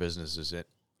 Semiconductor businesses,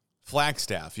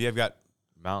 Flagstaff. You have got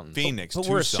mountains. Phoenix, But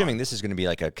Tucson. we're assuming this is going to be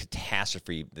like a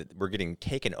catastrophe that we're getting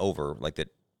taken over, like that.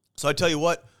 So I tell you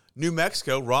what, New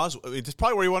Mexico, Roswell, it's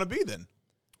probably where you want to be then.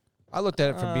 I looked at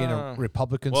it from being a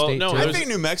Republican well, state. no, too. I There's- think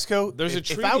New Mexico. there's a if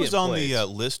treaty I was in on place. the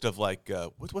list of like,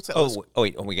 what's that list?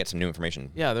 Wait, we get some new information.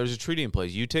 Yeah, there's a treaty in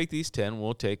place. You take these 10,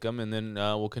 we'll take them, and then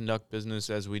we'll conduct business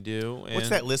as we do. And What's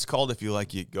that list called if you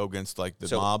like you go against like the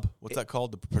So, mob? What's that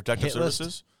called? The Protective Hit list?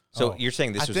 Services? So Oh. you're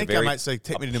saying this I was think a I very might say,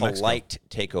 take me to New Mexico. polite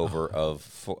takeover of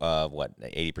what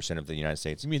 80% of the United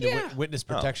States? you mean the witness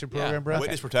protection program, bro?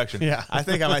 Witness protection. Yeah. I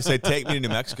think I might say take me to New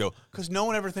Mexico because no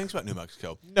one ever thinks about New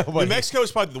Mexico. Nobody. New Mexico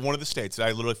is probably one of the states that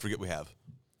I literally forget we have.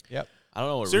 Yep. I don't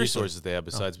know what Seriously. resources they have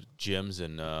besides gyms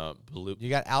and blue. You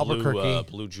got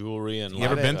Albuquerque. blue jewelry, and You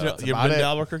ever been That's to you ever about been to it.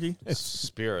 Albuquerque?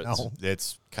 spirits. No.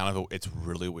 It's kind of it's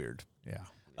really weird. Yeah.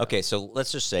 Okay, so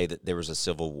let's just say that there was a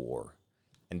civil war,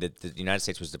 and that the United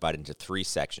States was divided into 3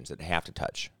 sections that have to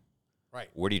touch. Right.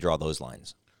 Where do you draw those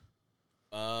lines?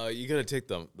 You gotta take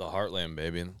the heartland,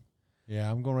 baby. Yeah,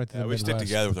 I'm going right to the We stick Midwest.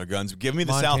 together with our guns. Give me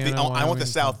the Montana, southeast. I want Wyoming. the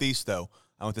southeast though.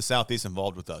 I want the southeast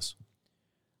involved with us.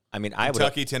 I mean, I would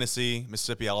Kentucky, Tennessee,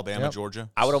 Mississippi, Alabama, Yep. Georgia.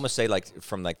 I would almost say like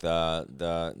from like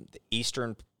the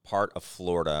eastern part of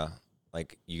Florida,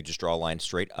 like you just draw a line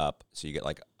straight up. So you get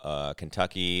like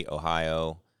Kentucky,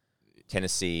 Ohio,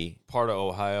 Tennessee. Part of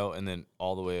Ohio, and then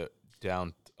all the way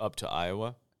down up to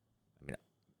Iowa.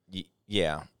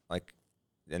 Yeah, like,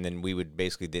 and then we would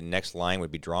basically the next line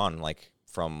would be drawn like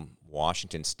from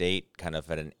Washington State, kind of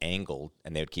at an angle,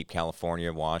 and they would keep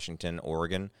California, Washington,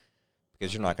 Oregon,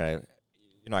 because you're not going to.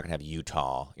 You're not going to have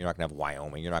Utah. You're not going to have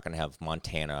Wyoming. You're not going to have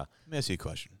Montana. Let me ask you a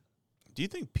question. Do you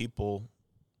think people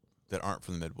that aren't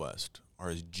from the Midwest are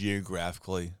as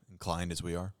geographically inclined as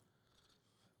we are?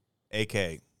 take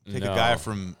a guy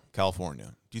from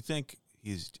California. Do you think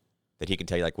he's that he can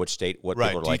tell you like which state, what right?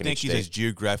 people are Do like you in think each he's state? as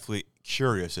geographically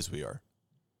curious as we are,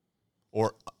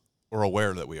 or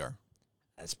aware that we are?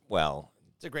 Well,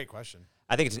 It's a great question.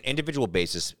 I think it's an individual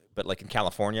basis, but like in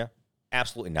California,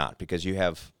 absolutely not, because you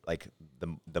have like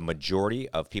the majority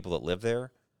of people that live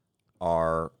there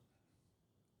are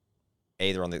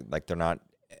they're on the they're not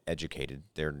educated.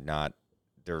 They're not.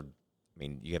 I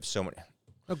mean, you have so many.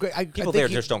 Okay, People there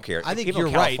just don't care. I think people you're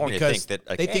in right California because think that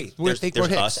like, they hey, think there's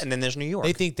we're us hicks. and then there's New York.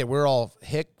 They think that we're all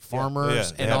hick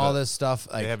farmers they and have all this stuff.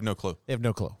 Like, They have no clue. they have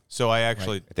no clue. So I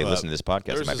actually, if they listen to this podcast,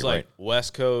 There's it might just be like right.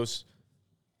 West Coast,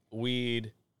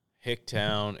 Weed,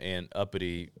 Hicktown, and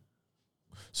uppity.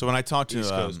 So when I talked East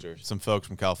to Coasters. some folks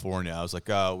from California, I was like,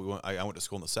 "Oh, I went to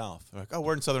school in the South." They're like, "Oh,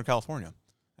 we're in Southern California,"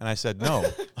 and I said, "No."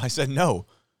 I said, "No,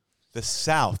 the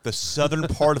South, the southern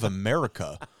part of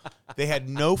America." They had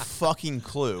no fucking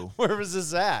clue. Where was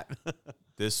this at?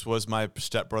 This was my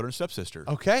stepbrother and stepsister.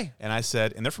 Okay. And I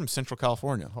said, and they're from Central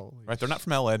California, right? They're not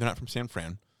from LA. They're not from San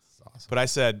Fran. Awesome. But I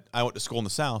said, I went to school in the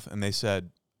South, and they said,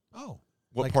 Oh,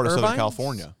 what like part of Southern Irvine?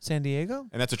 California? San Diego?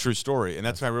 And that's a true story. And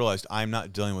that's when I realized I'm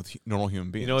not dealing with normal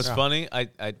human beings. You know what's funny? I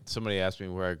somebody asked me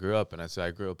where I grew up, and I said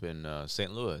I grew up in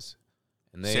St. Louis,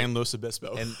 and they San Luis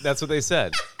Obispo. and that's what they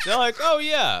said. They're like, "Oh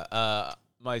yeah,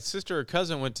 my sister or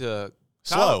cousin went to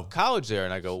Slow. college there,"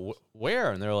 and I go,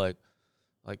 "Where?" And they're like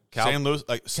San Luis,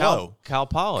 like slow. Cal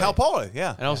Poly. Cal Poly,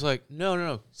 yeah. And I was like,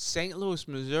 no, St. Louis,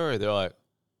 Missouri. They're like,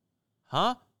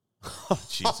 huh?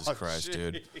 Jesus Christ,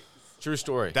 dude. True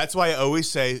story. That's why I always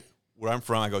say where I'm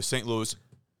from, I go St. Louis,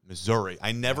 Missouri.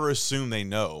 I never assume they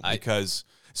know because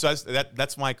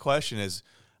that's my question is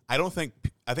I think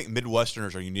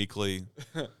Midwesterners are uniquely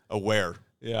aware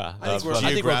yeah, of that's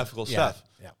funny. geographical stuff.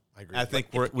 Yeah, I agree. I think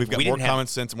we've got we more didn't have- common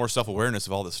sense and more self-awareness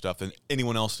of all this stuff than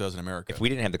anyone else does in America. If we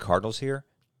didn't have the Cardinals here,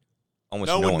 almost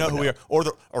no one know would who we are.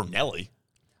 Or Nelly.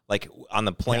 Like on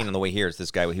the plane on the way here, it's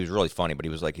this guy. He was really funny, but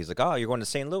he's like, "Oh, you're going to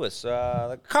St. Louis,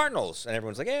 the Cardinals," and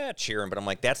everyone's like, "Yeah, cheering." But I'm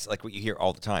like, that's like what you hear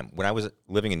all the time. When I was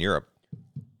living in Europe,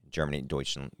 Germany,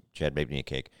 Deutschland, Chad made me a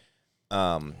cake.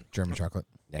 German chocolate.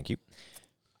 Thank you.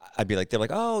 I'd be like, they're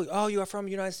like, oh, you are from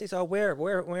the United States. Oh, where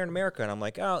in America? And I'm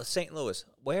like, oh, St. Louis.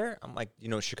 Where? I'm like,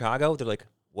 Chicago. They're like,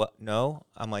 what? No.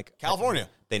 I'm like, California.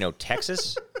 They know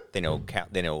Texas. they know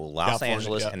Los California,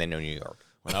 Angeles, yeah. and they know New York.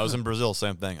 When I was in Brazil,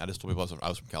 same thing. I just told people I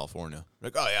was from California.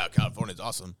 Like, oh yeah, California's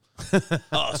awesome.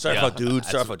 Oh, surfer dude,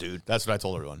 surfer dude. That's what I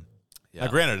told everyone. Yeah.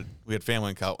 Now, granted, we had family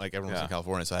in everyone was Yeah. in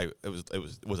California, so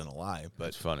it wasn't a lie. But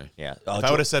That's funny. Yeah. if I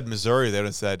would have said Missouri, they would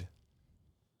have said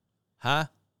Huh?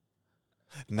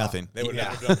 nothing. They would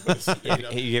have never done this.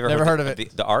 you ever Never heard of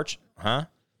it. The Arch? Huh?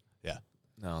 Yeah.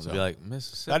 No, they'll So- be like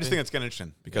Mississippi. I just think it's kind of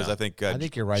interesting because Yeah. I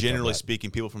think you're right, though, generally Brett.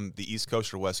 speaking, people from the East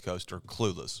Coast or West Coast are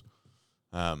clueless.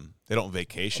 They don't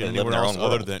vacation They live in anywhere their else own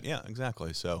other world. than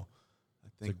exactly. So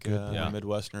I think Yeah.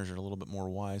 Midwesterners are a little bit more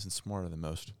wise and smarter than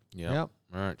most. Yep. Yep.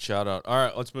 All right, shout out. All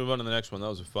right, let's move on to the next one. That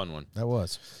was a fun one. That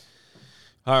was.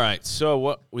 All right, so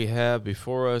what we have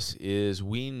before us is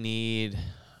we need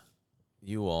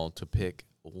you all to pick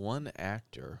one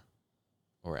actor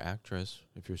or actress,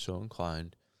 if you're so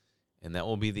inclined, and that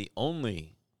will be the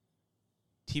only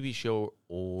TV show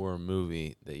or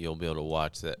movie that you'll be able to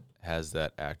watch that has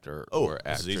that actor or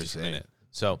this is easy actress for in me. it.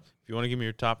 So if you want to give me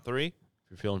your top three, if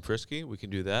you're feeling frisky, we can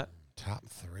do that. Top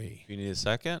three. If you need a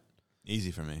second, Easy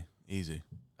for me. Easy.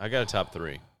 I got a top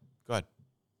three. Go ahead.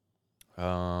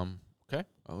 Okay,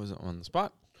 I was on the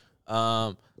spot.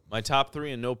 My top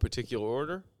three in no particular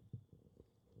order.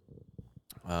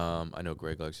 I know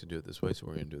Greg likes to do it this way, so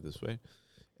we're going to do it this way.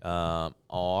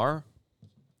 Are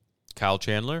Kyle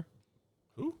Chandler,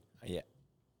 Yeah.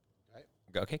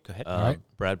 Okay, go ahead. right.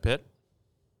 Brad Pitt,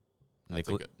 That's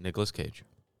a good- Nicolas Cage.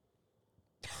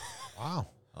 Wow.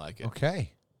 I like it.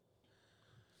 Okay.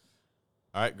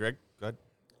 All right, Greg. Go ahead.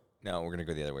 No, we're going to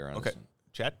go the other way around. Okay.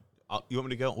 Chad, you want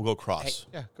me to go? We'll go cross.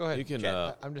 Yeah, go ahead. You can,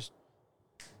 I'm just.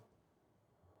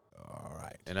 All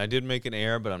right. and I did make an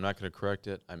error, but I'm not going to correct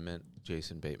it. I meant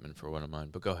Jason Bateman for one of mine,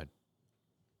 but go ahead.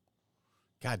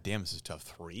 God damn, this is tough.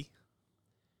 3.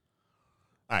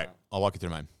 All right, I'll walk you through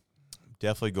mine.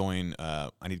 Definitely going. I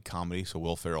need comedy, so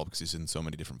Will Ferrell because he's in so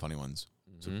many different funny ones.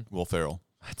 So Will Ferrell.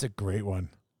 That's a great one.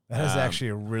 That is actually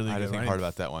a really I good had to think one. hard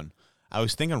about that one. I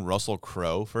was thinking Russell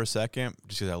Crowe for a second,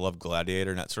 just because I love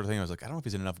Gladiator and that sort of thing. I was like, I don't know if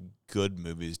he's in enough good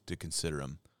movies to consider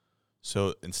him.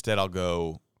 So instead, I'll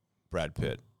go Brad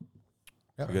Pitt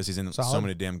Yep. because he's in so Solid.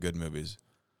 many damn good movies.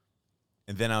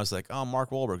 And then I was like, oh,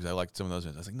 Mark Wahlberg, because I liked some of those.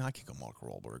 I was like, no, I can't go Mark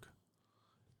Wahlberg.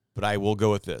 But I will go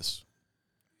with this.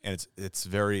 And it's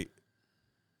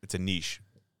a niche.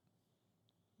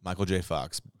 Michael J.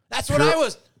 Fox. That's what I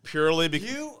was. Purely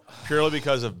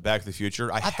because of Back to the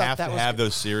Future. I have to have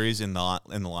those series in the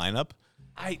lineup.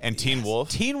 And Teen Wolf.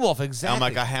 Teen Wolf, exactly. I'm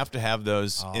like, I have to have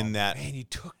those in that. Man, you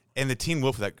took. And the Teen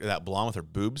Wolf, that blonde with her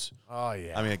boobs. Oh,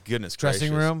 yeah. I mean, goodness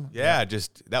Dressing gracious. room? Yeah,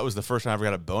 just that was the first time I ever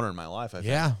got a boner in my life, I think.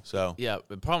 Yeah. So Yeah,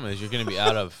 the problem is you're going to be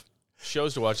out of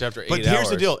shows to watch after 8 hours. But here's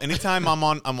the deal. Anytime I'm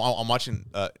watching,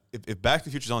 if Back to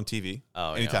the Future's on TV,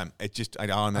 anytime, it just, I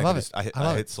love it. I I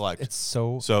love hit it. select. It's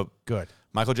so good.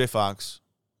 Michael J. Fox,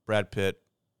 Brad Pitt,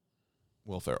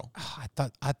 Will Ferrell. Oh,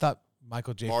 I thought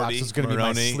Michael J. Marty Fox was going to be my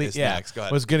Maroney sleep. is Yeah, next. Go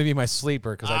ahead. was going to be my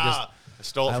sleeper because I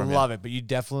stole it I from you. love it. But you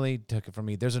definitely took it from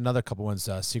me. There's another couple ones.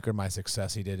 Secret of My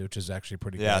Success he did, which is actually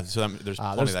pretty Yeah, good. so there's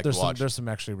plenty that I could watch. There's some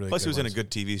actually really. Plus, good he was in a ones. good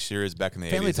TV series back in the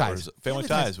Family 80s. Ties. Family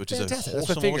Ties, which Fantastic. is a That's what I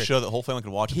wholesome little figured. show that the whole family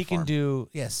can watch. He at the can farm. do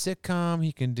sitcom.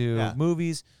 He can do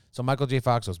movies. So Michael J.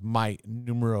 Fox was my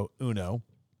numero uno.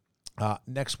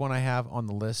 Next one I have on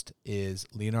the list is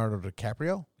Leonardo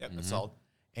DiCaprio. Yep, that's solid.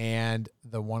 And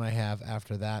the one I have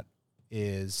after that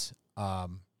is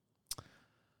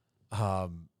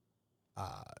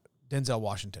Denzel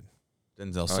Washington.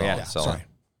 Denzel. Oh, solid. yeah, solid. Sorry.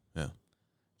 Yeah.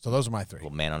 So those are my three.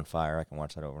 Little Man on Fire. I can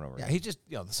watch that over and over. Yeah, again. he's just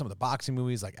some of the boxing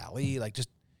movies like Ali, like just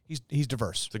he's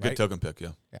diverse. It's a good token pick, yeah.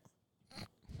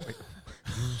 You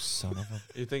son of a.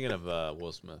 You're thinking of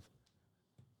Will Smith.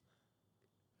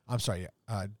 I'm sorry.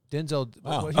 Denzel.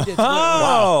 Wow. What he did,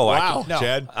 Oh, Wow, No.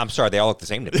 Chad. I'm sorry. They all look the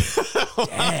same to me.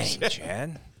 Dang,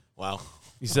 Chad. Wow.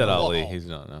 You said Ali. He's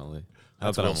not Ali.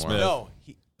 That's Not that Will I'm Smith. worried. No.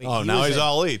 Oh, now he's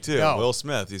Ali, too. No. Will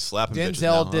Smith. He's slapping bitches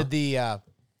now, Denzel huh? did the.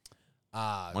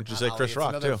 Why don't you say Ali, Chris it's Rock,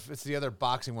 another- too? It's the other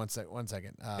boxing one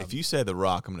second. If you say The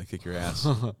Rock, I'm going to kick your ass.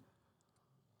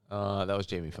 That was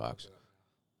Jamie Foxx.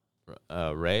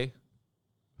 Ray?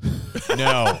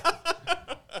 no.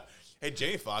 Hey,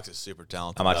 Jamie Foxx is super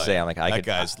talented. I'm about to say, I'm like, that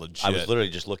guy's legit. I was literally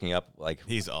just looking up, like,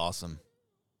 He's awesome.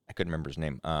 I couldn't remember his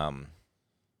name.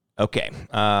 Okay.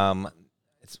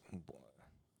 It's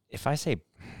if I say,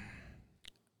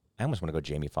 I almost want to go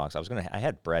Jamie Foxx. I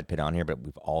had Brad Pitt on here, but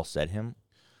we've all said him.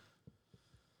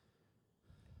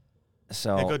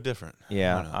 So Yeah, go different.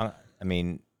 yeah, I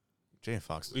mean, Jamie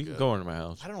Foxx is You can good. go into my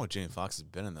house. I don't know what Jamie Foxx has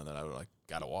been in, though, that I would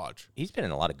gotta watch. he's been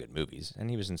in a lot of good movies, and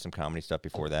he was in some comedy stuff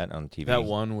before that on TV. That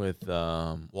one with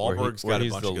Wahlberg's where got a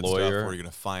he's bunch the of good lawyer. stuff where you're going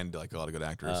to find a lot of good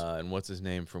actors. And what's his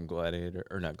name from Gladiator?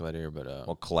 Or not Gladiator, but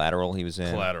Well, Collateral, he was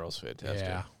in. Collateral's fantastic.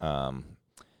 Yeah.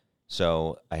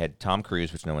 So I had Tom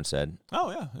Cruise, which no one said.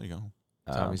 Oh, yeah. There you go.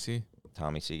 Tommy C.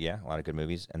 Tommy C. Yeah, a lot of good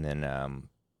movies, and then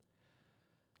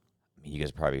you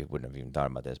guys probably wouldn't have even thought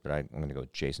about this, but I'm going to go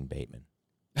with Jason Bateman.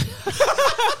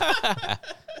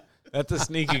 That's a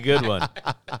sneaky good one.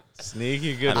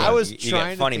 Sneaky good I one. was You get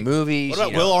trying to funny think- movies. What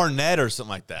about you know. Will Arnett or something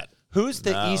like that? Who's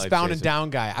the No, like Eastbound and Jason. Down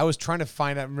guy? I was trying to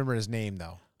find out. Remember his name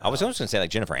though. I was almost going to say like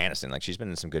Jennifer Aniston. Like she's been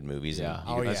in some good movies. Yeah. and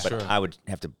Oh, you- yeah. But Sure. I would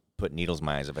have to put needles in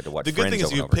my eyes if I had to watch The good Friends thing is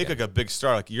over you and over pick again. like a big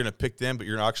star. Like you're going to pick them, but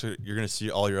you're going to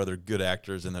see all your other good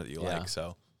actors in there that you Yeah. like.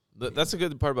 So, That's a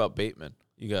good part about Bateman.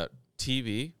 You got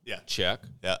TV, Yeah. check.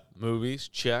 yeah. Movies,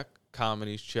 check.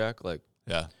 Comedies, check. Like,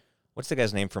 Yeah. What's the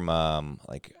guy's name from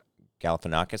like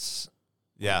Galifianakis?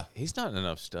 Yeah. he's not in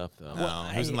enough stuff, though. No,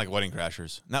 he was in like Wedding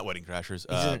Crashers. Not Wedding Crashers.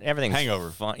 He's in everything. Hangover.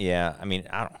 Fun. Yeah. I mean,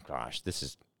 I don't. Gosh, this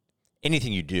is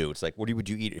anything you do. It's like, what would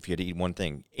you eat if you had to eat one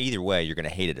thing? Either way, you're going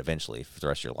to hate it eventually for the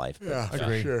rest of your life. But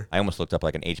Agree. Sure. I almost looked up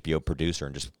like an HBO producer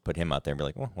and just put him out there and be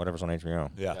like, well, whatever's on HBO.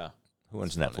 Yeah. Yeah. Who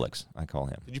owns Netflix? I call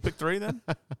him. Did you pick 3 then?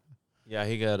 Yeah,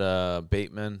 he got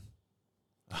Bateman.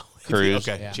 Cruise.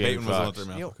 Okay. Yeah. Bateman was on Fox. the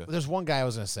third You know, mouth. Okay. there's one guy I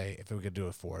was gonna say if we could do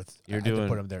a fourth. You're I had to doing-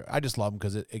 put him there. I just love him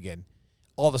because again,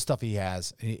 all the stuff he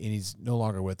has, and he's no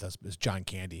longer with us. Is John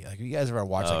Candy? Like you guys ever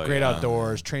watch Oh, like Great yeah.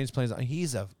 Outdoors, Trains, Planes?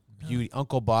 He's a beauty.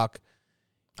 Uncle Buck.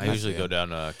 I usually go down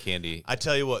Candy. I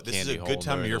tell you what, this is Candy a hole good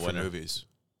time of during year the for winter. movies.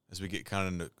 As we get kind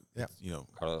of into, Yep.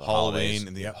 Or the Halloween holidays.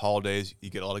 and the holidays, you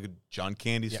get a lot of good John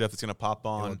Candy stuff that's going to pop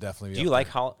It'll on. definitely. Be Do you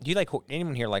up like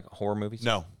anyone here like horror movies?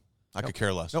 No, I could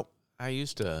care less. Nope. I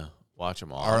used to watch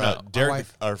them all. Our, No. Derek,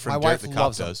 wife- our my friend wife Derek the cop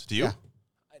loves them. does. Do you? Yeah.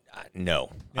 No.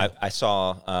 I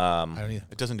saw. there. I don't either.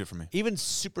 It doesn't do it for me. Even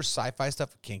super sci-fi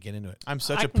stuff, can't get into it. I'm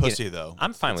such I a can get pussy, it. though.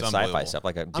 I'm fine It's with sci-fi unbelievable. stuff.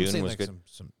 Like I'm Dune saying was like good.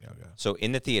 some yeah. So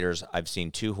in the theaters, I've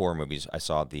seen 2 horror movies. I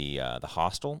saw the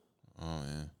Hostel, Oh,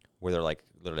 yeah. where they're like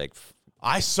literally like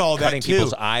I saw that cutting too.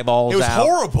 people's eyeballs It was out.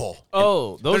 horrible.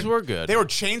 Oh, those They're- were good. They were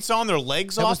chainsawing their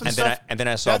legs off and And stuff. then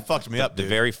I saw that fucked me up, the dude.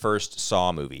 very first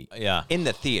Saw movie. Yeah. In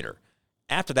the theater.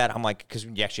 After that, I'm like, because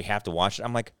you actually have to watch it.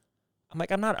 I'm like,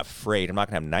 I'm not afraid. I'm not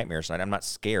gonna have nightmares tonight. I'm not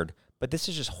scared. But this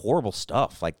is just horrible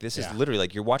stuff. Like, this is literally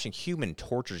like you're watching human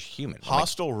tortures human.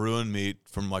 Hostel ruined me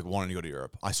from like wanting to go to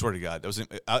Europe. I swear to God, that was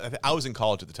I was in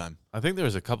college at the time. I think there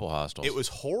was a couple Hostels. It was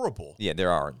horrible. Yeah,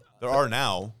 there are. There are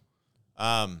now.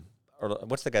 Or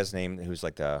what's the guy's name who's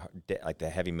like the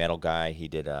heavy metal guy? He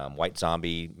did White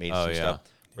Zombie, made some stuff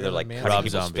where they're like cutting Rob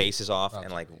people's Zombie. faces off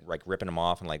and like ripping them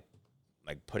off and like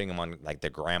putting them on like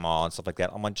their grandma and stuff like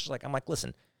that. I'm like,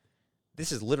 listen,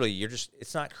 this is literally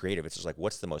it's not creative. It's just like,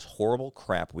 what's the most horrible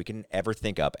crap we can ever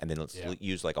think up, and then let's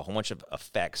use like a whole bunch of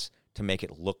effects to make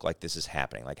it look like this is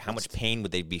happening. Like, how much pain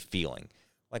would they be feeling?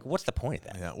 Like, what's the point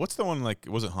of that? Yeah. What's the one like? It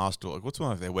wasn't Hostel. Like, what's the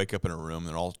one like they wake up in a room and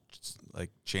they're all just, like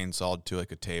chainsawed to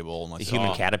like a table and like The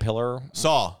human caterpillar.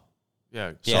 Saw.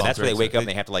 Yeah. Yeah, that's where they wake up and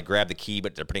They- they have to like grab the key,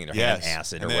 but they're putting their hand in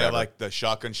acid and or they whatever. have like the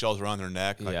shotgun shells around their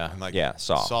neck. Like, Yeah. and, like,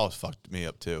 Saw. Saw fucked me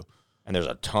up too. And there's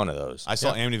a ton of those. I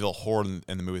saw Amityville Horror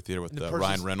in the movie theater with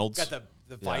Ryan Reynolds. Got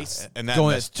the vice and that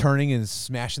going, messed- turning and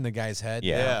smashing the guy's head.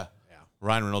 Yeah.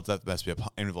 Ryan Reynolds, that must be a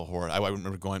Amityville Horror. I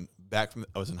remember going back from,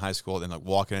 I was in high school and like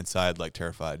walking inside like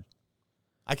terrified.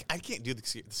 I can't do the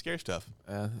scary stuff.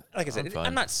 Like I said,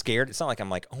 I'm not scared. It's not like I'm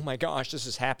like, oh my gosh, this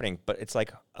is happening. But it's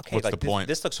like, okay, What's like the point?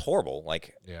 this looks horrible.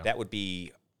 Like that would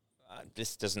be,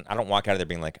 this doesn't. I don't walk out of there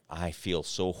being like, I feel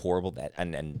so horrible that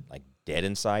and like dead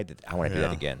inside that I want to do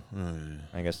that again.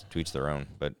 I guess to each their own.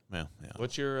 But Yeah.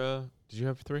 What's your? Did you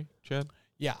have 3, Chad?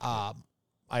 Yeah.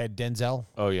 I had Denzel,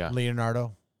 Oh yeah.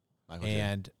 Leonardo, Michael J.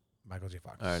 and Michael J.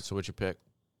 Fox. All right. So what's your pick?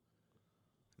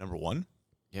 Number 1.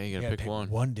 Yeah, you You gotta gotta pick one.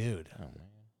 One dude.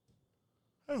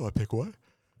 I don't want to pick one.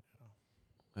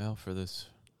 Well, for this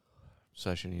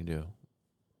session, you do.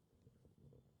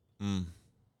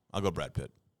 I'll go Brad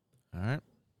Pitt. All right.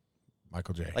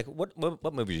 Michael J. like,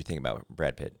 what movie did you think about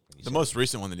Brad Pitt? when you The said- most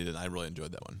recent one that he did, I really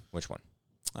enjoyed that one. Which one?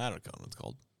 I don't know what it's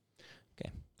called.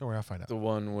 Don't worry, I'll find out. The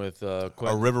one with A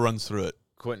Quentin, River Runs Through It.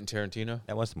 Quentin Tarantino.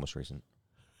 That was the most recent.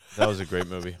 That was a great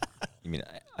movie. You mean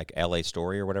like L.A.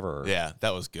 Story or whatever? Or Yeah,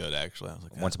 that was good actually. I was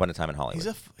like, Once Upon a Time in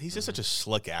Hollywood. he's just such a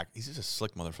slick act. He's just a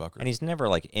slick motherfucker. And he's never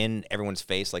like in everyone's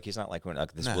face. Like, he's not like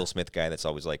this Nah. Will Smith guy that's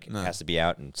always like No. has to be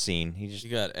out and seen. He just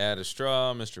You got Ad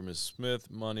Astra, Mr. and Mrs. Smith,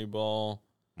 Moneyball,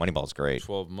 Moneyball's great.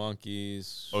 12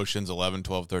 Monkeys. Ocean's 11,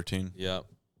 12, 13. Yep.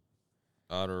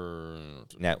 Otter.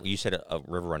 Now you said a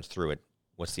river runs through it.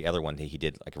 What's the other one that he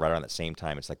did like right around the same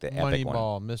time? It's like the epic one.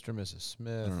 Moneyball, Mr. and Mrs. I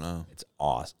Smith. don't know. It's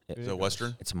awesome. Is it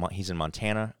Western? He's in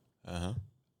Montana.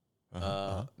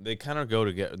 They kind of go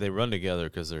together. They run together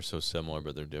because they're so similar,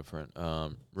 but they're different.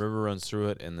 River runs through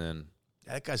it, and then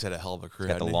That guy's had a hell of a career.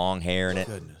 Got the hasn't he? long hair in it.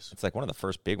 Goodness. It's like one of the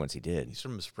first big ones he did. He's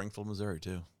from Springfield, Missouri,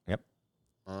 too. Yep.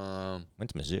 um,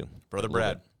 Went to Mizzou. Brother A little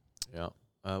Brad. yeah.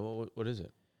 What is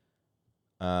it?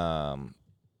 bit.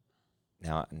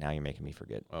 Now you're making me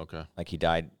forget. Okay. Like, he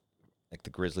died. Like, the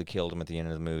grizzly killed him at the end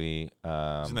of the movie.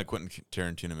 He's in that Quentin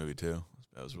Tarantino movie, too.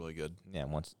 That was really good. Yeah,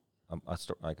 once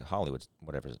like Hollywood's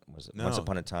whatever was it? No, Once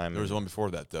Upon a Time. There was one before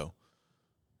that, though.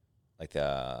 like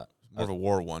the More of a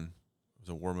war one. It was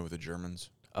a war movie with the Germans.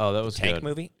 Oh, that was tank good.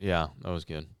 movie. Yeah, that was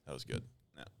good. That was good.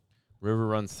 Yeah. River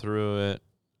runs through it.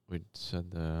 We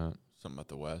said that. Something about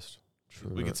the West.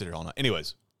 True. We can sit here all night.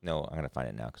 Anyways. No, I'm gonna find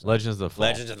it now. 'Cause Legends of the Fall.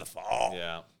 Legends of the Fall.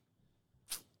 Yeah.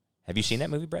 Have you seen that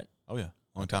movie, Brett? Oh, yeah.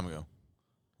 Long time ago.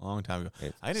 Long time ago.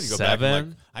 It's I need to go back. And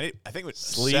Seven? I think it was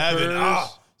Sleepers? 7.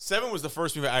 Seven was the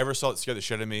first movie I ever saw that scared the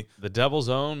shit out of me. The Devil's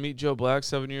Own, Meet Joe Black,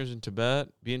 7 Years in Tibet,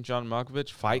 being John Malkovich,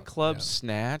 Fight Club,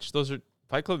 Snatch. Those are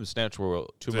Fight Club and Snatch were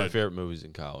two of my Dude. favorite movies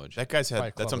in college. That guy's had.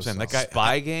 Fight That's Club what I'm saying. was That guy.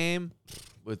 Spy Game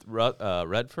with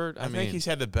Redford. I think he's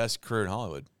had the best career in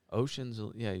Hollywood. Oceans.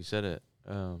 Yeah, you said it.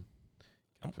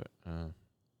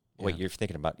 Wait, you're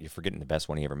forgetting the best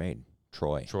one he ever made,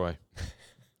 Troy. Troy.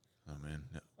 Oh man.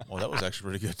 No. Well, that was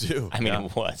actually pretty good too. I mean, Yeah.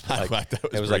 it was. I But thought that it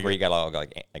was pretty like where good. you got all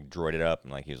like droided up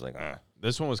and like he was like,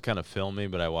 This one was kind of filmy,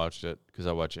 but I watched it because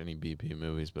I watch any BP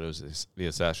movies. But it was the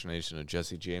assassination of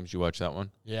Jesse James. You watch that one?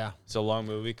 Yeah. It's a long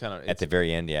movie, kind of. at the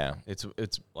very end, yeah, It's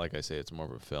like I say, it's more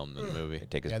of a film than a movie. they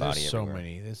take his Yeah, body there's so everywhere.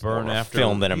 many. There's Burn more. After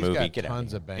film than a He's movie. got Get out of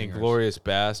tons here. of bangers. Inglorious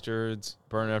Bastards,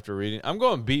 Burn After Reading. I'm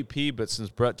going BP, but since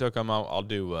Brett took him out, I'll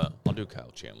do Kyle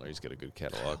Chandler. He's got a good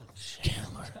catalog.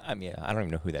 I mean, I don't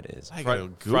even know who that is. I gotta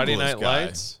Google Friday this Night guy.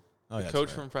 Lights. Oh, The yeah, coach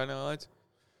that's right. from Friday Night Lights.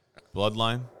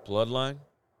 Bloodline. Bloodline.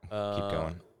 Keep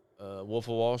going. Wolf of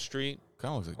Wall Street.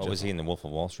 Kind of looks like. What was he in The Wolf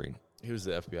of Wall Street? He was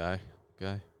the FBI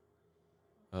guy.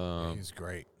 He's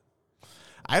great.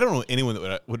 I don't know anyone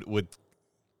that would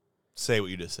say what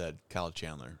you just said, Kyle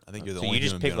Chandler. I think you're the So only. you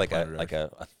just human picked being on like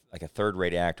planet Earth. a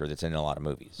third-rate actor that's in a lot of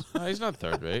movies. No, he's not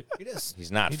third rate. He does.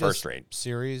 He's not He does first-rate.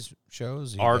 series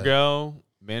shows. He does- Argo,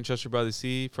 Manchester by the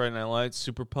Sea, Friday Night Lights,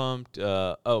 Super Pumped.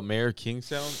 Mayor of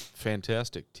Kingstown,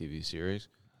 fantastic TV series.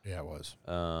 Yeah, it was.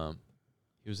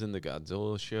 He was in the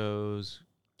Godzilla shows.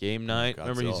 Game Night.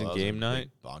 Remember he's in Godzilla, Game that was a Night?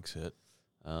 big box hit.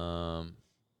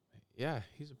 Yeah,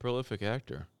 he's a prolific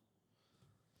actor.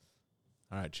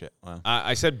 All right, shit. Well,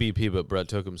 I said BP, but Brett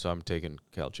took him, so I'm taking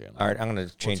Cal Chandler. All right, I'm going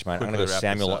to change mine. I'm going to quickly go wrap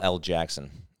Samuel this up. L.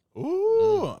 Jackson.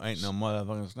 ooh, ain't no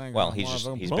motherfucking snake. Well, he's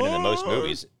been in the most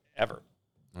movies ever.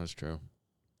 That's true.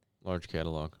 Large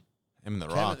catalog. Him and The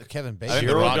Rock. Kevin I Bacon. think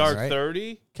The Zero Rock's Dark right?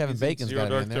 30? Kevin He's in Bacon's Zero gotta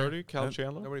be Dark in there. 30? Cal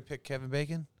Chandler? Nobody picked Kevin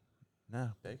Bacon? No,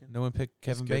 Bacon. No one picked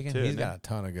Kevin good Bacon? too, He's isn't got a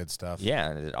ton of good stuff.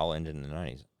 Yeah, it all ended in the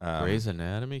 90s. Grey's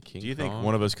Anatomy? King Do you think Kong?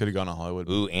 one of us could have gone to Hollywood?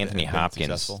 Ooh, Anthony and been Hopkins.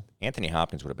 successful? Anthony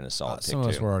Hopkins would have been a solid pick, some of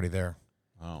us too. were already there.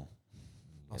 Oh.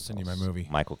 I'll send you my movie.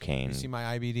 Michael Caine. You see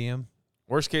my IBDM?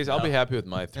 Worst case, I'll No. be happy with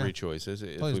my three Yeah. choices.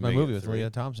 If Please, we my make movie it with three.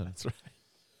 Leah Thompson. That's right.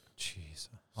 Jeez.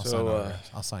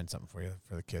 I'll sign something for you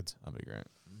for the kids. That'd be great.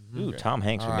 Ooh, Tom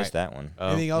Hanks. All We right. missed that one. Oh,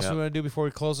 Anything else yeah. we want to do before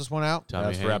we close this one out? Tommy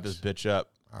Let's wrap Hanks. this bitch up.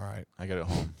 All right. I got it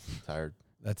home. Tired.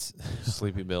 That's.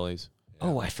 Sleepy Billies.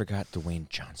 Oh, I forgot Dwayne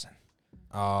Johnson.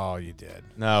 Oh, you did.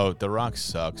 No, The Rock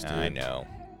sucks, dude. I know.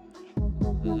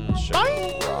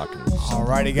 Mm-hmm. Rock and All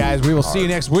righty, guys. We will see you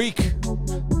next week.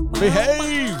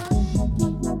 Behave.